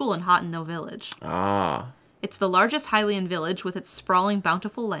built a school in Hottenno Village. Ah. It's the largest Hylian village with its sprawling,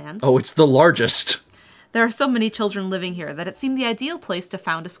 bountiful land. Oh, it's the largest. There are so many children living here that it seemed the ideal place to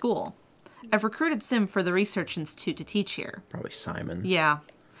found a school. I've recruited Sim for the Research Institute to teach here. Probably Simon. Yeah.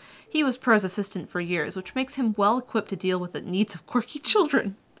 He was Pro's assistant for years, which makes him well equipped to deal with the needs of quirky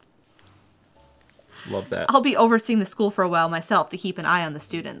children. Love that. I'll be overseeing the school for a while myself to keep an eye on the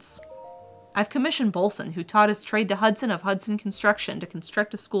students. I've commissioned Bolson, who taught his trade to Hudson of Hudson Construction, to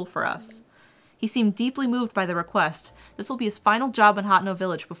construct a school for us. He seemed deeply moved by the request. This will be his final job in Hottenno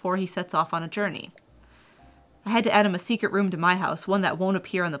Village before he sets off on a journey. I had to add him a secret room to my house, one that won't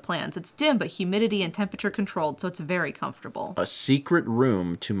appear on the plans. It's dim, but humidity and temperature controlled, so it's very comfortable. A secret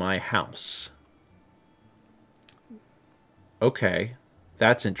room to my house. Okay.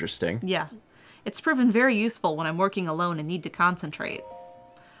 That's interesting. Yeah. It's proven very useful when I'm working alone and need to concentrate.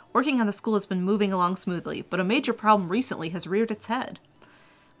 Working on the school has been moving along smoothly, but a major problem recently has reared its head.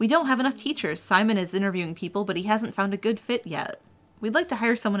 We don't have enough teachers. Simon is interviewing people, but he hasn't found a good fit yet. We'd like to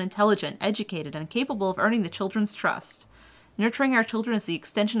hire someone intelligent, educated, and capable of earning the children's trust. Nurturing our children is the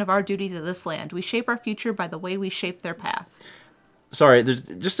extension of our duty to this land. We shape our future by the way we shape their path. Sorry, there's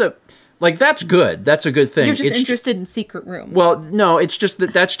just a... Like, that's good. That's a good thing. You're just interested in Secret Room. Well, no, it's just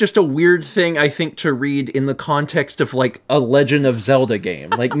that's just a weird thing, I think, to read in the context of, like, a Legend of Zelda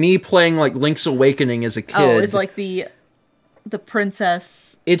game. Like, me playing, like, Link's Awakening as a kid. Oh, it's like the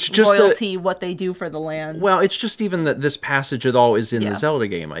princess... It's just royalty, what they do for the land. Well, it's just even that this passage at all is in the Zelda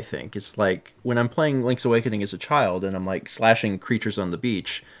game, I think. It's like, when I'm playing Link's Awakening as a child and I'm, like, slashing creatures on the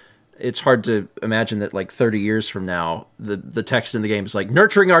beach, it's hard to imagine that, like, 30 years from now, the text in the game is like,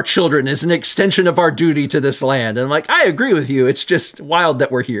 nurturing our children is an extension of our duty to this land. And I'm like, I agree with you. It's just wild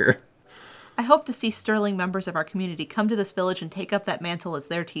that we're here. I hope to see sterling members of our community come to this village and take up that mantle as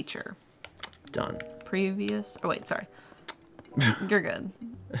their teacher. Done. Previous... Oh, wait, sorry. You're good.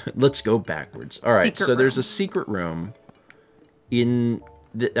 Let's go backwards. All right, Secret so there's room. a secret room in,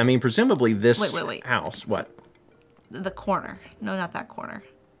 presumably this wait. house. What? The corner. No, not that corner.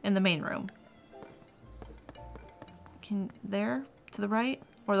 In the main room. There? To the right?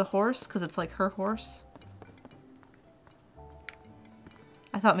 Or the horse? Because it's like her horse.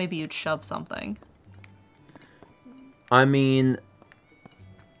 I thought maybe you'd shove something. I mean...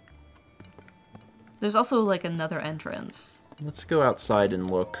 There's also, like, another entrance. Let's go outside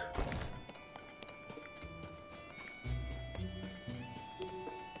and look.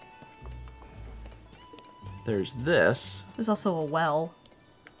 There's this. There's also a well.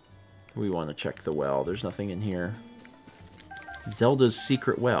 We want to check the well. There's nothing in here. Zelda's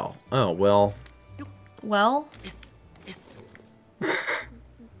secret well. Oh, well. Well?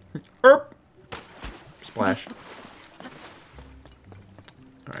 Erp! Splash.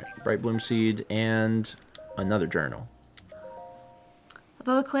 Alright, Bright Bloom Seed and another journal.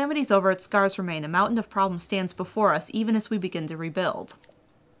 Though the calamity's over, its scars remain. A mountain of problems stands before us, even as we begin to rebuild.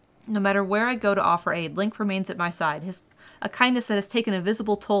 No matter where I go to offer aid, Link remains at my side, a kindness that has taken a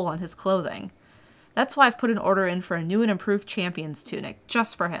visible toll on his clothing. That's why I've put an order in for a new and improved champion's tunic,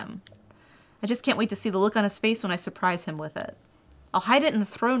 just for him. I just can't wait to see the look on his face when I surprise him with it. I'll hide it in the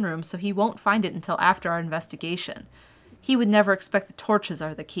throne room so he won't find it until after our investigation. He would never expect the torches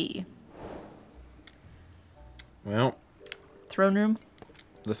are the key. Well... Throne room?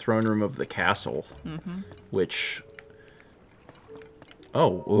 The throne room of the castle, which...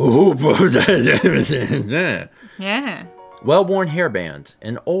 Oh. Yeah. Well-worn hairband.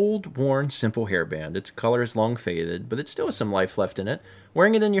 An old, worn, simple hairband. Its color is long faded, but it still has some life left in it.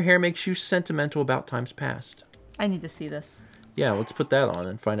 Wearing it in your hair makes you sentimental about times past. I need to see this. Yeah, let's put that on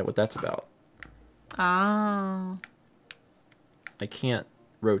and find out what that's about. Oh. I can't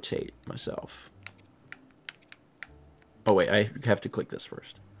rotate myself. Oh, wait, I have to click this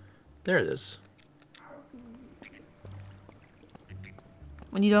first. There it is.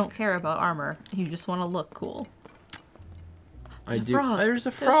 When you don't care about armor, you just want to look cool. I do. Frog. There's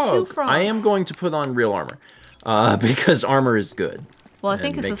a frog. There's 2 frogs. I am going to put on real armor. Because armor is good. Well, I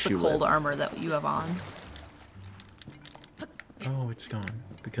think this is makes the you cold live. armor that you have on. Oh, it's gone.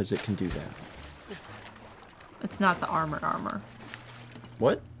 Because it can do that. It's not the armor.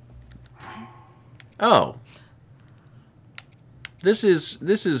 What? Oh. This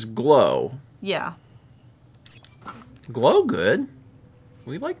is glow. Yeah. Glow good.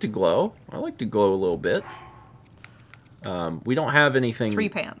 We like to glow. I like to glow a little bit. We don't have anything 3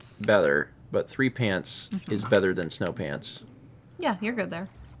 pants. better, but 3 pants is better than snow pants. Yeah, you're good there.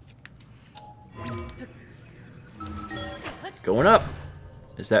 Going up.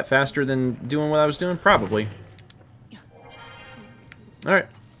 Is that faster than doing what I was doing? Probably. Alright.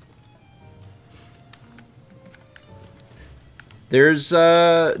 There's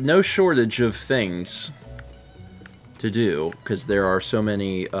no shortage of things to do, because there are so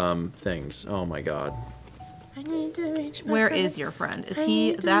many things. Oh my god. I need to reach my Where friend. is your friend? Is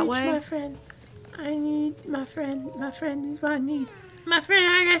he that way? My friend. I need my friend. My friend is what I need. My friend,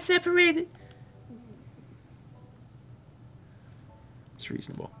 I got separated. It's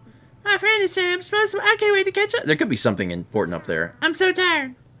reasonable. My friend is saying I'm supposed to. I can't wait to catch up. There could be something important up there. I'm so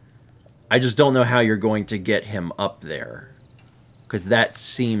tired. I just don't know how you're going to get him up there. Because that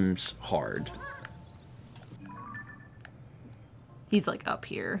seems hard. He's like up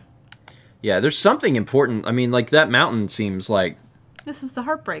here. Yeah, there's something important. I mean, like, that mountain seems like... This is the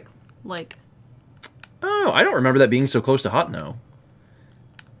heartbreak. Like... Oh, I don't remember that being so close to Hotno.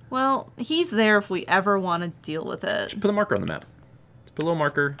 Well, he's there if we ever want to deal with it. Just put a marker on the map. Let's put a little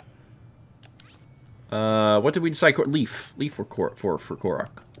marker. What did we decide? Leaf. Leaf for Korok.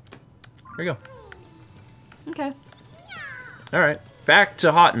 There you go. Okay. Alright. Back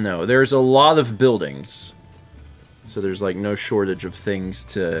to Hotno. There's a lot of buildings. So there's, like, no shortage of things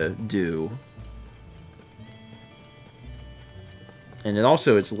to do. And it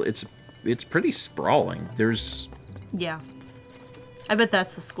also, it's pretty sprawling. There's... Yeah. I bet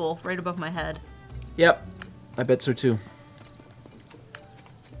that's the school, right above my head. Yep. I bet so, too.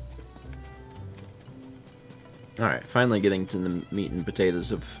 Alright, finally getting to the meat and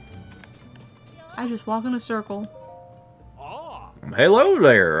potatoes of... I just walk in a circle. Hello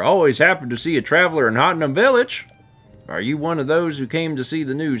there! Always happy to see a traveler in Hottenham Village. Are you one of those who came to see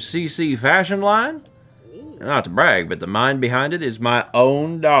the new CC fashion line? Not to brag, but the mind behind it is my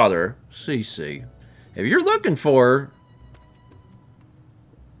own daughter, CC. If you're looking for her,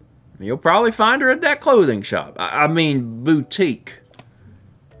 you'll probably find her at that clothing shop. I mean, boutique.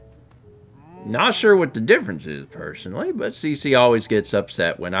 Not sure what the difference is, personally, but CC always gets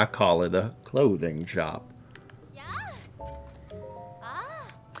upset when I call it a clothing shop.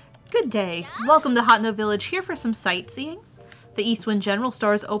 Good day. Welcome to Hotno Village, here for some sightseeing. The Eastwind General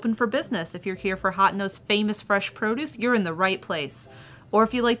Store is open for business. If you're here for Hotno's famous fresh produce, you're in the right place. Or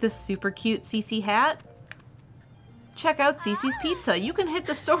if you like this super cute CC hat, check out CC's Pizza. You can hit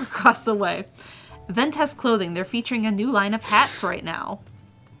the store across the way. Ventes Clothing, they're featuring a new line of hats right now.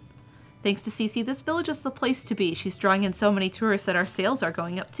 Thanks to CC, this village is the place to be. She's drawing in so many tourists that our sales are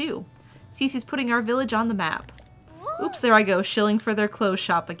going up too. CC's putting our village on the map. Oops, there I go, shilling for their clothes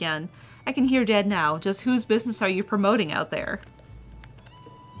shop again. I can hear Dad now. Just whose business are you promoting out there?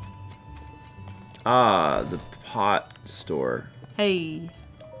 Ah, the pot store. Hey.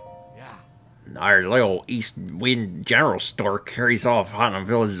 Our little East Wind General Store carries all of Hotno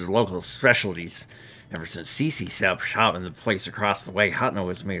Village's local specialties. Ever since Cece set up shop in the place across the way, Hotno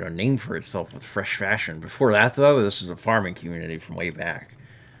has made a name for itself with fresh fashion. Before that, though, this was a farming community from way back.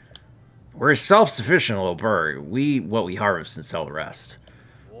 We're a self-sufficient little burg. What we harvest and sell the rest.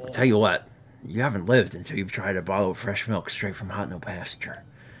 I'll tell you what, you haven't lived until you've tried a bottle of fresh milk straight from Hotno pasture.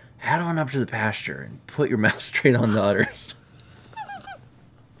 Head on up to the pasture and put your mouth straight on the udders.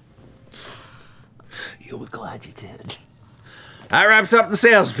 You'll be glad you did. That wraps up the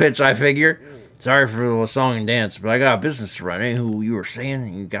sales pitch, I figure. Sorry for the little song and dance, but I got a business to run. Who you were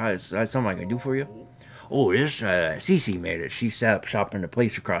saying? You guys, that's something I can do for you? Oh, this, Cece made it. She set up shop in the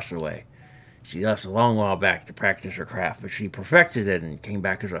place across the way. She left a long while back to practice her craft, but she perfected it and came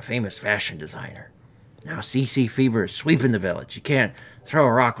back as a famous fashion designer. Now CC fever is sweeping the village. You can't throw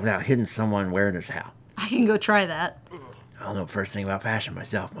a rock without hitting someone wearing his hat. I can go try that. I don't know the first thing about fashion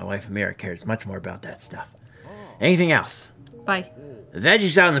myself. My wife Amira cares much more about that stuff. Anything else? Bye. The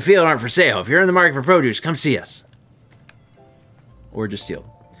veggies out in the field aren't for sale. If you're in the market for produce, come see us. Or just steal.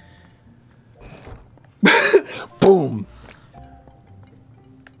 Boom!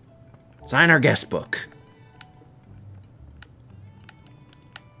 Sign our guest book.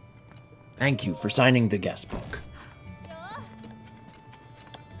 Thank you for signing the guest book.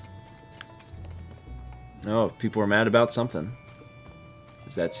 Oh, people are mad about something.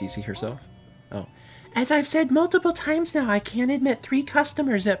 Is that Cece herself? Oh. As I've said multiple times now, I can't admit 3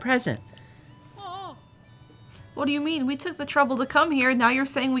 customers at present. Well, What do you mean? We took the trouble to come here, now you're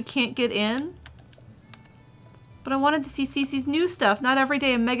saying we can't get in? But I wanted to see Cece's new stuff. Not every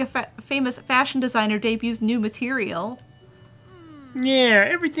day a mega famous fashion designer debuts new material. Yeah,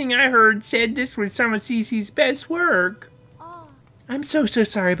 everything I heard said this was some of Cece's best work. I'm so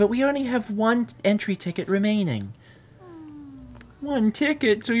sorry, but we only have one entry ticket remaining. One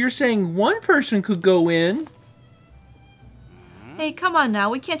ticket? So you're saying one person could go in? Hey, come on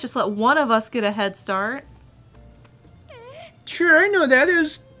now. We can't just let one of us get a head start. Sure, I know that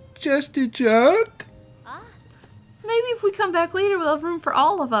is just a joke. Maybe if we come back later, we'll have room for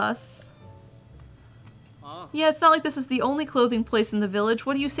all of us. Yeah, it's not like this is the only clothing place in the village.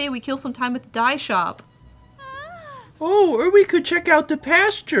 What do you say we kill some time at the dye shop? Oh, or we could check out the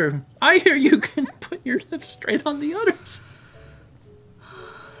pasture. I hear you can put your lips straight on the udders.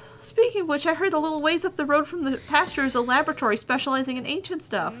 Speaking of which, I heard a little ways up the road from the pasture is a laboratory specializing in ancient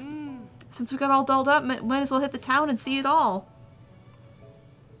stuff. Since we got all dolled up, might as well hit the town and see it all.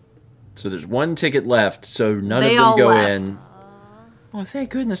 So there's one ticket left, so none of them go in. Oh, thank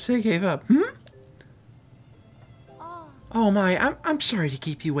goodness they gave up. Oh my, I'm sorry to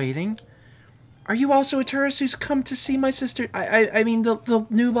keep you waiting. Are you also a tourist who's come to see my sister? I mean the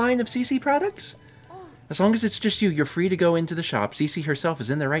new line of Cece products? As long as it's just you, you're free to go into the shop. Cece herself is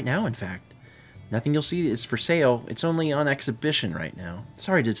in there right now, in fact. Nothing you'll see is for sale. It's only on exhibition right now.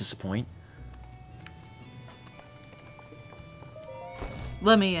 Sorry to disappoint.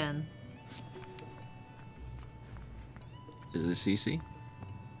 Let me in. Is it Cece?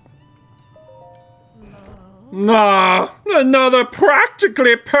 Ah, another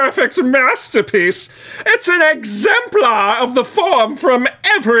practically perfect masterpiece. It's an exemplar of the form from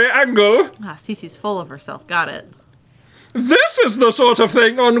every angle. Ah, Cece's full of herself. Got it. This is the sort of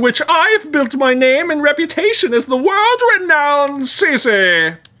thing on which I've built my name and reputation as the world-renowned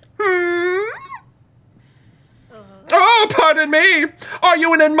Cece. Oh, pardon me. Are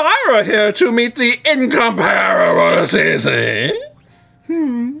you an admirer here to meet the incomparable Cece?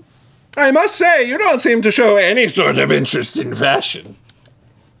 I must say, you don't seem to show any sort of interest in fashion.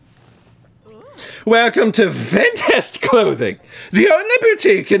 Welcome to Ventest Clothing, the only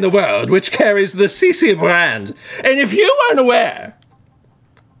boutique in the world which carries the Cece brand. And if you weren't aware,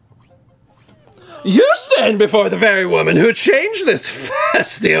 you stand before the very woman who changed this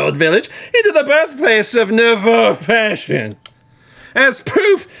fusty old village into the birthplace of nouveau fashion. As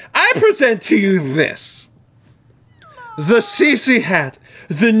proof, I present to you this. The Cece hat,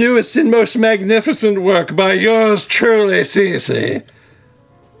 the newest and most magnificent work by yours truly, Cece.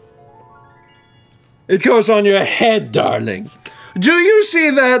 It goes on your head, darling. Do you see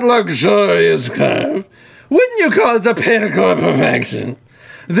that luxurious curve? Wouldn't you call it the pinnacle of perfection?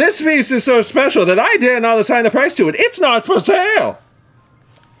 This piece is so special that I dare not assign a price to it. It's not for sale.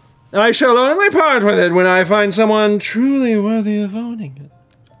 I shall only part with it when I find someone truly worthy of owning it.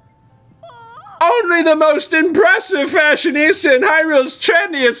 Only the most impressive fashionista in Hyrule's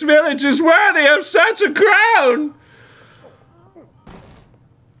trendiest village is worthy of such a crown!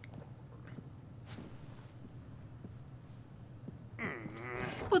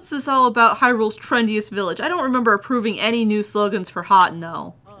 What's this all about Hyrule's trendiest village? I don't remember approving any new slogans for Hot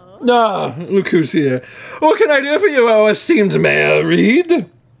No. Ah, Lucusia. What can I do for you, oh esteemed Mayor Reed?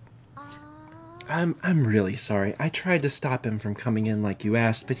 I'm really sorry. I tried to stop him from coming in like you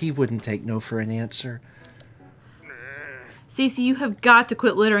asked, but he wouldn't take no for an answer. Cece, you have got to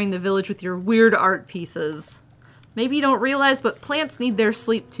quit littering the village with your weird art pieces. Maybe you don't realize, but plants need their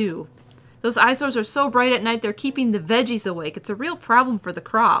sleep too. Those eyesores are so bright at night they're keeping the veggies awake. It's a real problem for the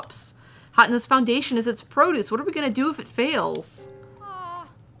crops. Hotno's foundation is its produce. What are we going to do if it fails?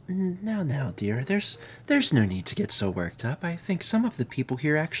 Now, dear, there's no need to get so worked up. I think some of the people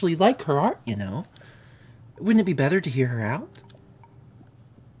here actually like her art, you know. Wouldn't it be better to hear her out?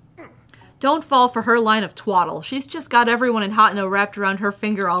 Don't fall for her line of twaddle. She's just got everyone in Hotno wrapped around her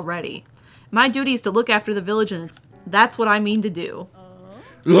finger already. My duty is to look after the village, and that's what I mean to do.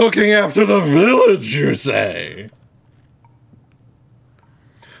 Looking after the village, you say?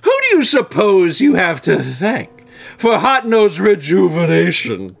 Who do you suppose you have to thank for Hotno's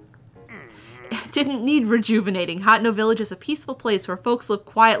rejuvenation? It didn't need rejuvenating. Hotno Village is a peaceful place where folks live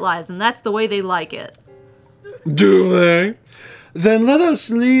quiet lives, and that's the way they like it. Do they? Then let us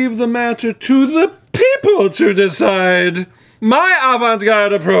leave the matter to the people to decide. My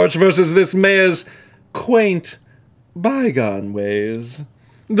avant-garde approach versus this mayor's quaint, bygone ways.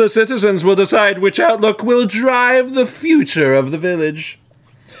 The citizens will decide which outlook will drive the future of the village.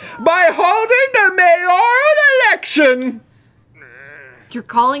 By holding the mayoral election! You're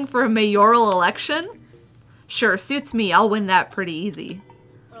calling for a mayoral election? Sure, suits me. I'll win that pretty easy.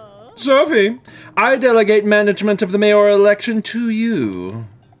 Sophie, I delegate management of the mayoral election to you.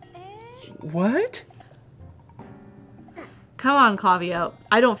 What? Come on, Clavio.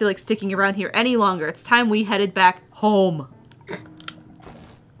 I don't feel like sticking around here any longer. It's time we headed back home.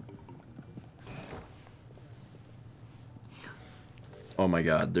 Oh my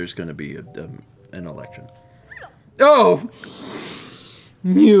god, there's gonna be an election. Oh!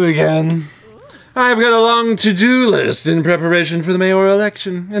 You again. I've got a long to-do list in preparation for the mayoral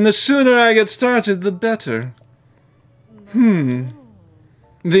election, and the sooner I get started, the better. The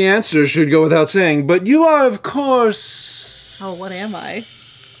answer should go without saying, but you are, of course... Oh, what am I?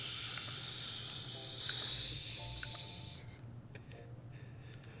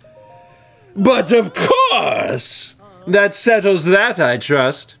 But of course! That settles that, I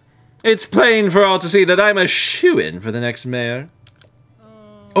trust. It's plain for all to see that I'm a shoo-in for the next mayor.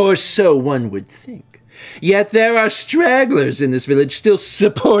 Or so one would think. Yet there are stragglers in this village still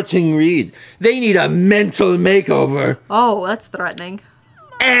supporting Reed. They need a mental makeover. Oh, that's threatening.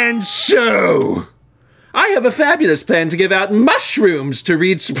 And so, I have a fabulous plan to give out mushrooms to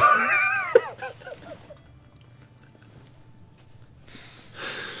Reed support.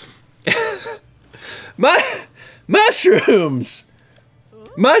 Mushrooms!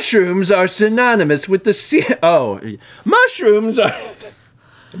 Mushrooms are synonymous with the mushrooms are...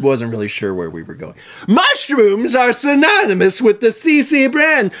 Wasn't really sure where we were going. Mushrooms are synonymous with the CC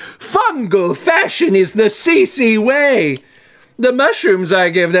brand. Fungal fashion is the CC way. The mushrooms I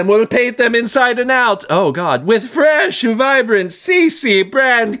give them will paint them inside and out, oh god, with fresh, vibrant CC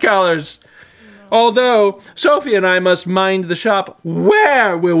brand colors. Although, Sophie and I must mind the shop,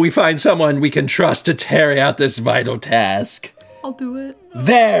 where will we find someone we can trust to carry out this vital task? I'll do it.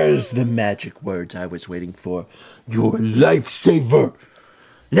 There's the magic words I was waiting for. Your lifesaver.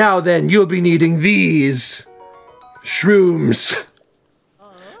 Now then, you'll be needing these shrooms.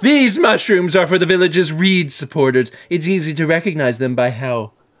 These mushrooms are for the village's Reed supporters. It's easy to recognize them by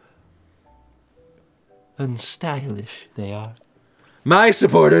how unstylish they are. My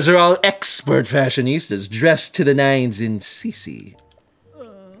supporters are all expert fashionistas dressed to the nines in CC.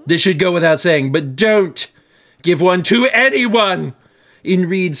 This should go without saying, but don't give one to anyone in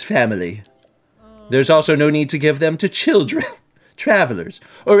Reed's family. There's also no need to give them to children, travelers,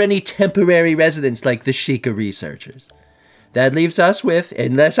 or any temporary residents like the Sheikah researchers. That leaves us with,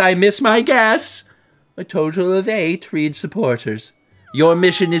 unless I miss my guess, a total of 8 Reed supporters. Your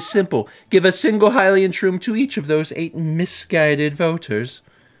mission is simple. Give a single Hylian shroom to each of those 8 misguided voters.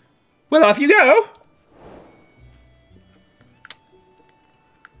 Well, off you go!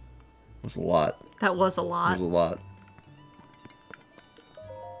 That was a lot. That was a lot. That was a lot.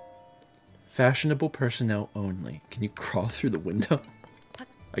 Fashionable personnel only. Can you crawl through the window?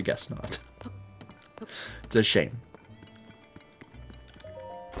 I guess not. It's a shame.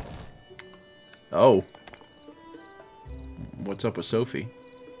 Oh. What's up with Sophie?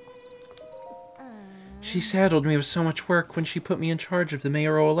 She saddled me with so much work when she put me in charge of the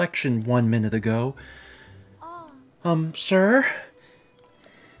mayoral election 1 minute ago. Sir?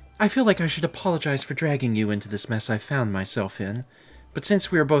 I feel like I should apologize for dragging you into this mess I found myself in. But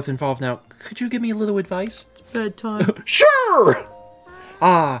since we are both involved now, could you give me a little advice? It's bedtime. Sure!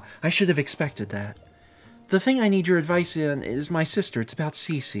 Ah, I should have expected that. The thing I need your advice in is my sister. It's about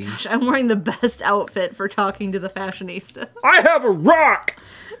Cece. Gosh, I'm wearing the best outfit for talking to the fashionista. I have a rock!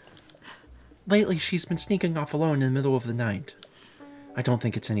 Lately, she's been sneaking off alone in the middle of the night. I don't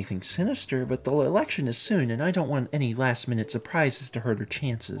think it's anything sinister, but the election is soon, and I don't want any last-minute surprises to hurt her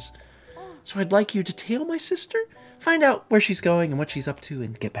chances. So I'd like you to tail my sister, find out where she's going and what she's up to,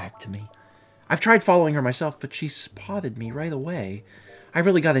 and get back to me. I've tried following her myself, but she spotted me right away. I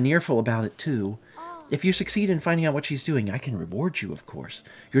really got an earful about it, too. If you succeed in finding out what she's doing, I can reward you, of course.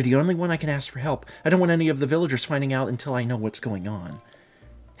 You're the only one I can ask for help. I don't want any of the villagers finding out until I know what's going on.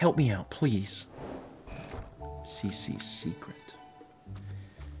 Help me out, please. CC's secret.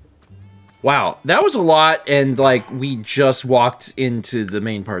 Wow, that was a lot, and, like, we just walked into the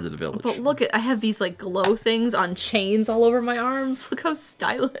main part of the village. But look, I have these, like, glow things on chains all over my arms. Look how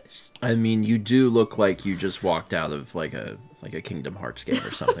stylish. I mean, you do look like you just walked out of, like a Kingdom Hearts game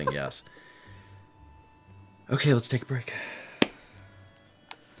or something, yes. Okay, let's take a break.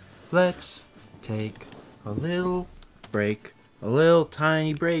 Let's take a little break. A little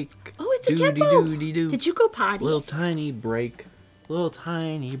tiny break. Oh, it's a Kippo! Did you go potty? Little tiny break. Little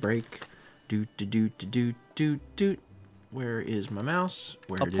tiny break. Doot, doot, doot, doot, doot, doot. Where is my mouse?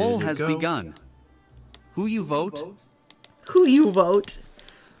 Where did it go? A poll has begun. Who you vote? Who you vote?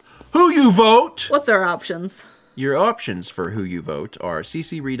 Who you vote? What's our options? Your options for who you vote are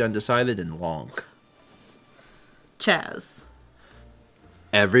CC Reed Undecided and Lonk. Chaz.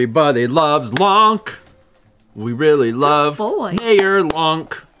 Everybody loves Lonk. We really love Mayor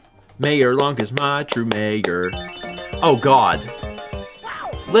Lonk. Mayor Lonk is my true mayor. Oh God.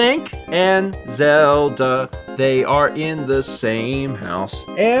 Link and Zelda, they are in the same house.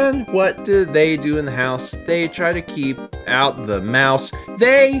 And what do they do in the house? They try to keep out the mouse.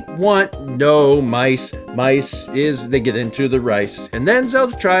 They want no mice. They get into the rice. And then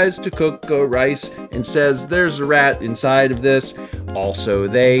Zelda tries to cook a rice and says there's a rat inside of this. Also,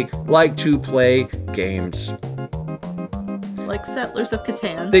 they like to play games. Like Settlers of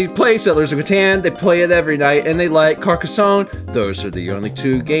Catan. They play Settlers of Catan, they play it every night, and they like Carcassonne. Those are the only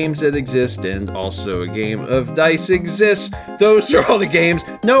two games that exist, and also a game of dice exists. Those are all the games,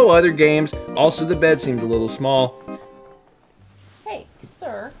 no other games. Also, the bed seemed a little small. Hey,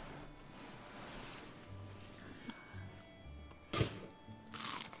 sir.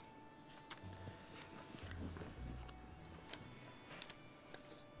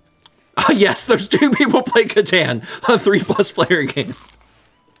 Yes, there's 2 people play Catan, a 3+ player game.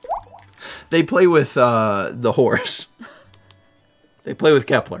 They play with the horse. They play with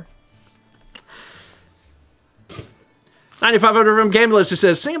Kepler. 9500 from Gameless who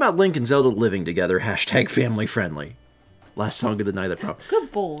says, sing about Link and Zelda living together, hashtag family friendly. Last song of the night, I probably.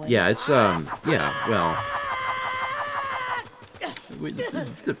 Good boy. Yeah, it's, yeah, well.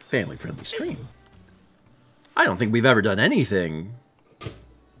 It's a family friendly stream. I don't think we've ever done anything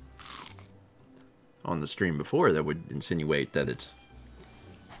on the stream before that would insinuate that it's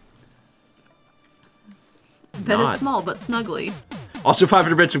bed is small but snuggly. Also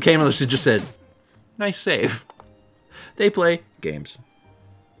 500 bits from Camelus who just said, nice save. They play games.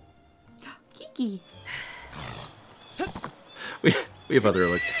 Kiki. We have other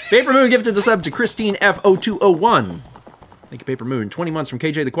alerts. Paper Moon gifted the sub to Christine F0201. Thank you, Paper Moon. 20 months from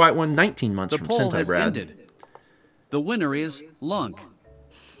KJ the Quiet One, 19 months from Sentai Brad. Ended. The winner is Lunk.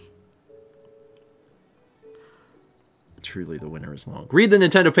 Truly, the winner is Long. Read the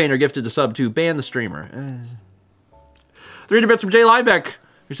Nintendo Painter gifted a sub to Ban the Streamer. 300 bits from Jay Liebeck,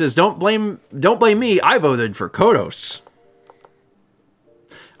 who says, "Don't blame me. I voted for Kodos."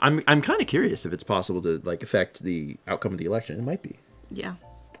 I'm kind of curious if it's possible to like affect the outcome of the election. It might be. Yeah.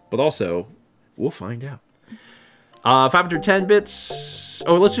 But also, we'll find out. 510 bits.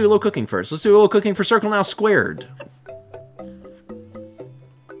 Oh, let's do a little cooking first. Let's do a little cooking for Circle Now Squared.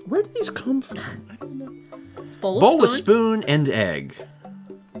 Where did these come from? I don't know. Bowl with spoon and egg.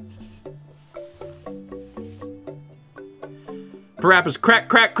 Parappa's crack,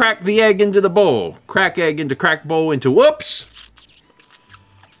 crack, crack the egg into the bowl. Crack egg into crack bowl into whoops.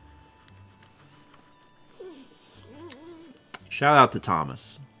 Shout out to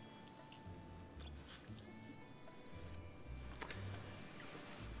Thomas.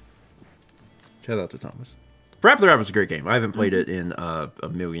 Shout out to Thomas. Parappa the Rapper's a great game. I haven't played it in a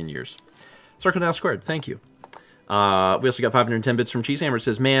million years. Circle Now Squared. Thank you. We also got 510 bits from Cheesehammer. It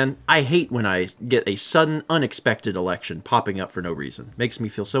says, man, I hate when I get a sudden, unexpected election popping up for no reason. Makes me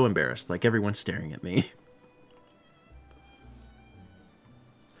feel so embarrassed, like everyone's staring at me.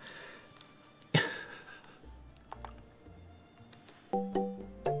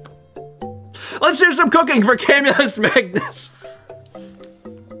 Let's do some cooking for Camulus Magnus.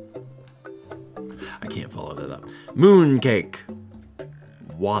 I can't follow that up. Mooncake.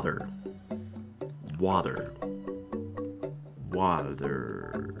 Water. Water.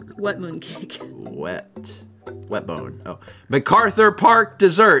 Wet mooncake. Wet bone. Oh. MacArthur Park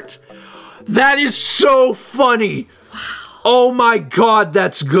dessert. That is so funny. Wow. Oh my God,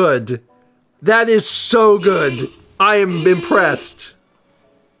 that's good. That is so good. I am impressed.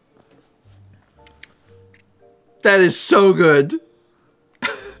 That is so good. Wow.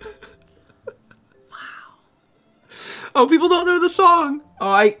 Oh, people don't know the song.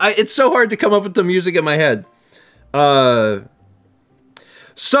 Oh, it's so hard to come up with the music in my head.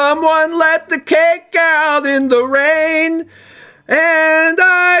 Someone let the cake out in the rain, and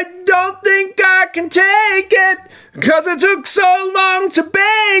I don't think I can take it, 'cause it took so long to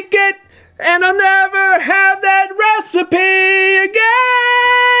bake it, and I'll never have that recipe again.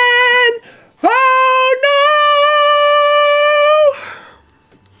 Oh no!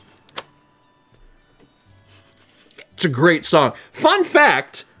 It's a great song. Fun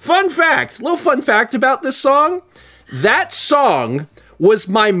fact, little fun fact about this song. That song was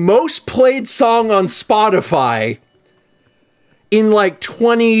my most played song on Spotify in like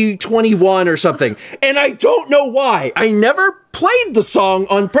 2021 or something. And I don't know why. I never played the song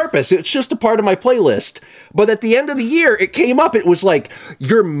on purpose. It's just a part of my playlist. But at the end of the year, it came up. It was like,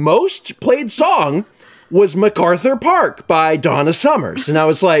 your most played song was MacArthur Park by Donna Summers. And I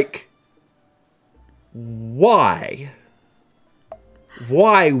was like, why?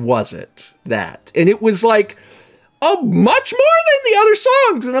 why was it that? And it was like, oh, much more than the other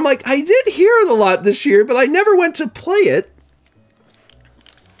songs. And I'm like, I did hear it a lot this year, but I never went to play it.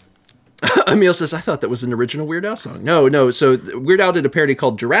 Emil says, I thought that was an original Weird Al song. No. So Weird Al did a parody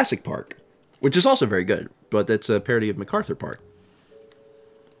called Jurassic Park, which is also very good, but that's a parody of MacArthur Park.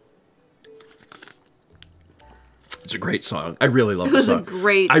 It's a great song. I really love the song. It was a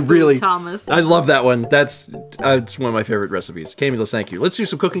great food, Thomas. I love that one. That's one of my favorite recipes. Camulus, thank you. Let's do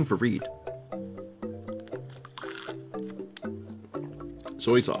some cooking for Reed.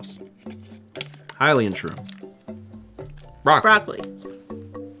 Soy sauce. Hylian shroom. Broccoli.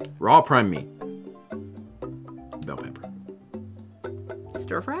 Raw prime meat. Bell pepper.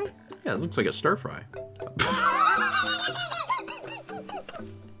 Stir fry? Yeah, it looks like a stir fry.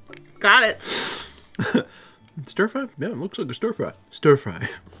 Got it. Stir fry? Yeah, it looks like a stir fry. Stir fry.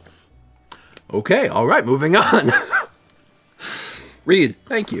 Okay, all right, moving on. Reed,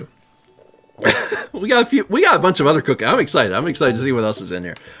 thank you. We got a bunch of other cooking. I'm excited to see what else is in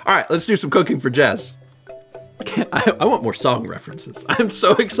here. All right, let's do some cooking for Jess. I want more song references. I'm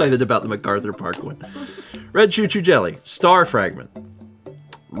so excited about the MacArthur Park one. Red Choo Choo Jelly, Star Fragment,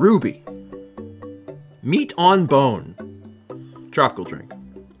 Ruby, Meat on Bone, Tropical Drink,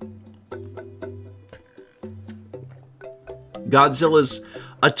 Godzilla's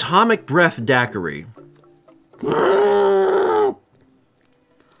Atomic Breath Daiquiri. I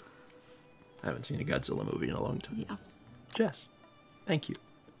haven't seen a Godzilla movie in a long time. Yeah. Jess, thank you.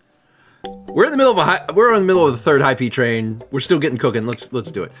 We're in the middle of the third high P train. We're still getting cooking. Let's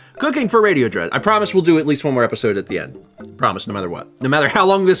do it. Cooking for Radio Dread. I promise we'll do at least one more episode at the end. Promise, no matter what. No matter how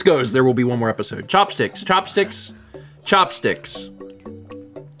long this goes, there will be one more episode. Chopsticks. Chopsticks. Chopsticks.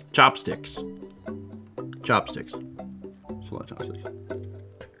 Chopsticks. Chopsticks. There's a lot of chopsticks.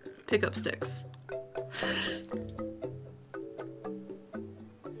 Pick up sticks.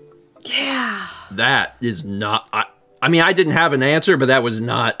 Yeah. That is not... I mean, I didn't have an answer, but that was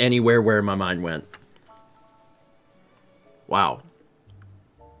not anywhere where my mind went. Wow.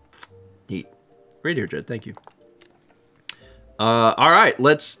 Neat. Radio Dread, thank you. All right,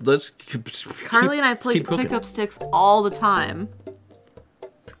 let's Carly and I play pick up sticks all the time.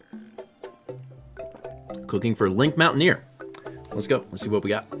 Cooking for Link Mountaineer. Let's go. Let's see what we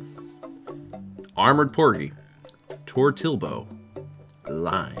got. Armored Porgy. Tortilbo.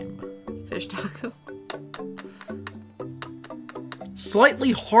 Lime. Fish taco.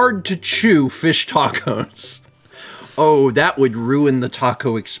 Slightly hard to chew fish tacos. Oh, that would ruin the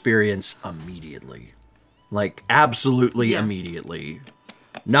taco experience immediately. Like, absolutely immediately.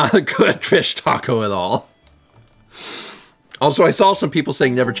 Not a good fish taco at all. Also, I saw some people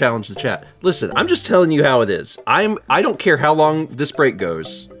saying never challenge the chat. Listen, I'm just telling you how it is. I don't care how long this break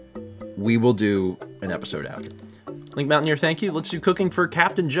goes. We will do an episode after. Link Mountaineer, thank you. Let's do cooking for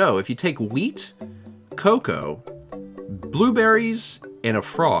Captain Joe. If you take wheat, cocoa, blueberries, and a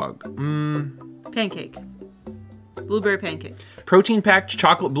frog. Pancake. Blueberry pancake. Protein-packed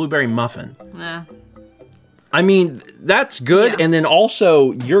chocolate blueberry muffin. Nah. I mean, that's good, and then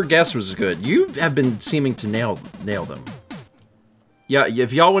also, your guess was good. You have been seeming to nail them. Yeah,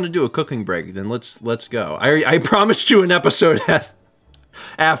 if y'all want to do a cooking break, then let's go. I promised you an episode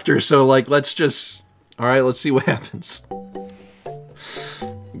after, so, like, let's just... Alright, let's see what happens.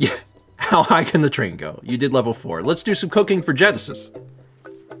 Yeah, how high can the train go? You did level 4. Let's do some cooking for Genesis.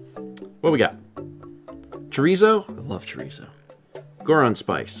 What we got? Chorizo? I love chorizo. Goron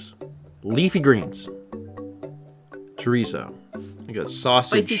spice. Leafy greens. Chorizo. I got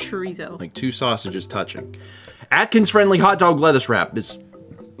sausage. Spicy chorizo. Like 2 sausages touching. Atkins friendly hot dog lettuce wrap is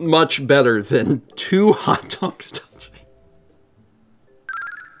much better than 2 hot dogs touching.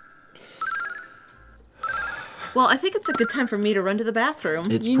 Well, I think it's a good time for me to run to the bathroom.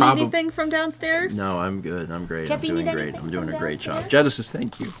 You need anything from downstairs? No, I'm good. I'm great. Kepi, I'm doing great. I'm doing a great job. Genesis,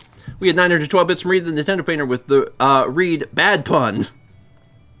 thank you. We had 912 bits from Reed the Nintendo Painter with the Reed bad pun.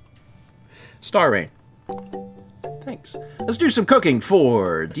 Star Rain. Thanks. Let's do some cooking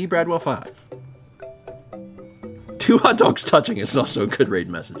for D. Bradwell 5. 2 hot dogs touching is also a good raid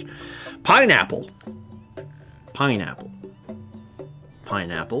message. Pineapple. Pineapple.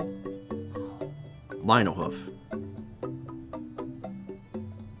 Pineapple. Lionel hoof.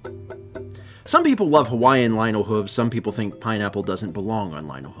 Some people love Hawaiian lionel hooves. Some people think pineapple doesn't belong on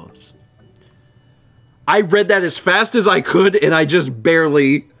lionel hooves. I read that as fast as I could, and I just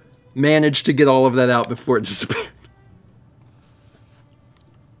barely managed to get all of that out before it disappeared.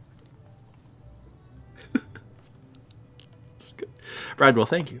 It's good. Bradwell,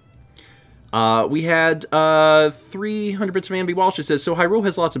 thank you. We had 300 bits from Ambi Walsh. It says, so Hyrule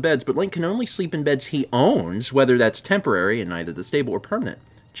has lots of beds, but Link can only sleep in beds he owns, whether that's temporary and either the stable or permanent.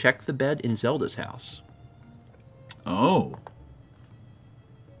 Check the bed in Zelda's house. Oh.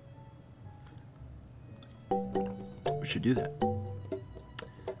 We should do that.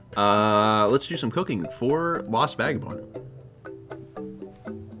 Let's do some cooking for Lost Vagabond.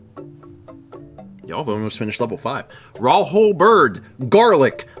 Y'all have almost finished level 5. Raw whole bird,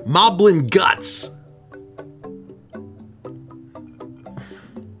 garlic, moblin guts.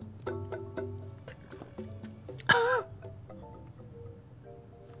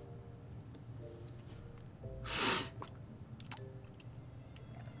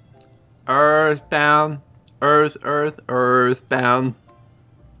 Earthbound, earthbound.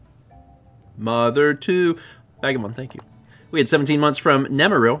 Mother to Vagabond, thank you. We had 17 months from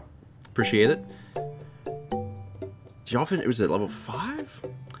Nemaril. Appreciate it. Did y'all finish? Was it level 5?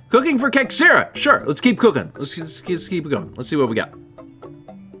 Cooking for Kexira. Sure, let's keep cooking. Let's keep going. Let's see what we got.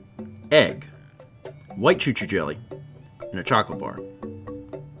 Egg, white choo-choo jelly, and a chocolate bar.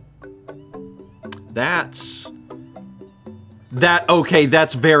 Okay,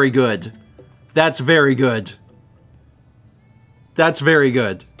 that's very good. That's very good. That's very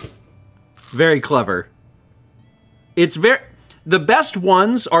good. Very clever. It's the best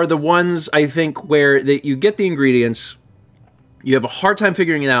ones are the ones, I think, where you get the ingredients, you have a hard time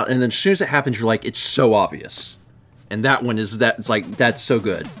figuring it out, and then as soon as it happens, you're like, it's so obvious. And that one is it's like, that's so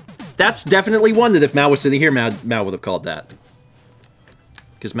good. That's definitely one that if Mal was sitting here, Mal would have called that.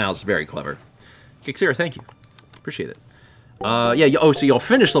 Because Mal's very clever. Kixira, thank you. Appreciate it. Yeah, so y'all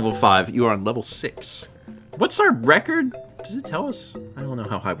finished level 5. You are on level 6. What's our record? Does it tell us? I don't know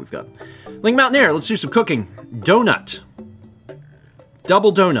how high we've got. Link Mountaineer, let's do some cooking. Donut.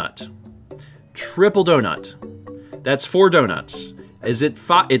 Double donut. Triple donut. That's 4 donuts. Is it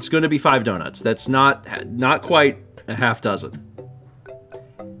 5? It's going to be 5 donuts. That's not quite a half dozen.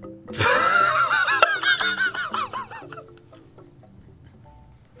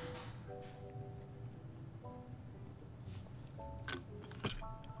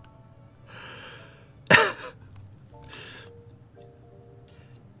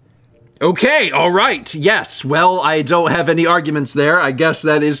 Okay, all right, yes. Well, I don't have any arguments there. I guess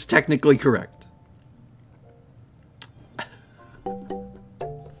that is technically correct.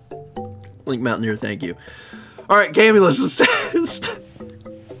 Link Mountaineer, thank you. All right, Camulus, let's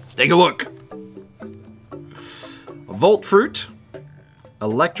take a look. A Volt Fruit,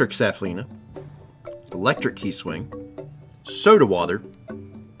 Electric Saflina, Electric Key Swing, Soda Water,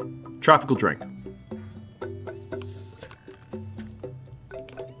 Tropical Drink.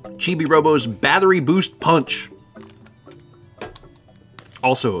 Chibi Robo's Battery Boost Punch.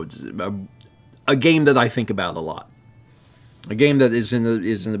 Also, a game that I think about a lot. A game that is in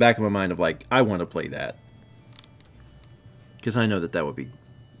the back of my mind of like, I want to play that. Because I know that would be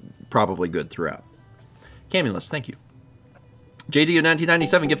probably good throughout. Camulus, thank you. JD of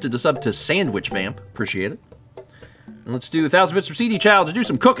 1997 gifted a sub to Sandwich Vamp. Appreciate it. And let's do 1,000 bits from CD Child to do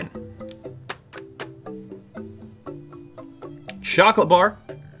some cooking. Chocolate bar.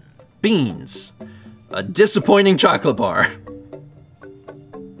 Beans. A disappointing chocolate bar.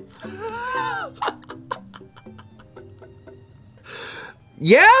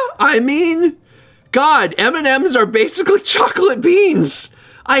 Yeah, I mean, God, M&Ms are basically chocolate beans.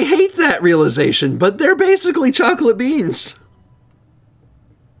 I hate that realization, but they're basically chocolate beans.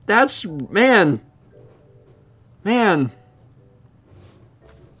 That's, man. They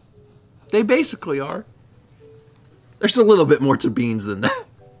basically are. There's a little bit more to beans than that.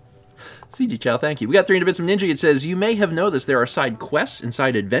 CG Chow, thank you. We got 300 bits from Ninja. It says, you may have noticed there are side quests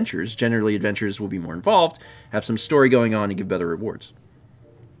inside adventures. Generally, adventures will be more involved, have some story going on, and give better rewards.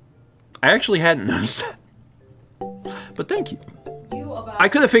 I actually hadn't noticed that. But thank you. I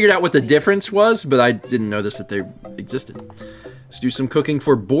could have figured out what the difference was, but I didn't notice that they existed. Let's do some cooking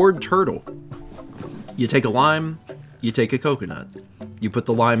for Bored Turtle. You take a lime, you take a coconut. You put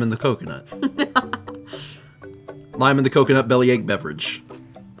the lime in the coconut. Lime in the coconut bellyache beverage.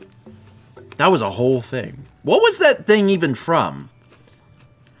 That was a whole thing. What was that thing even from?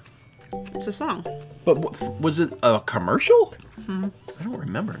 It's a song. But was it a commercial? Mm-hmm. I don't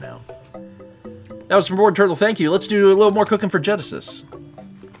remember now. That was from Bored Turtle, thank you. Let's do a little more cooking for Genesis.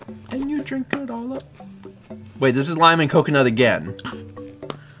 And you drink it all up. Wait, this is lime and coconut again.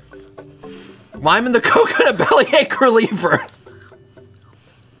 Lime and the coconut bellyache reliever.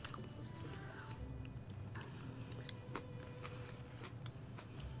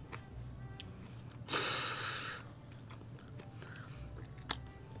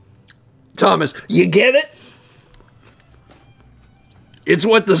 Thomas, you get it? It's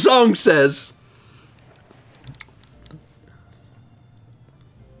what the song says.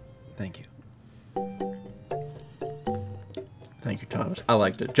 Thank you. Thank you, Thomas. I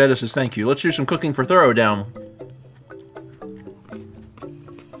liked it. Jetta says thank you. Let's do some cooking for Throwdown.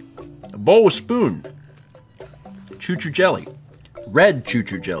 A bowl with spoon. Choo-choo jelly. Red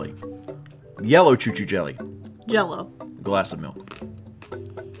choo-choo jelly. Yellow choo-choo jelly. Jello. A glass of milk.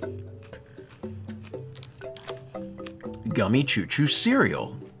 Gummy choo-choo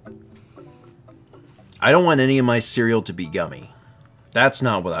cereal. I don't want any of my cereal to be gummy. That's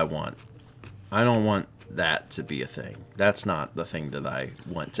not what I want. I don't want that to be a thing. That's not the thing that I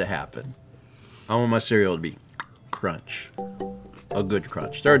want to happen. I want my cereal to be crunch. A good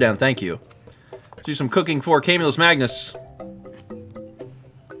crunch. Throw it down, thank you. Let's do some cooking for Camulus Magnus.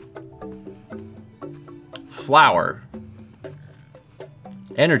 Flour.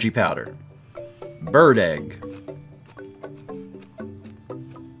 Energy powder. Bird egg.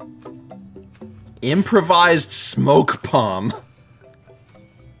 Improvised smoke bomb.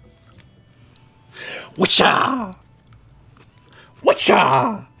 Whatcha!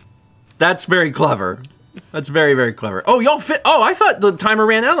 Whatcha! That's very clever. That's very, very clever. Oh, y'all fit. Oh, I thought the timer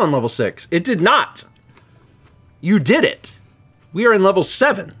ran out on level 6. It did not. You did it. We are in level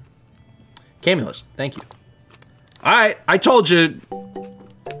 7. Camulus, thank you. Alright, I told you.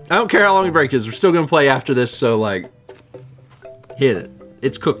 I don't care how long the break is. We're still going to play after this, so, like, hit it.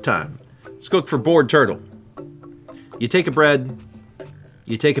 It's cook time. Let's cook for bored turtle. You take a bread.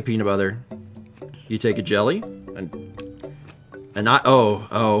 You take a peanut butter. You take a jelly.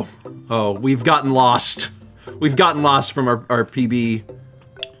 Oh, we've gotten lost. We've gotten lost from our PB.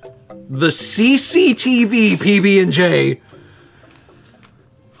 The CCTV PB&J.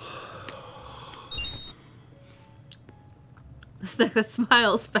 The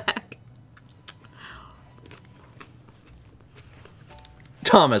smiles back.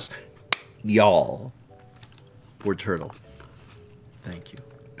 Thomas. Y'all. Poor turtle. Thank you.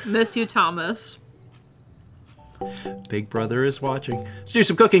 Miss you, Thomas. Big Brother is watching. Let's do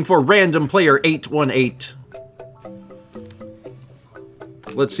some cooking for Random Player 818.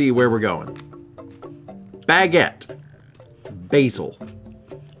 Let's see where we're going. Baguette. Basil.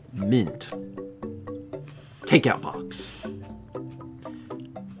 Mint. Takeout box.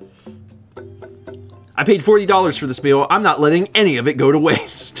 I paid $40 for this meal. I'm not letting any of it go to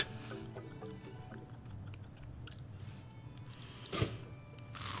waste.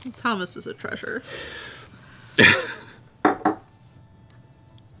 Thomas is a treasure.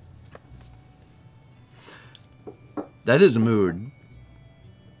 That is a mood.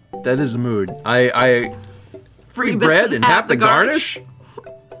 That is a mood. I free bread and half the garnish?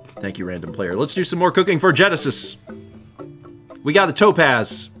 Thank you, Random Player. Let's do some more cooking for Genesis. We got the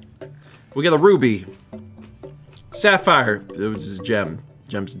topaz. We got a ruby. Sapphire. It was a gem.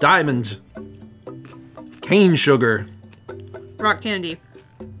 Gems. Diamond. Cane sugar. Rock candy.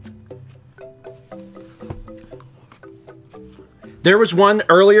 There was one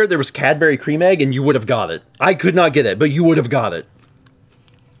earlier, there was Cadbury cream egg, and you would have got it. I could not get it, but you would have got it.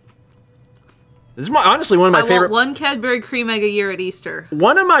 This is honestly one of my favorite... I want one Cadbury cream egg a year at Easter.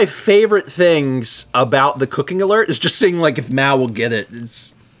 One of my favorite things about the cooking alert is just seeing, like, if Mal will get it.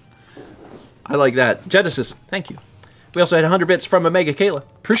 I like that. Genesis, thank you. We also had 100 bits from Omega Kayla.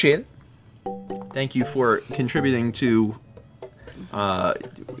 Appreciate it. Thank you for contributing to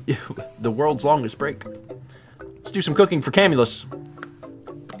the world's longest break. Let's do some cooking for Camulus.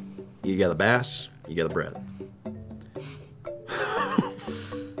 You got a bass, you got a bread.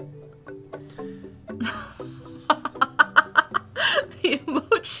 The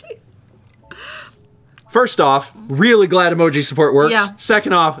emoji. First off, really glad emoji support works. Yeah.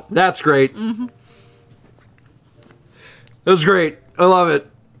 Second off, that's great. Mm-hmm. That was great. I love it.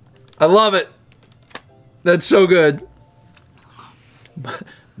 I love it. That's so good.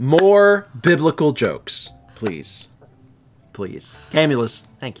 More biblical jokes. Please. Please. Camulus,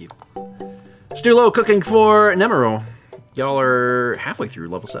 thank you. Stulo cooking for Nemero. Y'all are halfway through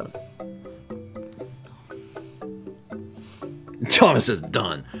level 7. Thomas is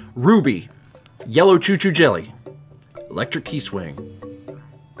done. Ruby. Yellow choo-choo jelly. Electric key swing.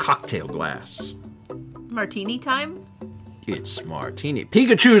 Cocktail glass. Martini time? It's martini.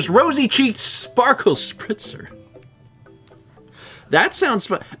 Pikachu's rosy cheeked sparkle spritzer. That sounds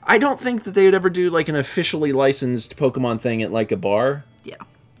fun. I don't think that they would ever do like an officially licensed Pokemon thing at like a bar. Yeah.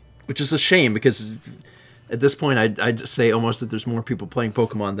 Which is a shame because at this point I'd say almost that there's more people playing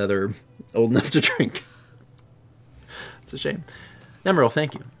Pokemon that are old enough to drink. It's a shame. Emerald,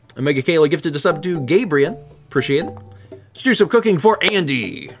 thank you. Omega Kayla gifted a sub to Gabriel. Appreciate it. Let's do some cooking for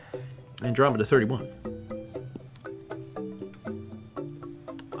Andy. Andromeda 31.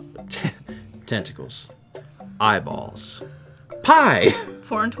 Tentacles. Eyeballs. Pie!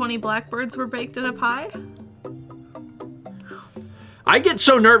 4 and 20 blackbirds were baked in a pie? I get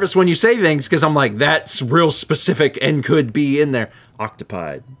so nervous when you say things because I'm like, that's real specific and could be in there.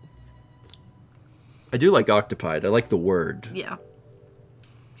 Octopied. I do like octopied. I like the word. Yeah.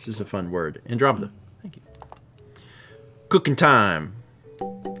 This is a fun word. Andromeda. Thank you. Cooking time.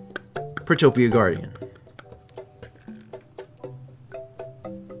 Protopia Guardian.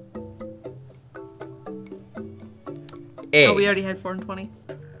 Egg. Oh, we already had 4 and 20.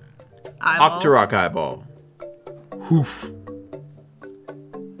 Eyeball. Octorok eyeball. Hoof.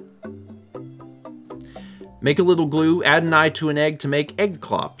 Make a little glue, add an eye to an egg to make egg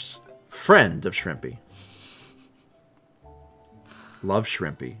clops. Friend of Shrimpy. Love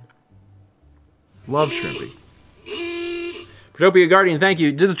Shrimpy. Love Shrimpy. Protopia Guardian, thank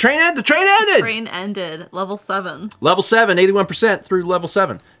you. Did the train end? The train ended! Train ended. Level 7. Level 7, 81% through level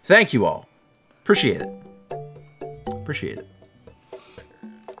 7. Thank you all. Appreciate it. Appreciate it.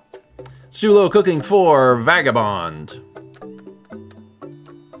 Let's do a little cooking for Vagabond.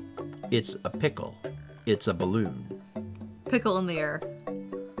 It's a pickle. It's a balloon. Pickle in the air.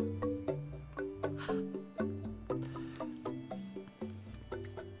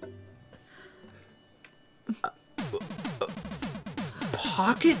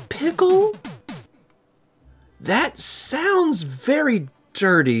 Pocket pickle? That sounds very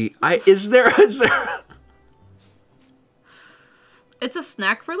dirty. Is there It's a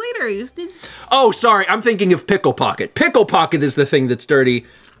snack for later. You just need... Oh, sorry. I'm thinking of Pickle Pocket. Pickle Pocket is the thing that's dirty.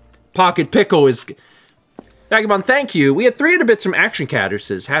 Pocket Pickle is... Vagabond, thank you. We had 300 bits from Action Cat who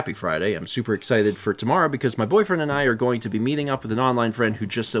says, Happy Friday. I'm super excited for tomorrow because my boyfriend and I are going to be meeting up with an online friend who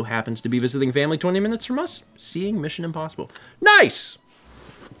just so happens to be visiting family 20 minutes from us, seeing Mission Impossible. Nice!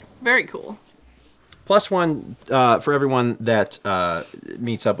 Very cool. +1 for everyone that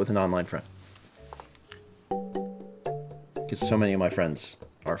meets up with an online friend. Because so many of my friends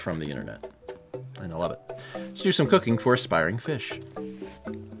are from the internet. And I love it. Let's do some cooking for aspiring fish.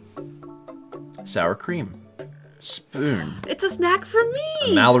 Sour cream. Spoon. It's a snack for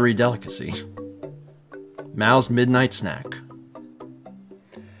me! A Mallory delicacy. Mal's midnight snack.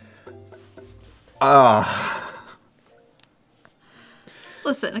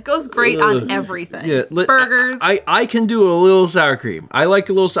 Listen, it goes great on everything. Yeah, Burgers. I can do a little sour cream. I like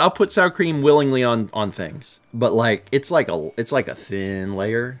a little. I'll put sour cream willingly on things, but like it's like a thin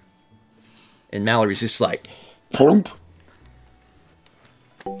layer, and Mallory's just like, plump.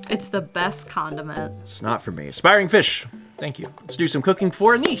 It's the best condiment. It's not for me. Aspiring fish. Thank you. Let's do some cooking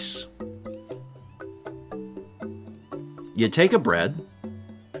for Anise. You take a bread.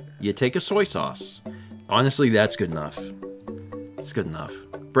 You take a soy sauce. Honestly, that's good enough. It's good enough.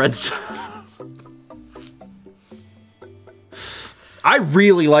 Bread sauce. I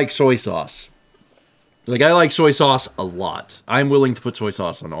really like soy sauce. Like, I like soy sauce a lot. I'm willing to put soy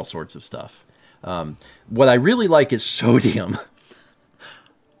sauce on all sorts of stuff. What I really like is sodium.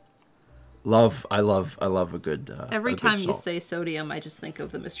 I love a good Every a good time you salt. say sodium, I just think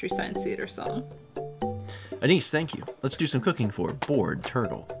of the Mystery Science Theater song. Anise, thank you. Let's do some cooking for Bored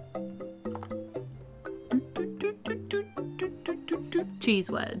Turtle.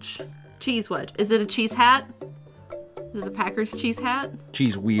 Cheese wedge. Cheese wedge. Is it a cheese hat? Is it a Packers cheese hat?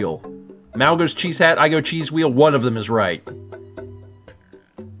 Cheese wheel. Mal goes cheese hat, I go cheese wheel. One of them is right.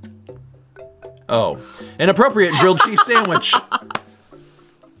 Oh. An appropriate grilled cheese sandwich.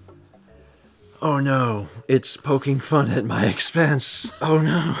 Oh no. It's poking fun at my expense. Oh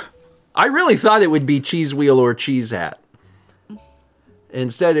no. I really thought it would be cheese wheel or cheese hat.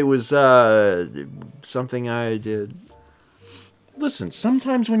 Instead, it was something I did. Listen,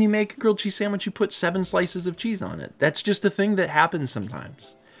 sometimes when you make a grilled cheese sandwich, you put 7 slices of cheese on it. That's just a thing that happens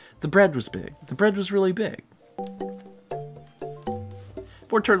sometimes. The bread was big. The bread was really big.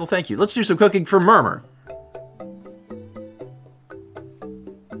 Bored Turtle, thank you. Let's do some cooking for Murmur.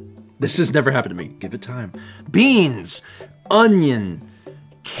 This has never happened to me. Give it time. Beans, onion,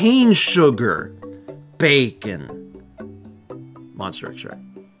 cane sugar, bacon, monster extract.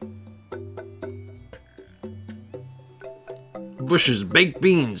 Bush's baked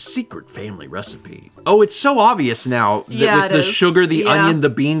beans secret family recipe. Oh, it's so obvious now that Yeah, with the sugar, the onion, the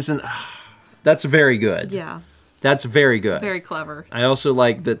beans, and that's very good. Yeah. That's very good. Very clever. I also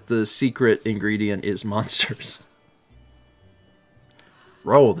like that the secret ingredient is monsters.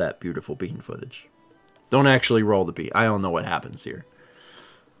 Roll that beautiful bean footage. Don't actually roll the bean. I don't know what happens here.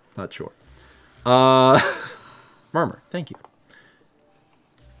 Not sure. Murmur, thank you.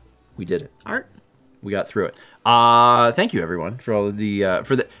 We did it. Art. We got through it. Thank you everyone for all of the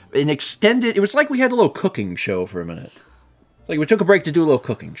an extended. It was like we had a little cooking show for a minute. It's like we took a break to do a little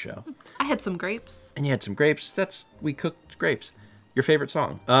cooking show. I had some grapes. And you had some grapes. We cooked grapes. Your favorite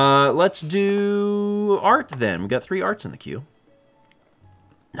song. Let's do art then. We got 3 arts in the queue.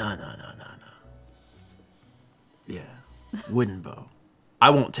 No. Yeah. Wooden bow. I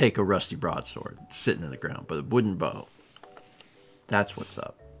won't take a rusty broadsword sitting in the ground, but a wooden bow. That's what's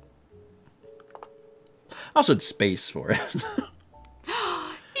up. I also had space for it. He's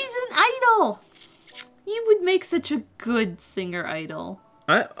an idol. You would make such a good singer idol.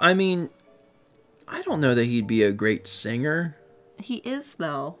 I mean, I don't know that he'd be a great singer. He is,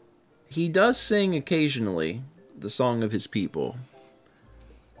 though. He does sing occasionally the song of his people.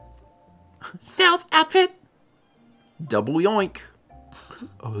 Stealth outfit. Double yoink.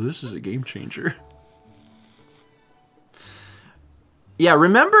 Oh, this is a game changer. Yeah,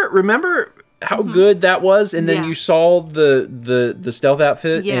 remember how good that was? And then you saw the stealth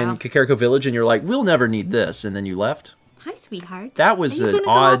outfit in Kakariko Village, and you're like, we'll never need this. And then you left. Hi, sweetheart. That was an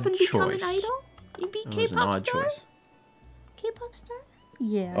odd choice. An idol? You be That was an odd choice. K-pop star?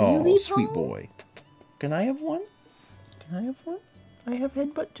 Yeah. Oh, you leave sweet home? boy. Can I have one? Can I have one? I have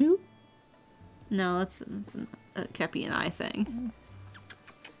headbutt too? No, that's a Kepi and I thing.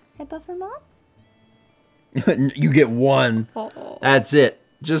 Headbutt for mom? You get one. Oh. That's it.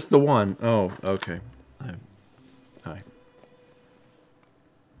 Just the one. Oh, okay. Hi.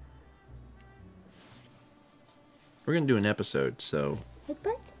 We're going to do an episode, so...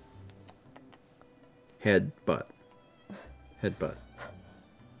 Headbutt? Headbutt. Headbutt.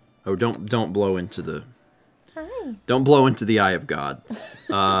 Oh, don't blow into the... Hi. Don't blow into the eye of God.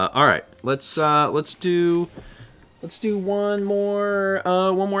 All right. Let's do one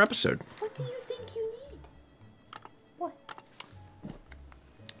more episode. What do you think you need? What?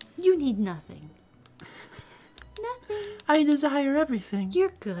 You need nothing. Nothing. I desire everything,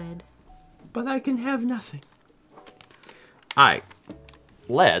 You're good. but I can have nothing. All right.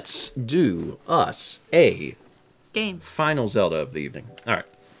 Let's do us a Game. final Zelda of the evening. All right.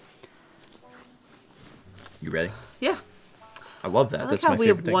 You ready? Yeah. I love that. I like That's how my we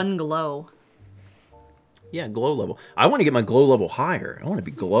favorite have thing. one glow. Yeah, glow level. I want to get my glow level higher. I want to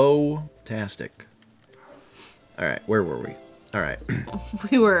be glow-tastic. All right, where were we? All right.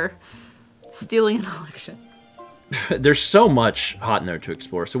 We were stealing an election. There's so much hot in there to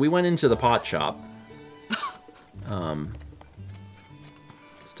explore. So we went into the pot shop. Let's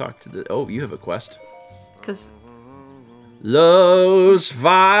talk to the... Oh, you have a quest. Because Love's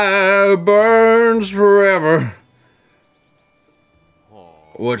fire burns forever.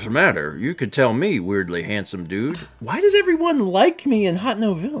 What's the matter? You could tell me, weirdly handsome dude. Why does everyone like me in Hot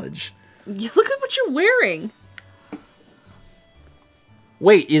No Village? look at what you're wearing.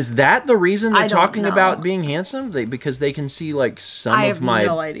 Wait, is that the reason they're I don't talking know. about being handsome? Because they can see like some I of have my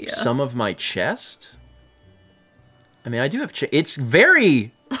no idea. some of my chest. I mean, I do have. It's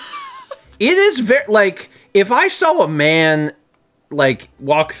very. It is very like if I saw a man like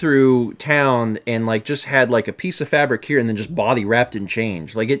walk through town and like just had like a piece of fabric here and then just body wrapped in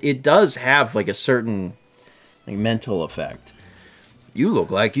change. Like it does have like a certain like mental effect. You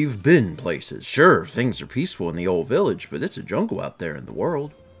look like you've been places. Sure, things are peaceful in the old village, but it's a jungle out there in the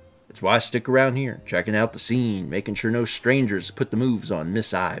world. That's why I stick around here, checking out the scene, making sure no strangers put the moves on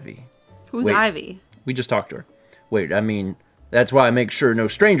Miss Ivy. Who's Wait. Ivy? We just talked to her. Wait, I mean, that's why I make sure no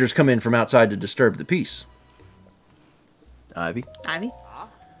strangers come in from outside to disturb the peace. Ivy? Ivy?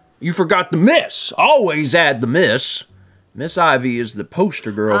 You forgot the miss. Always add the miss. Miss Ivy is the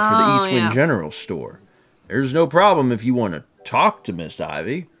poster girl for the East Wind General Store. There's no problem if you want to talk to Miss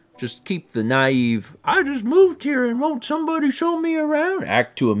Ivy. Just keep the naive, I just moved here and won't somebody show me around,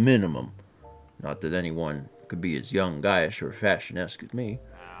 act to a minimum. Not that anyone could be as young, guyish, or fashionesque as me.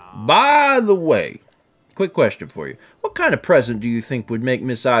 By the way, quick question for you. What kind of present do you think would make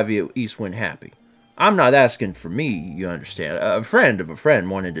Miss Ivy at Eastwind happy? I'm not asking for me, you understand. A friend of a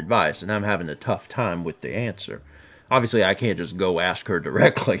friend wanted advice, and I'm having a tough time with the answer. Obviously, I can't just go ask her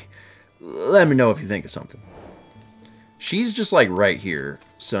directly. Let me know if you think of something. She's just, like, right here,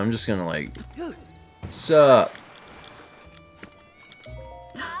 so I'm just gonna, like... Sup?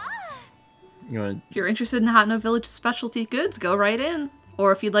 If you're interested in Hot No Village specialty goods, go right in.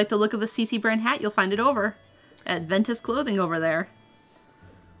 Or if you'd like the look of a CC brand hat, you'll find it over at Ventus Clothing over there.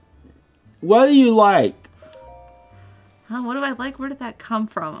 What do you like? What do I like? Where did that come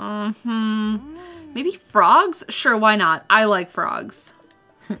from? Maybe frogs? Sure, why not? I like frogs.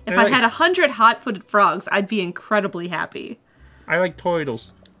 If I had 100 hot-footed frogs, I'd be incredibly happy. I like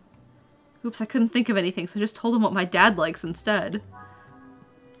turtles. Oops, I couldn't think of anything, so I just told him what my dad likes instead.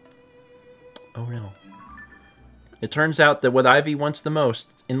 Oh no. It turns out that what Ivy wants the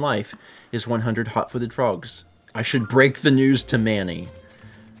most in life is 100 hot-footed frogs. I should break the news to Manny.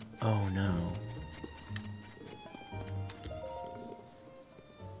 Oh, no.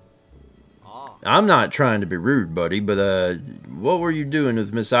 I'm not trying to be rude, buddy, but, what were you doing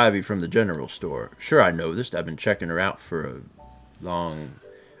with Miss Ivy from the general store? Sure, I noticed. I've been checking her out for a long...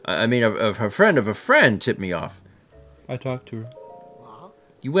 I mean, a friend of a friend tipped me off. I talked to her.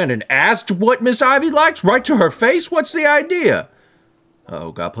 You went and asked what Miss Ivy likes right to her face? What's the idea?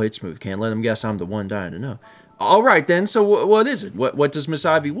 Uh-oh, gotta play it smooth. Can't let them guess I'm the one dying to know. All right, then, so what is it? What does Miss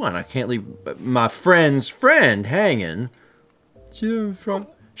Ivy want? I can't leave my friend's friend hanging.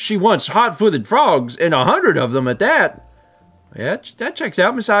 She wants hot-footed frogs, and 100 of them at that. Yeah, that checks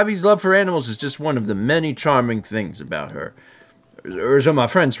out. Miss Ivy's love for animals is just one of the many charming things about her. Or so my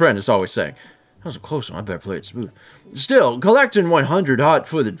friend's friend is always saying. That was a close one. I better play it smooth. Still, collecting 100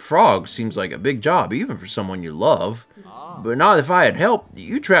 hot-footed frogs seems like a big job, even for someone you love. But not if I had help.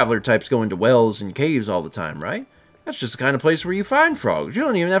 You traveler types go into wells and caves all the time, right? That's just the kind of place where you find frogs. You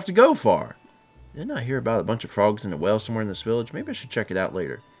don't even have to go far. Didn't I hear about a bunch of frogs in a well somewhere in this village? Maybe I should check it out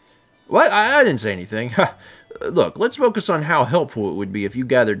later. What? I didn't say anything. Look, let's focus on how helpful it would be if you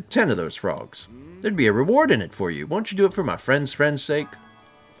gathered 10 of those frogs. There'd be a reward in it for you. Won't you do it for my friend's sake?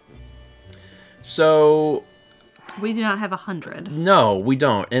 So... We do not have 100. No, we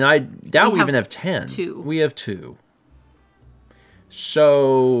don't. And I doubt we even have 10. 2. We have 2.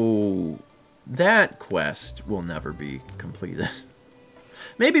 So... That quest will never be completed.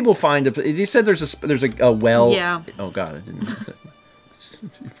 Maybe we'll find a... You said there's a well... Yeah. Oh, God, I didn't know that.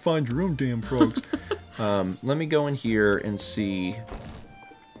 Find your own damn frogs. Let me go in here and see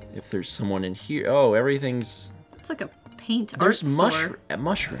if there's someone in here. Oh, everything's... It's like a paint art store. There's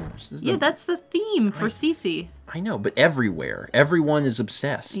mushrooms. Yeah, that's the theme for Cece. I know, but everywhere. Everyone is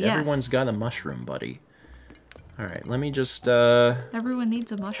obsessed. Yes. Everyone's got a mushroom buddy. All right, let me just... Everyone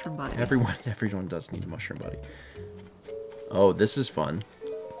needs a mushroom buddy. Everyone does need a mushroom buddy. Oh, this is fun.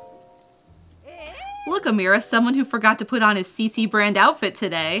 Look, Amira, someone who forgot to put on his CC brand outfit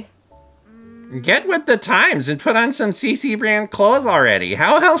today. Get with the times and put on some CC brand clothes already.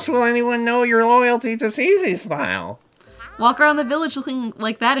 How else will anyone know your loyalty to CC style? Walk around the village looking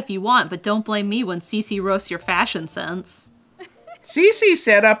like that if you want, but don't blame me when CC roasts your fashion sense. CC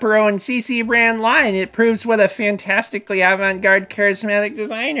set up her own CC brand line. It proves what a fantastically avant-garde, charismatic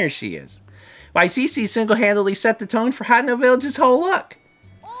designer she is. Why, CC single-handedly set the tone for Hot No Village's whole look.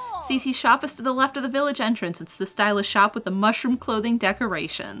 CC's shop is to the left of the village entrance. It's the stylish shop with the mushroom clothing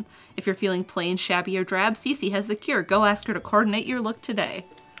decoration. If you're feeling plain, shabby, or drab, CC has the cure. Go ask her to coordinate your look today.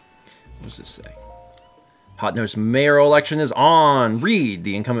 What does this say? Hot No's mayoral election is on. Reed,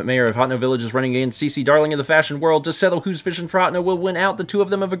 the incumbent mayor of Hot No Village, is running against CC, darling of the fashion world. To settle whose vision for Hot No will win out, the two of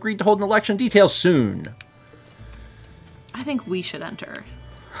them have agreed to hold an election. Details soon. I think we should enter.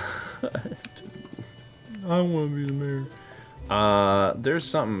 I want to be the mayor. There's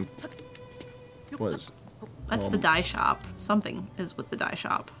something. What is? That's the dye shop. Something is with the dye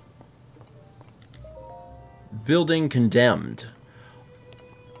shop. Building condemned.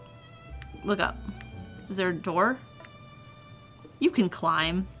 Look up. Is there a door? You can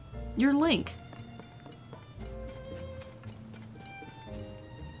climb. You're Link.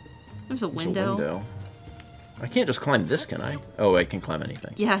 There's a window. I can't just climb this, can I? Oh, I can climb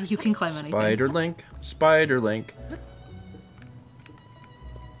anything. Yeah, you can climb anything. Spider Link. Spider Link.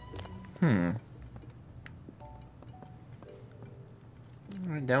 Alright,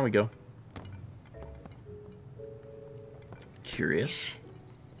 down we go. Curious.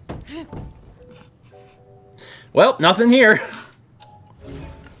 Well, nothing here.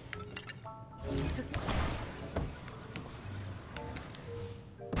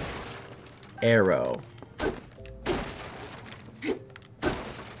 Arrow.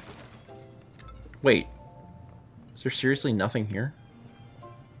 Wait. Is there seriously nothing here?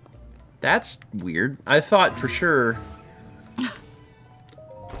 That's weird. I thought for sure...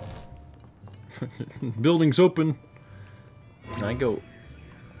 Building's open. Can I go...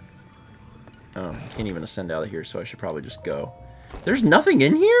 Oh, I can't even ascend out of here, so I should probably just go. There's nothing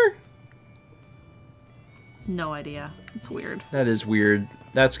in here? No idea. It's weird. That is weird.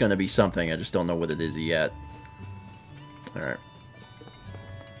 That's gonna be something. I just don't know what it is yet. Alright.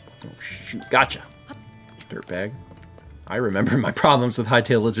 Oh, shoot. Gotcha. Dirtbag. I remember my problems with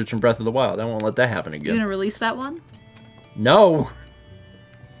hightail lizards from Breath of the Wild. I won't let that happen again. You gonna release that one? No!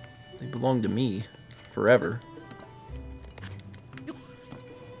 They belong to me. Forever.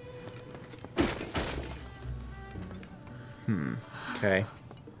 Okay.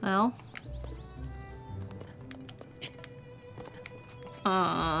 Well.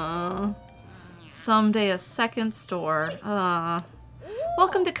 Someday a second store.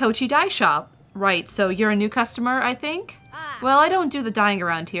 Welcome to Kochi Dye Shop. Right, so you're a new customer, I think? Well, I don't do the dyeing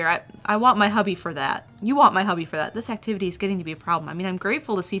around here. I want my hubby for that. You want my hubby for that. This activity is getting to be a problem. I mean, I'm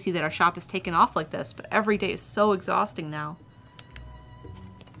grateful to Cece that our shop is taken off like this, but every day is so exhausting now.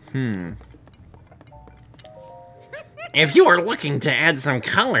 If you are looking to add some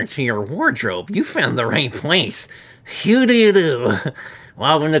color to your wardrobe, you found the right place. Hoo-doo-doo.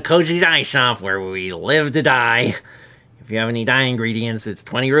 Welcome to Koji's Dye Shop, where we live to dye. If you have any dye ingredients, it's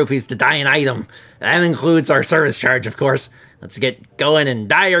 20 rupees to dye an item. That includes our service charge, of course. Let's get going and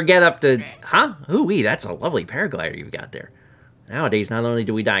dye your get up to... Huh? Ooh-wee, that's a lovely paraglider you've got there. Nowadays, not only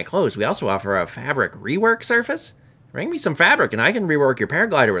do we dye clothes, we also offer a fabric rework service. Bring me some fabric and I can rework your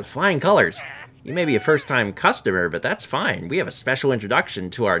paraglider with flying colors. You may be a first-time customer, but that's fine. We have a special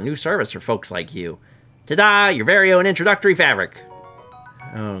introduction to our new service for folks like you. Ta-da! Your very own introductory fabric.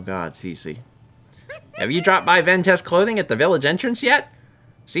 Oh God, Cece. Have you dropped by Ventest Clothing at the village entrance yet?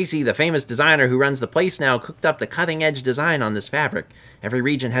 Cece, the famous designer who runs the place now, cooked up the cutting-edge design on this fabric. Every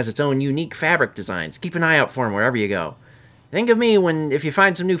region has its own unique fabric designs. Keep an eye out for them wherever you go. Think of me if you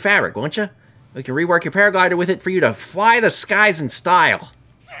find some new fabric, won't you? We can rework your paraglider with it for you to fly the skies in style.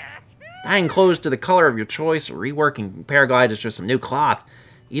 Dyeing clothes to the color of your choice, or reworking paragliders with some new cloth.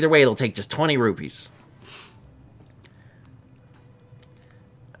 Either way, it'll take just 20 rupees.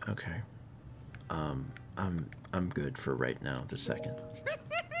 Okay. I'm good for right now, this second.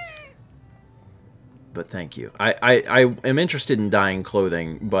 But thank you. I am interested in dyeing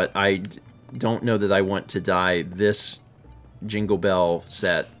clothing, but I don't know that I want to dye this Jingle Bell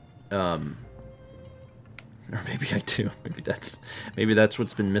set. Or maybe I do. Maybe that's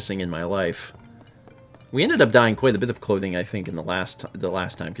what's been missing in my life. We ended up dyeing quite a bit of clothing, I think, in the last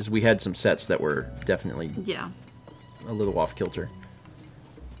time, because we had some sets that were definitely a little off kilter.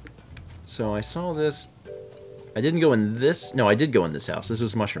 So I saw this. I didn't go in this. No, I did go in this house. This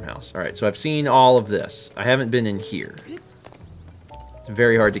was Mushroom House. All right, so I've seen all of this. I haven't been in here. It's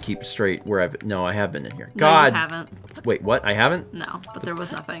very hard to keep straight where I've... No, I have been in here. God. No, you haven't. Wait, what? I haven't? No, but there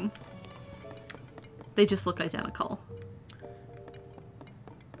was nothing. They just look identical.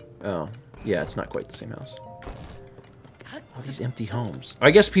 Oh, yeah, it's not quite the same house. All these empty homes.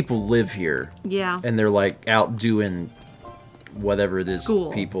 I guess people live here. Yeah. And they're, like, out doing whatever it is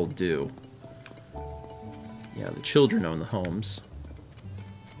School. People do. Yeah, the children own the homes.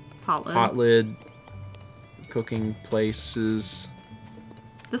 Pot lid. Pot lid. Cooking places.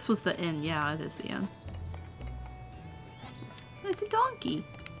 This was the inn. Yeah, it is the inn. It's a donkey.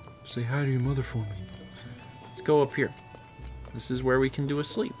 Say hi to your mother for me. Let's go up here. This is where we can do a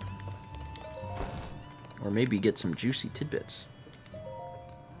sleep. Or maybe get some juicy tidbits.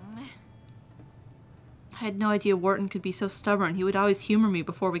 I had no idea Wharton could be so stubborn. He would always humor me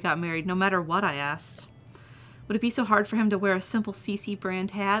before we got married, no matter what I asked. Would it be so hard for him to wear a simple CC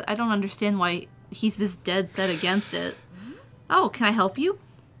brand hat? I don't understand why he's this dead set against it. Oh, can I help you?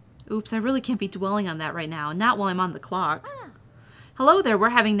 Oops, I really can't be dwelling on that right now, not while I'm on the clock. Hello there, we're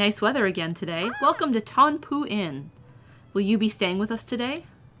having nice weather again today. Welcome to Tonpu Inn. Will you be staying with us today?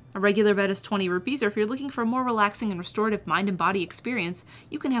 A regular bed is 20 rupees, or if you're looking for a more relaxing and restorative mind and body experience,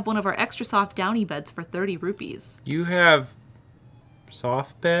 you can have one of our extra soft downy beds for 30 rupees. You have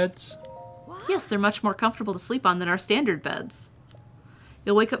soft beds? Yes, they're much more comfortable to sleep on than our standard beds.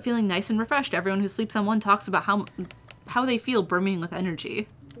 You'll wake up feeling nice and refreshed. Everyone who sleeps on one talks about how they feel brimming with energy.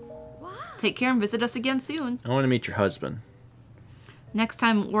 Take care and visit us again soon. I want to meet your husband. Next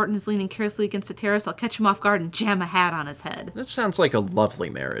time Wharton is leaning carelessly against a terrace, I'll catch him off guard and jam a hat on his head. That sounds like a lovely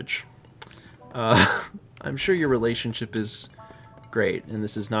marriage. I'm sure your relationship is great, and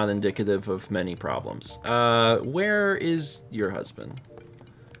this is not indicative of many problems. Where is your husband?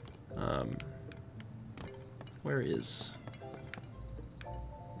 Where is...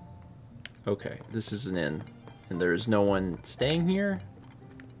 Okay, this is an inn, and there is no one staying here?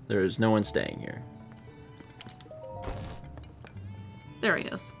 There is no one staying here. There he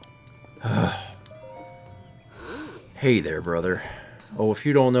is. Hey there, brother. Oh, if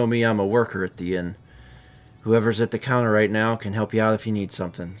you don't know me, I'm a worker at the inn. Whoever's at the counter right now can help you out if you need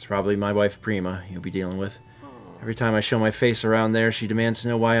something. It's probably my wife, Prima, you'll be dealing with. Every time I show my face around there, she demands to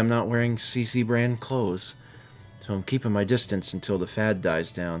know why I'm not wearing CC brand clothes. So I'm keeping my distance until the fad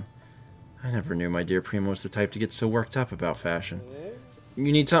dies down. I never knew my dear Prima was the type to get so worked up about fashion.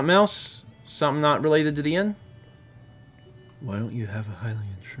 You need something else? Something not related to the inn? Why don't you have a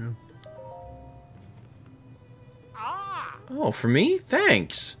Hylian shrimp? Oh, for me?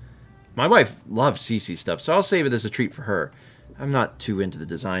 Thanks. My wife loves CC stuff, so I'll save it as a treat for her. I'm not too into the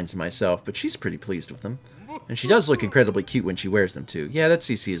designs myself, but she's pretty pleased with them. And she does look incredibly cute when she wears them, too. Yeah, that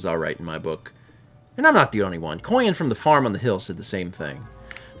CC is alright in my book. And I'm not the only one. Koyan from the farm on the hill said the same thing.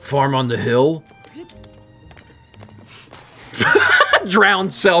 Farm on the hill.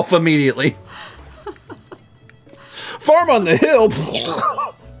 Drowned self immediately. Farm on the hill.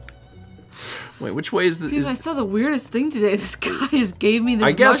 Wait, which way is the... Dude, I saw the weirdest thing today. This guy just gave me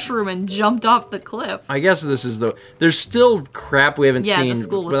this mushroom and jumped off the cliff. I guess this is the... There's still crap we haven't seen. Yeah, the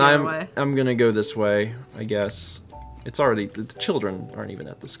school was but the other way. I'm gonna go this way, I guess. It's already... The children aren't even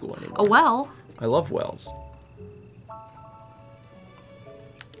at the school anymore. A well? I love wells.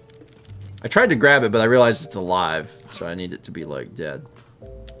 I tried to grab it, but I realized it's alive. So I need it to be, like, dead.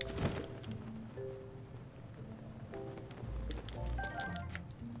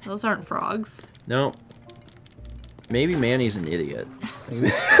 Those aren't frogs. No. Maybe Manny's an idiot.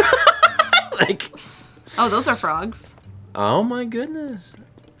 Like... Oh, those are frogs. Oh my goodness.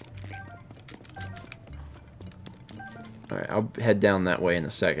 Alright, I'll head down that way in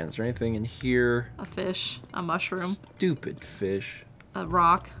a second. Is there anything in here? A fish. A mushroom. Stupid fish. A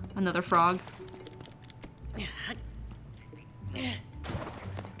rock. Another frog.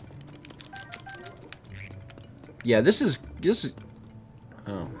 Yeah, this is...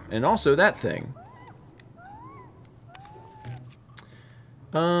 Oh, and also that thing.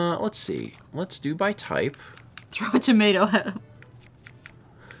 Let's see. Let's do by type. Throw a tomato at him.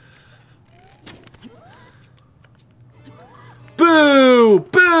 Boo!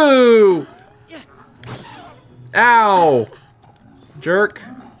 Boo! Ow! Jerk.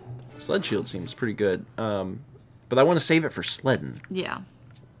 Sled shield seems pretty good. But I want to save it for sledding. Yeah.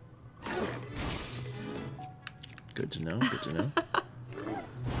 Good to know, good to know.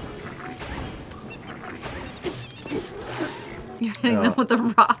 You're hitting them with the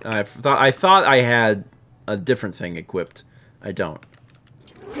rock. I thought I had a different thing equipped. I don't.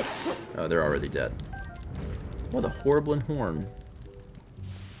 Oh, they're already dead. What a horrible horn.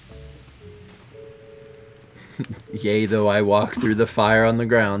 Yea, though I walk through the fire on the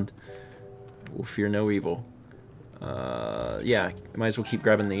ground, will fear no evil. Yeah, might as well keep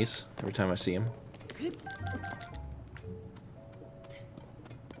grabbing these every time I see them.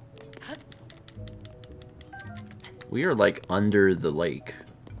 We are like under the lake.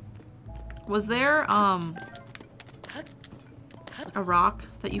 Was there a rock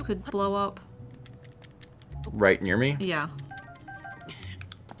that you could blow up? Right near me? Yeah.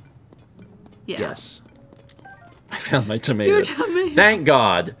 Yeah. Yes. I found my tomato. Your tomato. Thank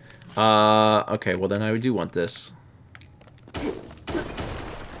God. Okay, well then I do want this. Just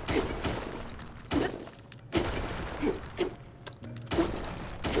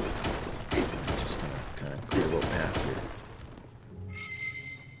gonna kind of clear a little path here.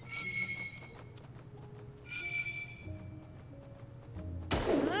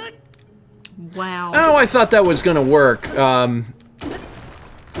 Wow. Oh, I thought that was gonna work. I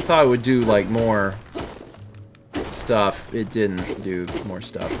thought it would do like more stuff. It didn't do more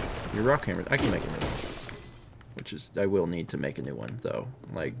stuff. Your rock hammer, I can make a new one. Which is, I will need to make a new one though.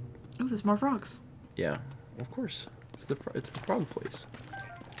 Like, Oh, there's more frogs. yeah, of course. It's the frog place.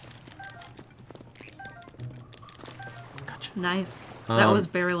 Gotcha. Nice. That was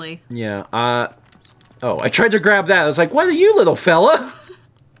barely. Yeah. Oh, I tried to grab that. I was like, "What are you, little fella?"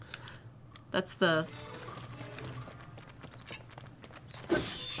 That's the...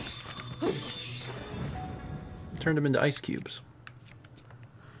 Turned them into ice cubes.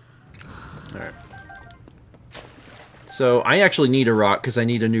 Alright. So, I actually need a rock, because I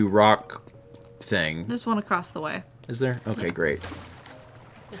need a new rock thing. There's one across the way. Is there? Okay, great.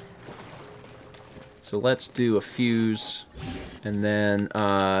 So, let's do a fuse, and then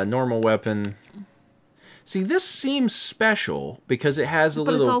normal weapon. See, this seems special, because it has a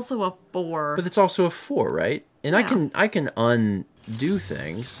little... But it's also a 4. But it's also a 4, right? And Yeah. I can undo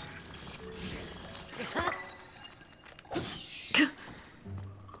things.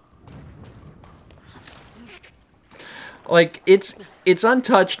 Like, it's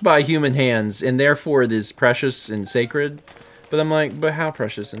untouched by human hands, and therefore it is precious and sacred. But I'm like, but how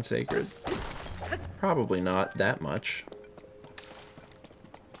precious and sacred? Probably not that much.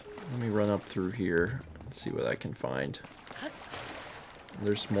 Let me run up through here and see what I can find.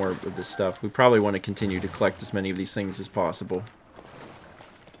 There's more of this stuff. We probably want to continue to collect as many of these things as possible.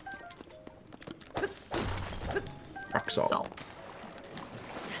 Rock salt. Salt.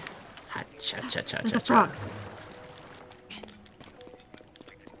 Ha, cha, cha, cha, There's cha, a frog.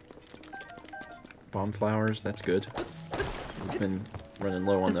 Bomb flowers, that's good. We've been running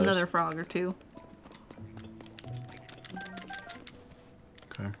low on There's those. another frog or 2.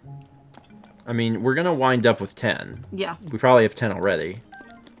 Okay. I mean, we're gonna wind up with 10. Yeah. We probably have 10 already.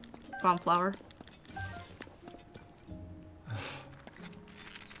 Bomb flower.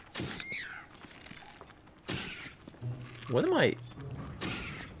 What am I...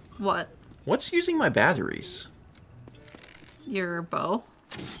 What? What's using my batteries? Your bow.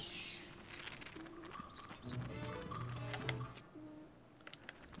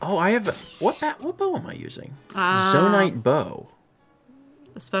 Oh, I have... What bow am I using? Zonite bow.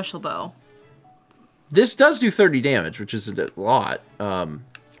 The special bow. This does do 30 damage, which is a lot. What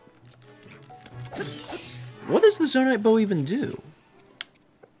does the Zonite bow even do?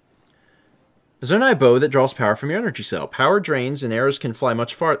 A Zonite bow that draws power from your energy cell. Power drains and arrows can fly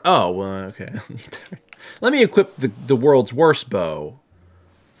much farther. Oh, well, okay. Let me equip the world's worst bow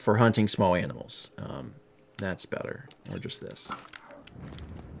for hunting small animals. That's better. Or just this.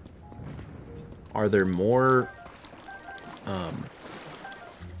 Are there more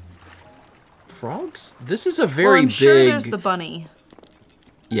frogs? This is a very big... sure there's the bunny.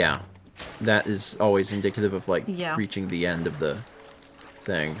 Yeah. That is always indicative of, like, reaching the end of the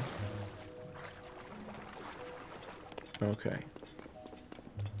thing. Okay.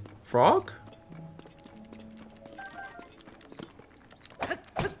 Frog?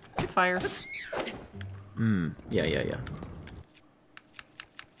 Fire. Yeah.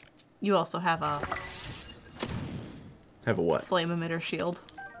 You also have a... Have a what? Flame emitter shield.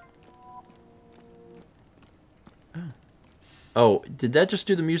 Oh, did that just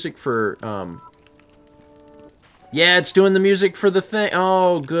do the music for, Yeah, it's doing the music for the thing.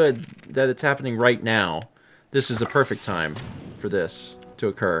 Oh, good. That it's happening right now. This is a perfect time for this to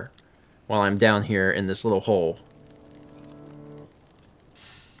occur. While I'm down here in this little hole.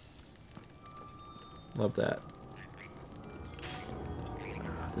 Love that.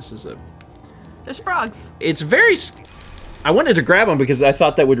 This is a... There's frogs. It's very... I wanted to grab them because I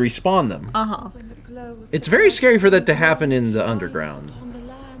thought that would respawn them. Uh-huh. It's very scary for that to happen in the underground.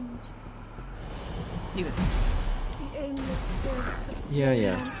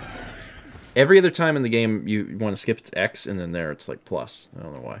 Yeah. Every other time in the game you want to skip, it's X, and then there it's like plus. I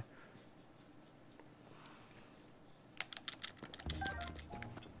don't know why.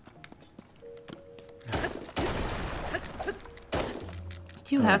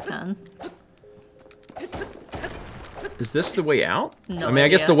 You have none. Is this the way out? No I mean, I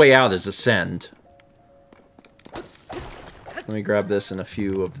guess idea. the way out is ascend. Let me grab this and a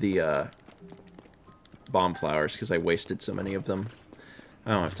few of the bomb flowers because I wasted so many of them.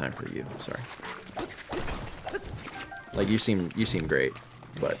 I don't have time for you. Sorry. Like you seem great,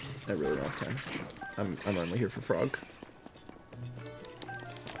 but I really don't have time. I'm only here for frog.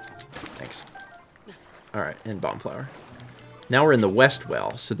 Thanks. All right, and bomb flower. Now we're in the west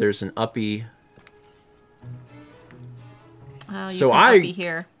well, so there's an uppy. Oh, you so can I uppy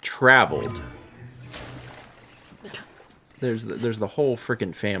here. Traveled. There's the whole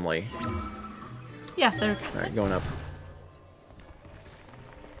freaking family. Yeah, they're... All right, going up.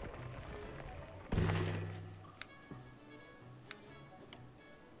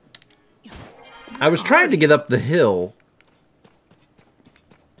 I was trying to get up the hill,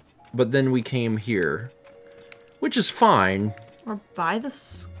 but then we came here, which is fine. Or by the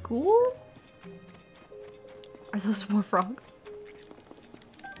school? Are those more frogs?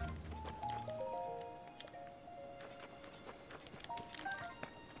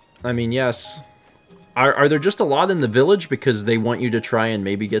 I mean, yes. Are there just a lot in the village because they want you to try and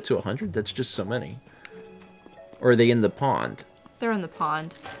maybe get to 100? That's just so many. Or are they in the pond? They're in the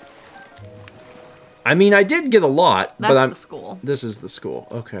pond. I mean, I did get a lot, but I'm... the school. This is the school.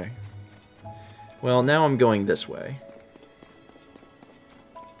 Okay. Well, now I'm going this way.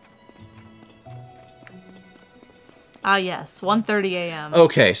 Ah, yes. 1:30 a.m.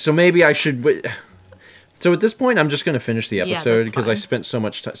 Okay, so maybe I should... So at this point, I'm just going to finish the episode because I spent so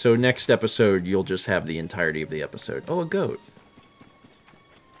much time. So next episode, you'll just have the entirety of the episode. Oh, a goat.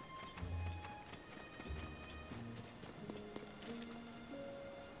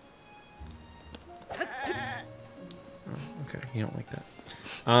 Oh, okay, you don't like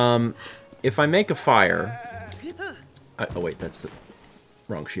that. If I make a fire... oh, wait, that's the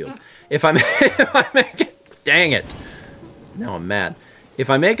wrong shield. If I make it... Dang it. Now I'm mad. If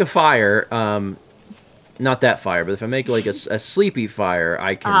I make a fire... not that fire, but if I make like a sleepy fire,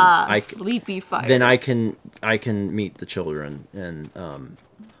 I can sleepy fire. Then I can meet the children and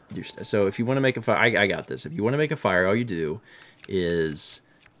do stuff. So if you want to make a fire, I got this. If you want to make a fire, all you do is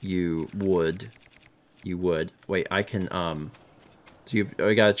you would wait. I can so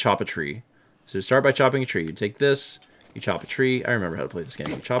I gotta chop a tree. So start by chopping a tree. You take this, you chop a tree. I remember how to play this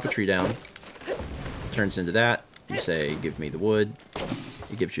game. You chop a tree down, turns into that. You say, "Give me the wood."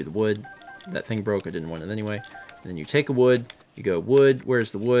 It gives you the wood. That thing broke, I didn't want it anyway. And then you take a wood, you go, wood,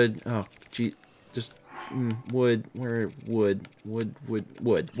 where's the wood? Oh, gee, just, wood, where, wood,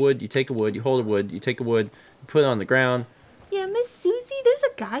 you take a wood, you hold a wood, you take a wood, you put it on the ground. Yeah, Miss Susie there's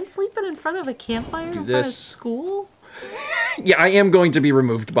a guy sleeping in front of a campfire in front of school? Yeah, I am going to be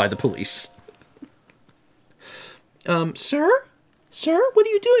removed by the police. Sir? Sir, what are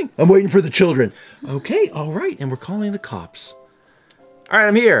you doing? I'm waiting for the children. Okay, all right, and we're calling the cops. All right,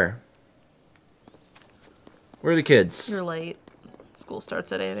 I'm here. Where are the kids? You're late. School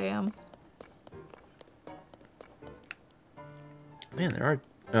starts at 8 a.m. Man, there are...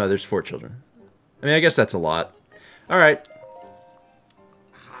 Oh, there's 4 children. I mean, I guess that's a lot. All right.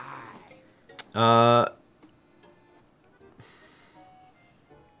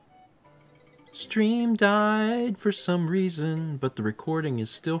 Stream died for some reason, but the recording is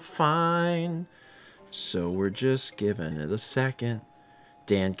still fine. So we're just giving it a second.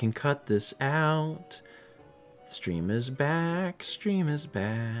 Dan can cut this out. Stream is back, stream is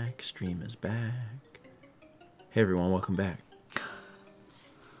back, stream is back. Hey everyone, welcome back.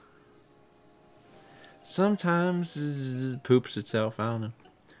 Sometimes it poops itself, I don't know.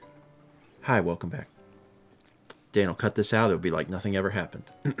 Hi, welcome back. Dan will cut this out, it'll be like nothing ever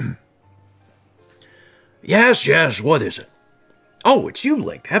happened. Yes, yes, what is it? Oh, it's you,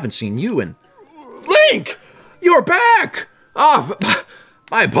 Link. Haven't seen you in... Link! You're back! Ah,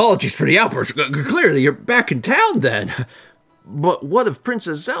 my apologies for the outburst. Clearly, you're back in town, then. But what of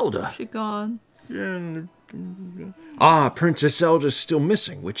Princess Zelda? She gone. Ah, Princess Zelda's still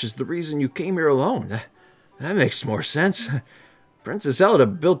missing, which is the reason you came here alone. That makes more sense. Princess Zelda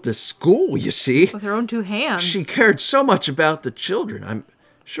built this school, you see. With her own 2 hands. She cared so much about the children. I'm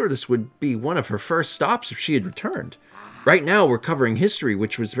sure this would be one of her first stops if she had returned. Right now, we're covering history,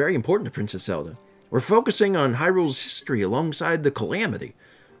 which was very important to Princess Zelda. We're focusing on Hyrule's history alongside the Calamity.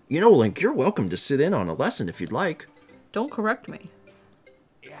 You know, Link, you're welcome to sit in on a lesson if you'd like. Don't correct me.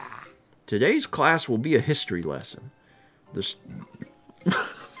 Today's class will be a history lesson. The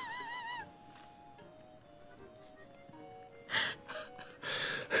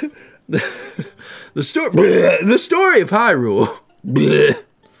story of Hyrule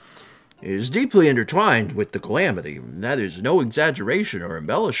is deeply intertwined with the Calamity. That is no exaggeration or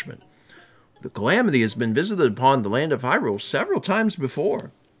embellishment. The Calamity has been visited upon the land of Hyrule several times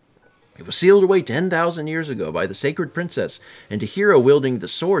before. It was sealed away 10,000 years ago by the sacred princess and a hero wielding the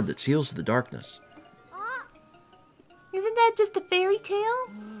sword that seals the darkness. Isn't that just a fairy tale?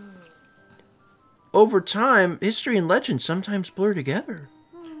 Over time, history and legend sometimes blur together.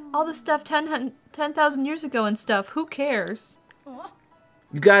 All the stuff 10,000 years ago and stuff, who cares?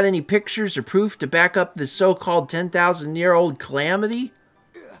 You got any pictures or proof to back up this so-called 10,000-year-old calamity?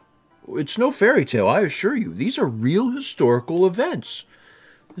 It's no fairy tale, I assure you. These are real historical events.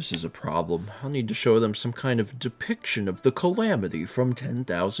 This is a problem. I'll need to show them some kind of depiction of the calamity from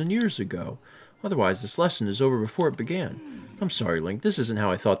 10,000 years ago. Otherwise, this lesson is over before it began. I'm sorry, Link. This isn't how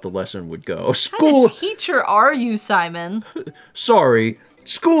I thought the lesson would go. School... What kind of teacher are you, Simon? Sorry.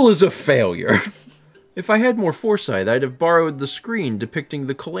 School is a failure. If I had more foresight, I'd have borrowed the screen depicting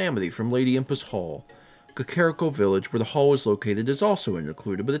the calamity from Lady Impa's Hall. Kakariko Village, where the hall is located, is also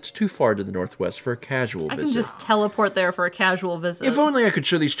included, but it's too far to the northwest for a casual visit. I can just teleport there for a casual visit. If only I could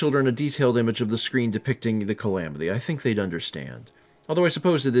show these children a detailed image of the screen depicting the calamity. I think they'd understand. Although I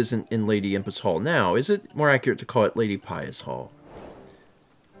suppose it isn't in Lady Impa's Hall now. Is it more accurate to call it Lady Pia's Hall?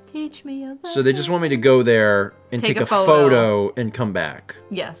 Teach me a lesson. So they just want me to go there and take a photo and come back.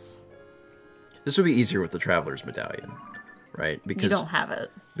 Yes. This would be easier with the Traveler's Medallion, right? Because you don't have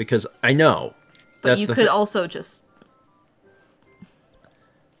it. Because I know. But you could also just...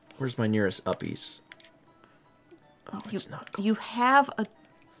 Where's my nearest uppies? Oh, it's not close. You have a...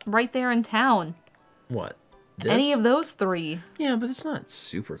 right there in town. What? This? Any of those 3. Yeah, but it's not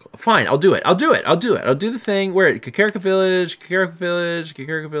super close. Fine, I'll do it. I'll do the thing. Where? Kakariko Village, Kakariko Village,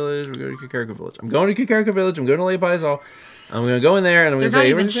 Kakariko Village. We're going to Kakariko Village. I'm going to Kakariko Village. I'm going to Lady Pia's Hall. I'm going to go in there and I'm going to say...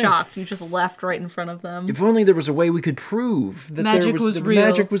 They're not even shocked. You just left right in front of them. If only there was a way we could prove that magic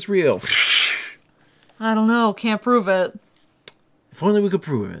was real. I don't know. Can't prove it. If only we could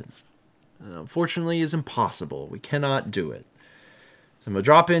prove it. Unfortunately, it's impossible. We cannot do it. So I'm going to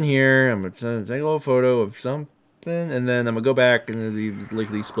drop in here. I'm going to take a little photo of something. And then I'm going to go back and it'll be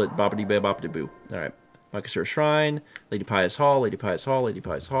lickety split. Boppity-ba-boppity-boo. All right. Makasura Shrine. Lady Pia's Hall. Lady Pia's Hall. Lady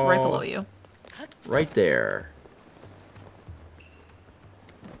Pia's Hall. Right below you. Right there.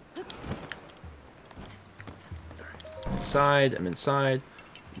 Inside. I'm inside.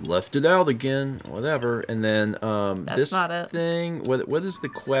 Left it out again. Whatever. And then this not it. thing. What does the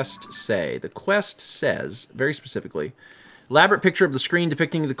quest say? The quest says, very specifically, elaborate picture of the screen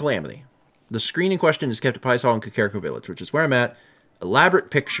depicting the calamity. The screen in question is kept at Pia's Hall in Kakariko Village, which is where I'm at.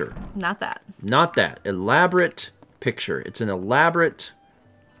 Elaborate picture. Not that. Not that. Elaborate picture. It's an elaborate...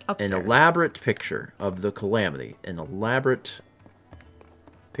 Upstairs. An elaborate picture of the calamity. An elaborate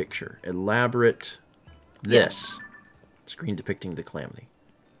picture. Elaborate this. Screen depicting the calamity.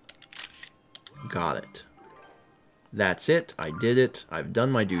 Got it. That's it. I did it. I've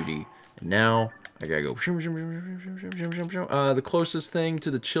done my duty. And now I gotta go. The closest thing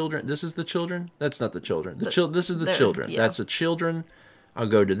to the children. This is the children? That's not the children. This is the children. Yeah. That's the children. I'll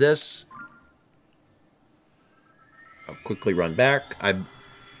go to this. I'll quickly run back.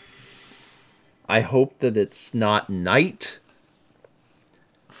 I hope that it's not night,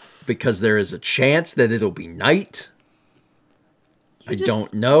 because there is a chance that it'll be night. I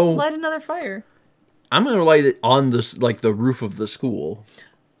don't know. Light another fire. I'm gonna light it on this, like the roof of the school.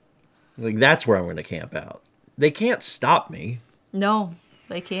 Like that's where I'm gonna camp out. They can't stop me. No,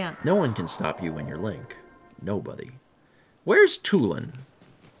 they can't. No one can stop you when you're Link. Nobody. Where's Tulin?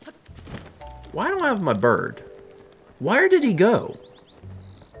 Why don't I have my bird? Where did he go?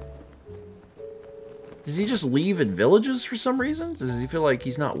 Does he just leave in villages for some reason? Does he feel like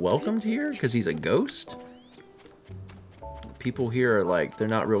he's not welcomed here because he's a ghost? People here are like, they're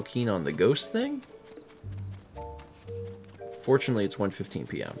not real keen on the ghost thing? Fortunately, it's 1:15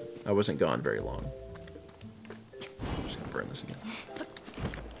 p.m. I wasn't gone very long. I'm just gonna burn this again.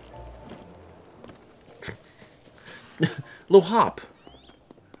 Little hop.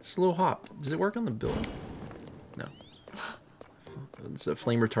 Just a little hop. Does it work on the building? No. It's a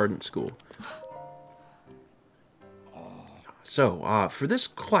flame retardant school. So, for this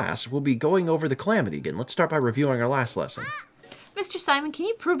class, we'll be going over the calamity again. Let's start by reviewing our last lesson. Mr. Simon, can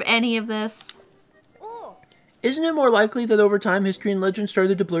you prove any of this? Isn't it more likely that over time history and legend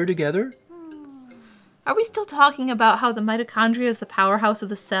started to blur together? Are we still talking about how the mitochondria is the powerhouse of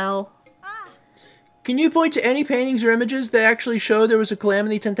the cell? Can you point to any paintings or images that actually show there was a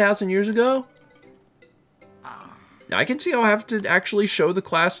calamity 10,000 years ago? I can see I'll have to actually show the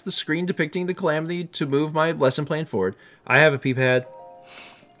class the screen depicting the calamity to move my lesson plan forward. I have a P-pad.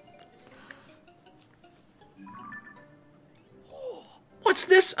 What's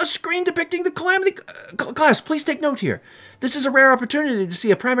this? A screen depicting the calamity? Class, please take note here. This is a rare opportunity to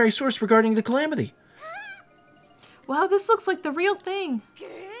see a primary source regarding the calamity. Wow, this looks like the real thing.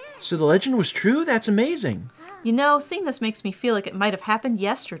 So the legend was true? That's amazing. You know, seeing this makes me feel like it might have happened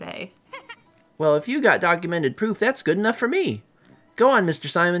yesterday. Well, if you got documented proof, that's good enough for me. Go on, Mr.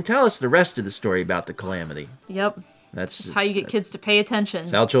 Simon. Tell us the rest of the story about the calamity. Yep. That's how you get kids to pay attention.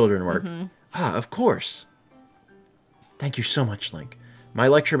 That's how children work. Ah, of course. Thank you so much, Link. My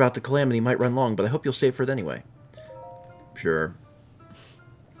lecture about the calamity might run long, but I hope you'll stay for it anyway. Sure.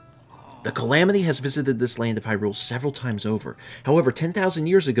 The calamity has visited this land of Hyrule several times over. However, 10,000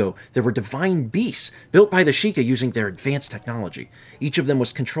 years ago, there were divine beasts built by the Sheikah using their advanced technology. Each of them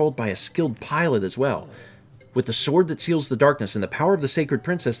was controlled by a skilled pilot as well. With the sword that seals the darkness and the power of the sacred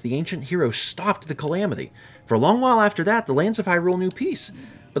princess, the ancient hero stopped the calamity. For a long while after that, the lands of Hyrule knew peace.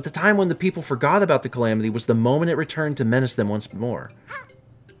 But the time when the people forgot about the calamity was the moment it returned to menace them once more.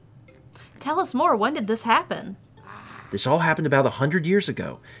 Tell us more. When did this happen? This all happened about 100 years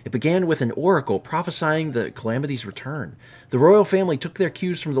ago. It began with an oracle prophesying the calamity's return. The royal family took their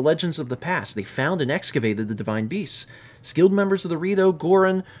cues from the legends of the past. They found and excavated the divine beasts. Skilled members of the Rito,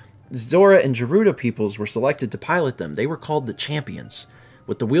 Goron, Zora, and Gerudo peoples were selected to pilot them. They were called the Champions.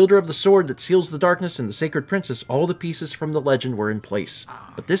 With the wielder of the sword that seals the darkness and the sacred princess, all the pieces from the legend were in place.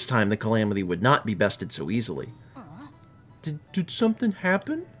 But this time, the calamity would not be bested so easily. Did something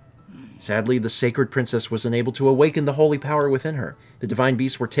happen? Sadly, the sacred princess was unable to awaken the holy power within her. The divine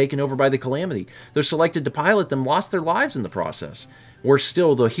beasts were taken over by the calamity. Those selected to pilot them lost their lives in the process. Worse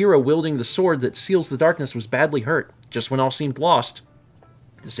still, the hero wielding the sword that seals the darkness was badly hurt. Just when all seemed lost,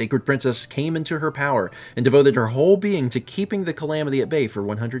 the sacred princess came into her power and devoted her whole being to keeping the calamity at bay for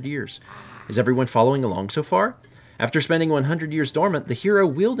 100 years. Is everyone following along so far? After spending 100 years dormant, the hero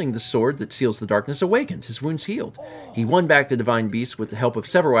wielding the sword that seals the darkness awakened, his wounds healed. He won back the divine beast with the help of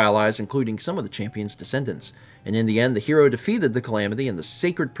several allies, including some of the champion's descendants. And in the end, the hero defeated the calamity and the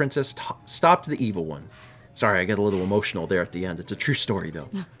sacred princess stopped the evil one. Sorry, I got a little emotional there at the end. It's a true story, though.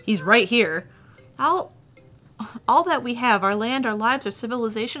 He's right here. All that we have, our land, our lives, our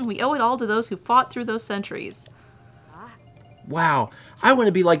civilization, we owe it all to those who fought through those centuries. Wow, I want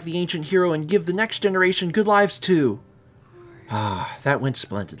to be like the ancient hero and give the next generation good lives too. Ah, that went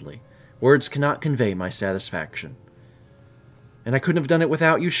splendidly. Words cannot convey my satisfaction. And I couldn't have done it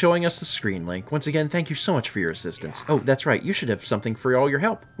without you showing us the screen, Link. Once again, thank you so much for your assistance. Oh, that's right, you should have something for all your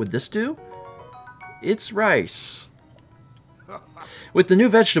help. Would this do? It's rice. With the new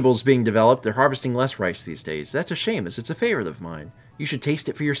vegetables being developed, they're harvesting less rice these days. That's a shame, as it's a favorite of mine. You should taste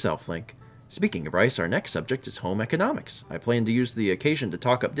it for yourself, Link. Speaking of rice, our next subject is home economics. I plan to use the occasion to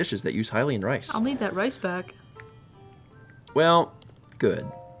talk up dishes that use Hylian rice. I'll need that rice back. Well, good.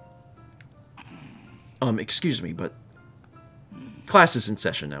 Excuse me, but class is in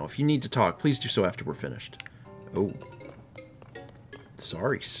session now. If you need to talk, please do so after we're finished. Oh.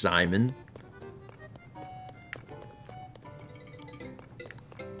 Sorry, Simon.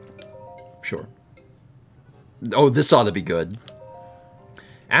 Sure. Oh, this ought to be good.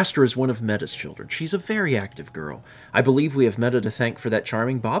 Astra is one of Meta's children. She's a very active girl. I believe we have Meta to thank for that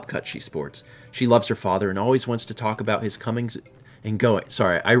charming bob cut she sports. She loves her father and always wants to talk about his comings and goings.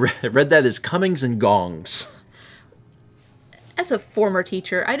 Sorry, I read that as comings and gongs. As a former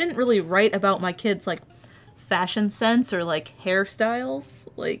teacher, I didn't really write about my kids' like fashion sense or like hairstyles.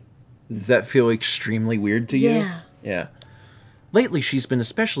 Like, does that feel extremely weird to you? Yeah. Yeah. Lately, she's been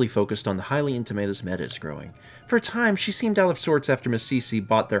especially focused on the highly into tomatoes Meta is growing. For a time, she seemed out of sorts after Miss Cece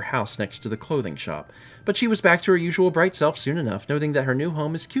bought their house next to the clothing shop. But she was back to her usual bright self soon enough, noting that her new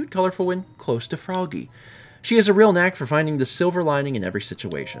home is cute, colorful, and close to froggy. She has a real knack for finding the silver lining in every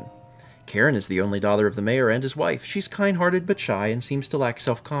situation. Karen is the only daughter of the mayor and his wife. She's kind-hearted but shy and seems to lack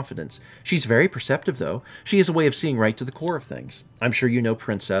self-confidence. She's very perceptive, though. She has a way of seeing right to the core of things. I'm sure you know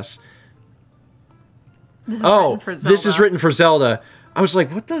Princess. This is written for Zelda. I was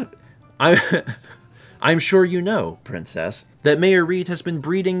like, what the... I'm sure you know, Princess, that Mayor Reed has been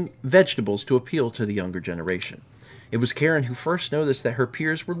breeding vegetables to appeal to the younger generation. It was Karen who first noticed that her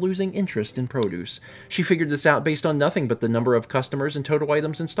peers were losing interest in produce. She figured this out based on nothing but the number of customers and total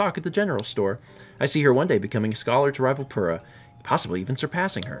items in stock at the general store. I see her one day becoming a scholar to rival Purah, possibly even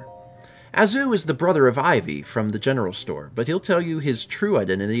surpassing her. Azu is the brother of Ivy from the general store, but he'll tell you his true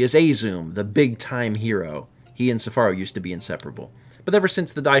identity is Azum, the big-time hero. He and Safaro used to be inseparable. But ever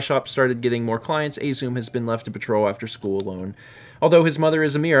since the dye shop started getting more clients, Azum has been left to patrol after school alone. Although his mother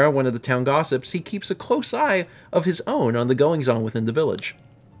is Amira, one of the town gossips, he keeps a close eye of his own on the goings-on within the village.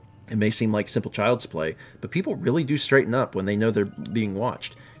 It may seem like simple child's play, but people really do straighten up when they know they're being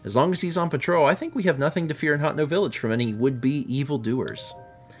watched. As long as he's on patrol, I think we have nothing to fear in Hotno Village from any would-be evildoers.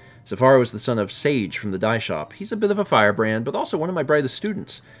 Safaro is the son of Sage from the dye shop. He's a bit of a firebrand, but also one of my brightest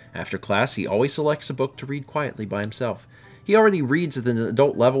students. After class, he always selects a book to read quietly by himself. He already reads at an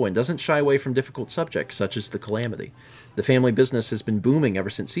adult level and doesn't shy away from difficult subjects, such as the Calamity. The family business has been booming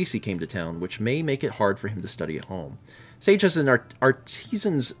ever since Cece came to town, which may make it hard for him to study at home. Sage has an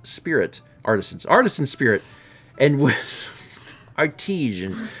artisan spirit, and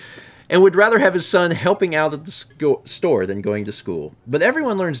artisans, and would rather have his son helping out at the store than going to school. But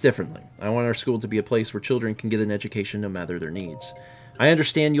everyone learns differently. I want our school to be a place where children can get an education no matter their needs. I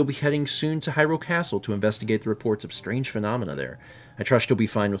understand you'll be heading soon to Hyrule Castle to investigate the reports of strange phenomena there. I trust you'll be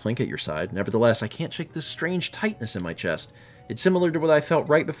fine with Link at your side. Nevertheless, I can't shake this strange tightness in my chest. It's similar to what I felt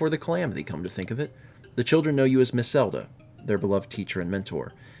right before the Calamity, come to think of it. The children know you as Miss Zelda, their beloved teacher and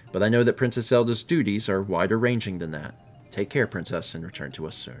mentor. But I know that Princess Zelda's duties are wider-ranging than that. Take care, Princess, and return to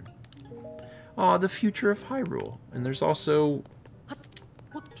us soon. Aw, the future of Hyrule. And there's also...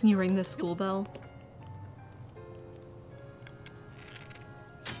 Can you ring the school bell?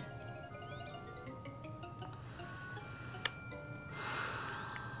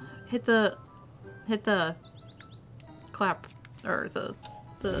 Hit the clap, or the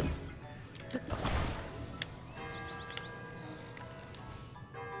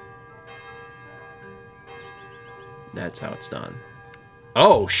That's how it's done.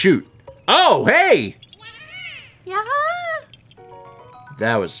 Oh, shoot. Oh, hey! Yeah.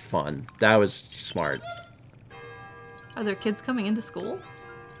 That was fun. That was smart. Are there kids coming into school?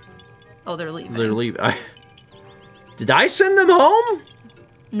 Oh, they're leaving. They're leaving. Did I send them home?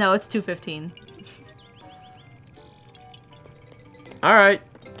 No, it's 2:15. All right.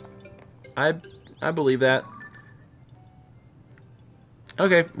 I believe that.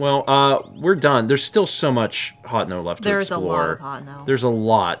 Okay, well, we're done. There's still so much Hotno left to explore. There's a lot of Hotno. There's a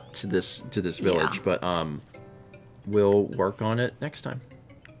lot to this village, yeah. But we'll work on it next time.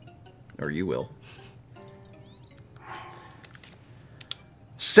 Or you will.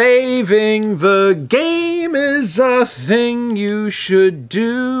 Saving the game is a thing you should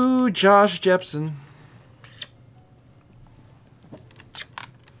do, Josh Jepson.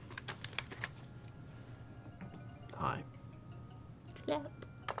 Hi. Yep.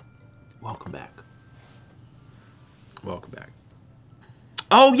 Welcome back. Welcome back.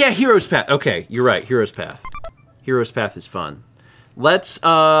 Oh yeah, Hero's Path. Okay, you're right. Hero's Path. Hero's Path is fun. Let's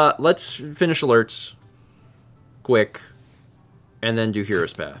finish alerts quick. And then do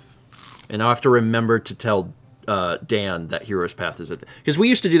Hero's Path. And I'll have to remember to tell Dan that Hero's Path is it. Because we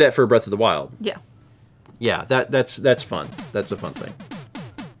used to do that for Breath of the Wild. Yeah. Yeah, that's fun. That's a fun thing.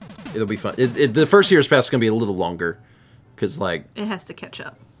 It'll be fun. The first Hero's Path is going to be a little longer. Because, like... It has to catch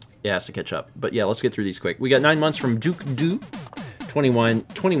up. It has to catch up. But yeah, let's get through these quick. We got 9 months from Duke Du.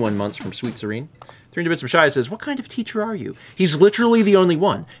 21 months from Sweet Serene. 300 Bits from Shy says, what kind of teacher are you? He's literally the only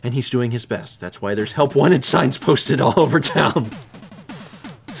one, and he's doing his best. That's why there's help wanted signs posted all over town.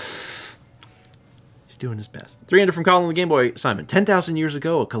 He's doing his best. 300 from Colin the Game Boy Simon. 10,000 years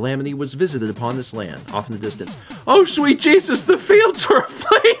ago, a calamity was visited upon this land, off in the distance. Oh, sweet Jesus, the fields are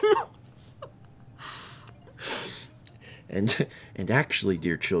aflame! And actually,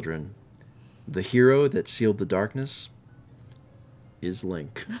 dear children, the hero that sealed the darkness is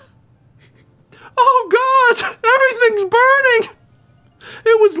Link. Oh God! Everything's burning!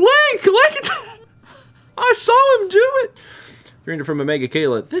 It was Link! Link! I saw him do it! 300 from Omega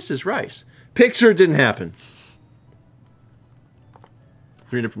Kayla. This is Rice. Picture didn't happen.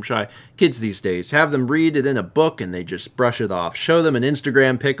 300 from Shy. Kids these days, have them read it in a book and they just brush it off. Show them an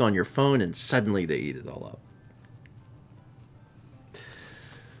Instagram pic on your phone and suddenly they eat it all up.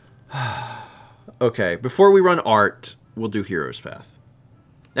 Okay, before we run art, we'll do Hero's Path.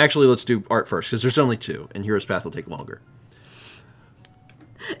 Actually, let's do art first, because there's only 2, and Hero's Path will take longer.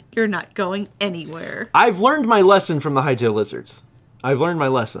 You're not going anywhere. I've learned my lesson from the Hightail Lizards. I've learned my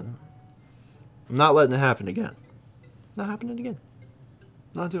lesson. I'm not letting it happen again. Not happening again.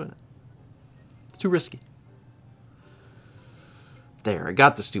 Not doing it. It's too risky. There, I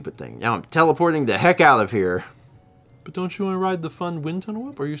got the stupid thing. Now I'm teleporting the heck out of here. But don't you want to ride the fun wind tunnel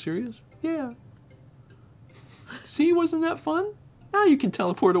up? Are you serious? Yeah. See, wasn't that fun? Now you can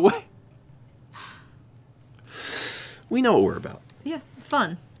teleport away. We know what we're about. Yeah,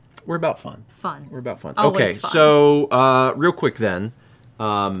 fun. We're about fun. Fun. We're about fun. Always okay, fun. so real quick then.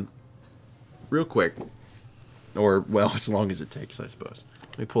 Real quick. Or, well, as long as it takes, I suppose.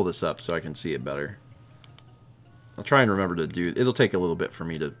 Let me pull this up so I can see it better. I'll try and remember to do... It'll take a little bit for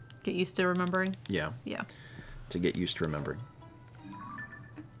me to... Get used to remembering? Yeah. Yeah. To get used to remembering.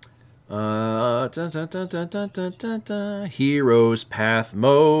 Hero's Path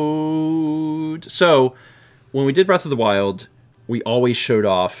mode. So, when we did Breath of the Wild, we always showed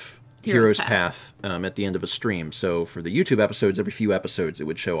off Hero's Path at the end of a stream. So, for the YouTube episodes, every few episodes, it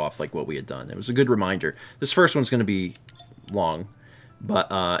would show off like what we had done. It was a good reminder. This first one's going to be long, but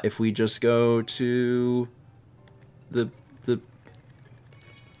if we just go to the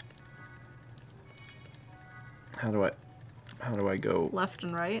how do I go left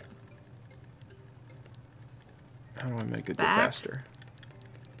and right? How do I make it back? Go faster?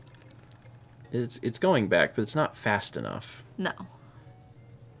 It's going back, but it's not fast enough. No.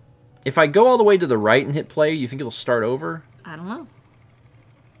 If I go all the way to the right and hit play, you think it'll start over? I don't know.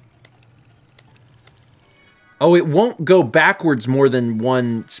 Oh, it won't go backwards more than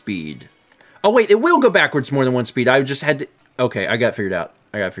 1 speed. Oh, wait, it will go backwards more than 1 speed. I just had to... Okay, I got it figured out.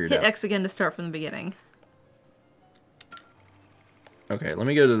 Hit X again to start from the beginning. Okay, let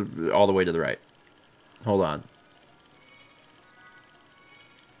me go to all the way to the right. Hold on.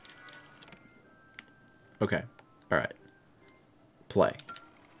 Okay. All right. Play.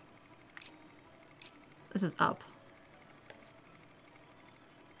 This is up.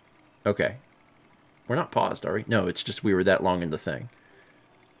 Okay. We're not paused, are we? No, it's just we were that long in the thing.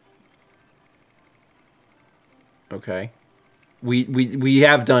 Okay. We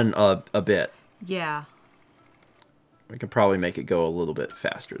have done a bit. Yeah. We could probably make it go a little bit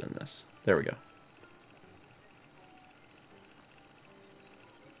faster than this. There we go.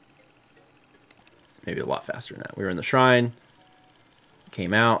 Maybe a lot faster than that. We were in the shrine.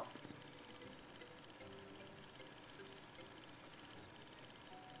 Came out.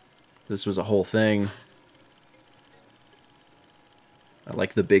 This was a whole thing. I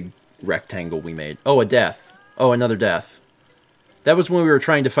like the big rectangle we made. Oh, a death. Oh, another death. That was when we were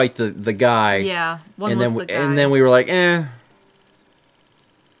trying to fight the guy. Yeah, one and was then the guy. And then we were like, eh.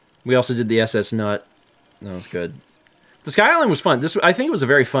 We also did the SS Nut. That was good. The Sky Island was fun. I think it was a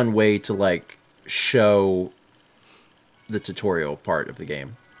very fun way to, like, show the tutorial part of the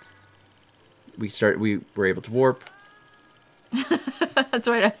game. We were able to warp. That's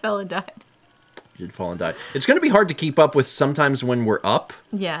right, I fell and died. You did fall and die. It's going to be hard to keep up with sometimes when we're up.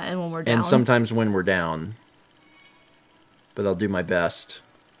 Yeah, and when we're down. And sometimes when we're down. But I'll do my best.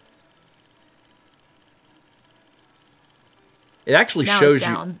 It actually now shows it's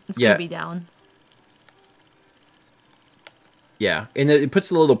down. you. It's going to be down. Yeah, and it puts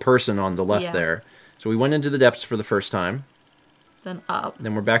the little person on the left there. So we went into the depths for the first time. Then up.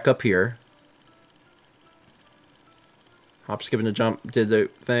 Then we're back up here. Hop, skip, and a jump. Did the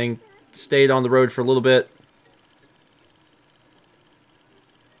thing. Stayed on the road for a little bit.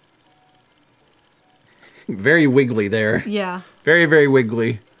 Very wiggly there. Yeah. Very, very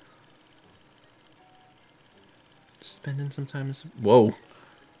wiggly. Spending some time... Whoa.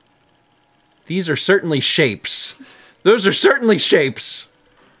 These are certainly shapes. Those are certainly shapes.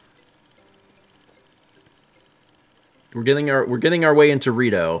 We're getting our way into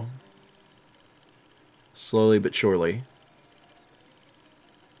Rito. Slowly but surely.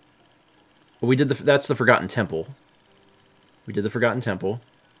 But we did that's the Forgotten Temple. We did the Forgotten Temple.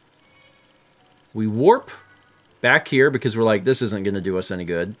 We warp back here because we're like, this isn't going to do us any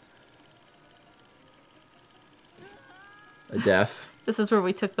good. A death. This is where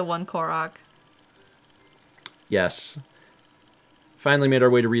we took the one Korok. Yes. Finally made our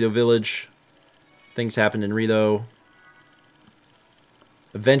way to Rito Village. Things happened in Rito.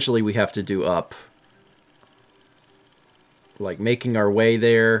 Eventually we have to do up. Like making our way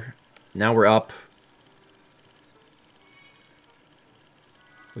there. Now we're up.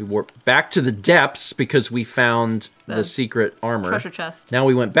 We warp back to the depths because we found the secret armor. Treasure chest. Now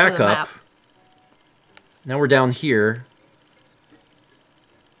we went back up. Map. Now we're down here.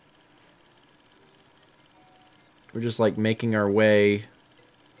 We're just like making our way.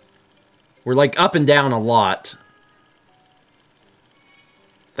 We're like up and down a lot.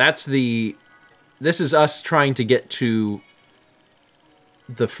 This is us trying to get to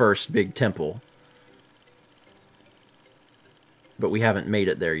the first big temple. But we haven't made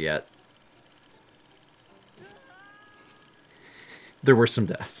it there yet. There were some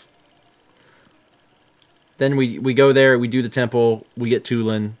deaths. Then we go there, we do the temple, we get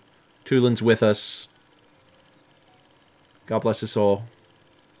Tulin. Tulin's with us. God bless his soul.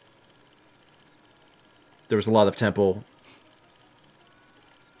 There was a lot of temple.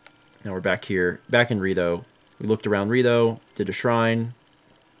 Now we're back here, back in Rito. We looked around Rito, did a shrine.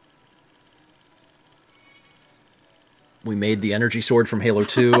 We made the energy sword from Halo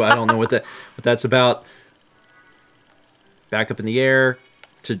 2. I don't know what that's about. Back up in the air.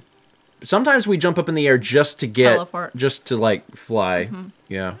 Sometimes we jump up in the air just to get... Teleport. Just to, like, fly. Mm-hmm.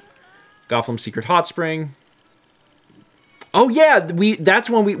 Yeah. Gotham's Secret Hot Spring. Oh, yeah! That's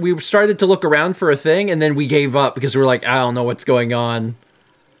when we started to look around for a thing, and then we gave up because we were like, I don't know what's going on.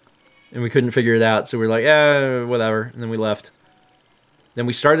 And we couldn't figure it out, so we were like, whatever. And then we left. Then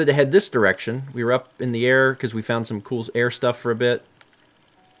we started to head this direction. We were up in the air because we found some cool air stuff for a bit.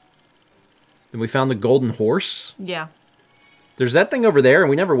 Then we found the golden horse. Yeah. There's that thing over there, and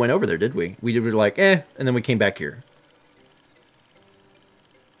we never went over there, did we? We were like, and then we came back here.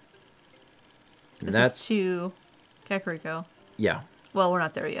 And this is to Kakariko. Yeah. Well, we're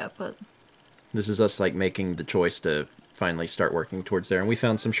not there yet, but... This is us, like, making the choice to finally start working towards there. And we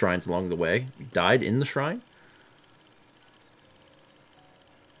found some shrines along the way. We died in the shrine.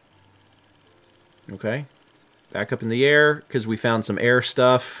 Okay. Back up in the air, because we found some air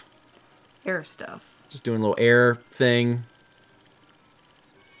stuff. Air stuff. Just doing a little air thing.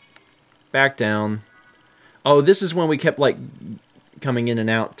 Back down. Oh, this is when we kept, like, coming in and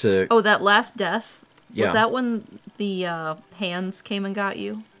out to... Oh, that last death? Yeah. Was that when the hands came and got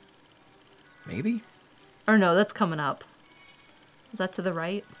you? Maybe? Or no, that's coming up. Was that to the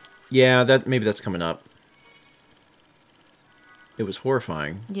right? Yeah, maybe that's coming up. It was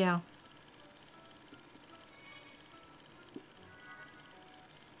horrifying. Yeah.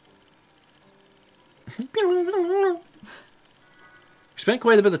 We spent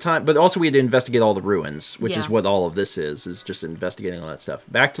quite a bit of time, but also we had to investigate all the ruins, which is what all of this is just investigating all that stuff.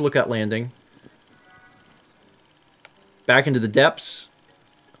 Back to Lookout Landing. Back into the depths.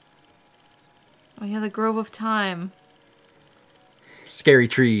 Oh yeah, the Grove of Time. Scary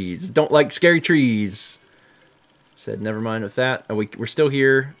trees. Don't like scary trees. Said never mind with that. Oh, we're still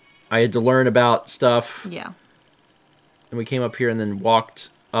here. I had to learn about stuff. Yeah. And we came up here and then walked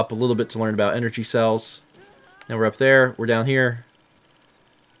up a little bit to learn about energy cells. Now we're up there. We're down here.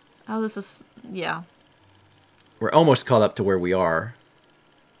 Oh, this is... yeah. We're almost caught up to where we are.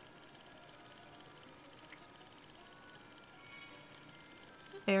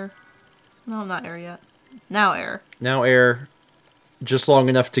 Air. No, not air yet. Now air. Now air. Just long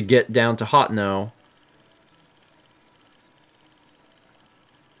enough to get down to hot no.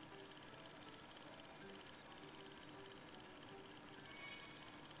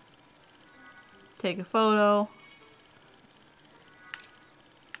 Take a photo.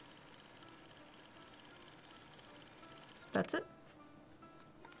 That's it.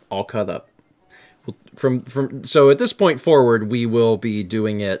 All caught up. So at this point forward, we will be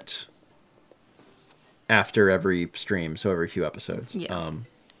doing it after every stream, so every few episodes. Yeah.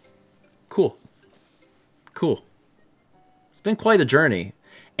 Cool. Cool. It's been quite a journey.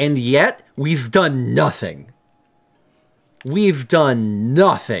 And yet, we've done nothing. We've done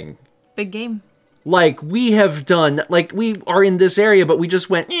nothing. Big game. Like, we have done... Like, we are in this area, but we just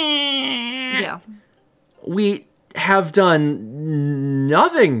went... Yeah. We have done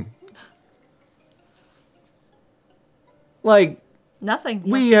nothing. Like, nothing.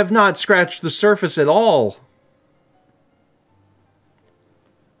 We have not scratched the surface at all.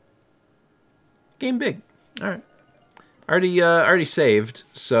 Game big. All right. Already saved,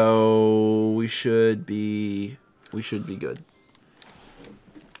 so we should be good.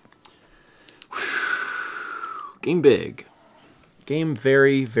 Game big. Game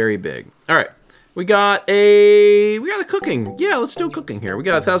very, very big. All right. We got a cooking. Yeah, let's do a cooking here. We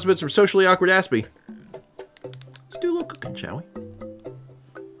got 1,000 bits from Socially Awkward Aspie. Let's do a little cooking, shall we?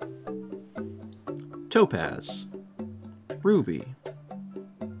 Topaz. Ruby.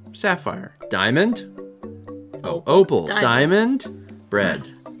 Sapphire. Diamond. Oh, opal. Diamond.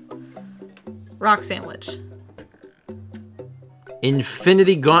 Bread. Rock sandwich.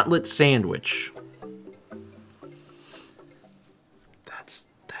 Infinity Gauntlet sandwich. That's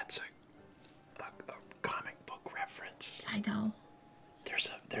a comic book reference. I know.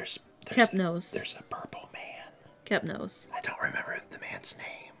 There's Kep knows. There's a purple man. Kep knows. I don't remember the man's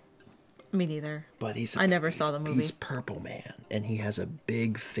name. Me neither. But I never saw the movie. He's purple man, and he has a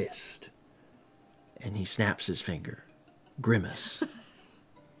big fist. And he snaps his finger. Grimace.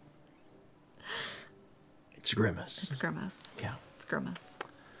 It's Grimace. It's Grimace. Yeah. It's Grimace.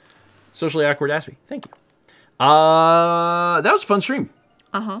 Socially Awkward Aspie. Thank you. That was a fun stream.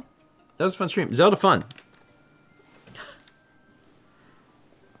 Uh-huh. That was a fun stream. Zelda fun.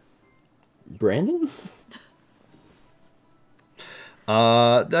 Brandon?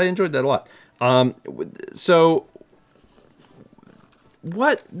 I enjoyed that a lot. So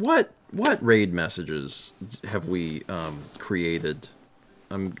what raid messages have we created?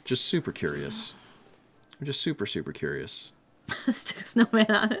 I'm just super curious. I'm just super curious. Stick a snowman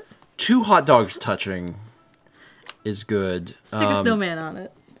on it. 2 hot dogs touching is good. Stick a snowman on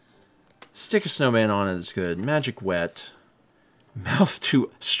it. Stick a snowman on it is good. Magic wet. Mouth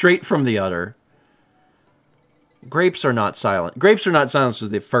to straight from the udder. Grapes are not silent. Grapes are not silent was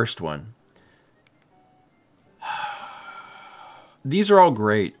the first one. These are all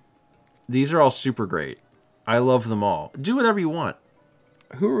great. These are all super great. I love them all. Do whatever you want.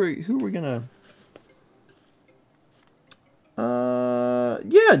 Who are we gonna?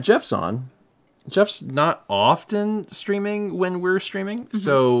 Yeah, Jeff's on. Jeff's not often streaming when we're streaming,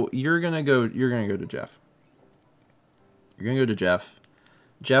 so you're gonna go to Jeff. You're gonna go to Jeff.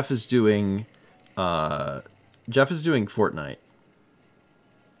 Jeff is doing Fortnite,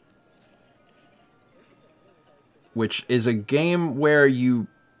 which is a game where you.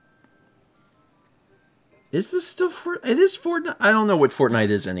 Is this still Fortnite? It is Fortnite. I don't know what Fortnite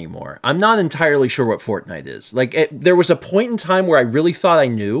is anymore. I'm not entirely sure what Fortnite is. Like, there was a point in time where I really thought I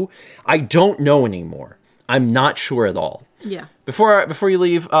knew. I don't know anymore. I'm not sure at all. Yeah. Before you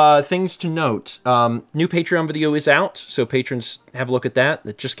leave, things to note. New Patreon video is out, so patrons have a look at that.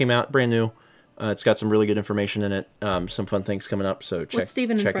 It just came out, brand new. It's got some really good information in it. Some fun things coming up, so check it out. What's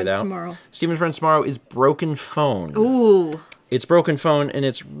Steven and Friends tomorrow? Steven and Friends tomorrow is Broken Phone. Ooh. It's Broken Phone, and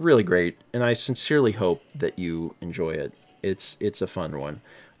it's really great, and I sincerely hope that you enjoy it. It's a fun one.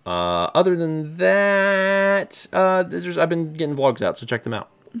 Other than that, I've been getting vlogs out, so check them out.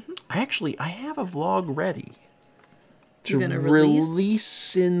 I have a vlog ready to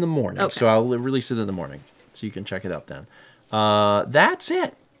release in the morning. Okay. So I'll release it in the morning, so you can check it out then. That's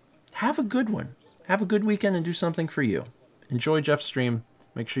it. Have a good one. Have a good weekend and do something for you. Enjoy Jeff's stream.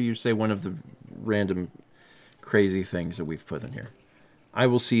 Make sure you say one of the random crazy things that we've put in here. I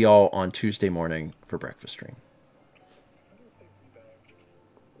will see y'all on Tuesday morning for breakfast stream.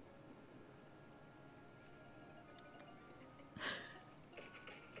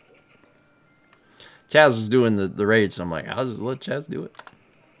 Chaz was doing the raid, so I'm like, I'll just let Chaz do it.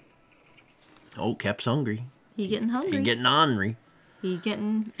 Oh, Kep's hungry. He getting hungry. He getting ornery. He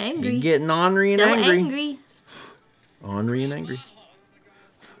getting angry. He getting ornery and Still angry. Ornery and angry.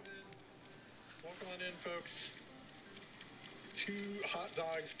 Welcome on in, folks. 2 hot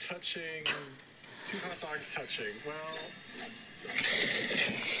dogs touching. 2 hot dogs touching. Well,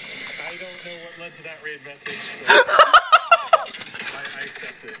 I don't know what led to that raid message, but I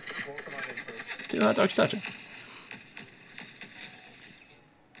accept it. Welcome on in, folks. 2 hot dogs touching.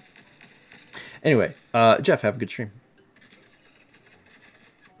 Anyway, Jeff, have a good stream.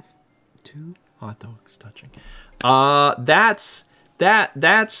 2 hot dogs touching. That's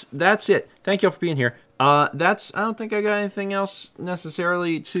it. Thank you all for being here. I don't think I got anything else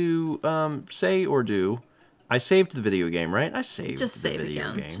necessarily to say or do. I saved the video game, right? I saved Just the save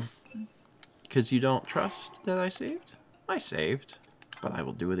video again. game. Because you don't trust that I saved? I saved, but I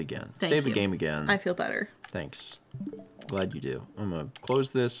will do it again. Save the game again. I feel better. Thanks. Glad you do. I'm gonna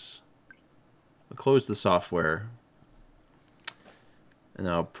close this. I'll close the software. And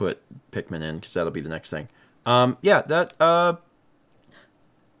I'll put Pikmin in, because that'll be the next thing. Yeah, that,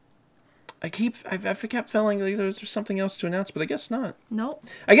 I kept feeling like there's something else to announce, but I guess not. Nope.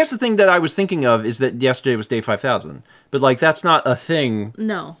 I guess the thing that I was thinking of is that yesterday was day 5,000. But, like, that's not a thing.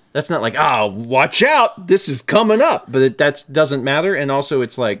 No. That's not like, oh, watch out, this is coming up. But that doesn't matter, and also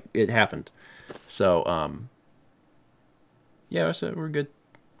it's like, it happened. So, yeah, so we're good.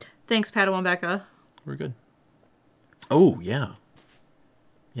 Thanks, Padawan Becca. We're good. Oh, yeah.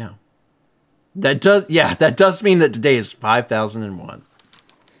 Yeah. That does mean that today is 5,001.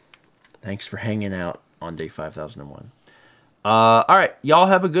 Thanks for hanging out on day 5001. All right, y'all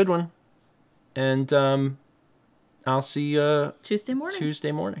have a good one. And I'll see you Tuesday morning.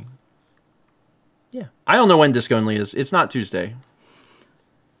 Tuesday morning. Yeah. I don't know when Disco Only is. It's not Tuesday.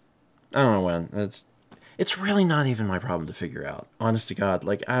 I don't know when. It's really not even my problem to figure out. Honest to God.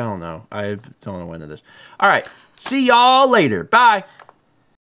 Like, I don't know. I don't know when it is. All right. See y'all later. Bye.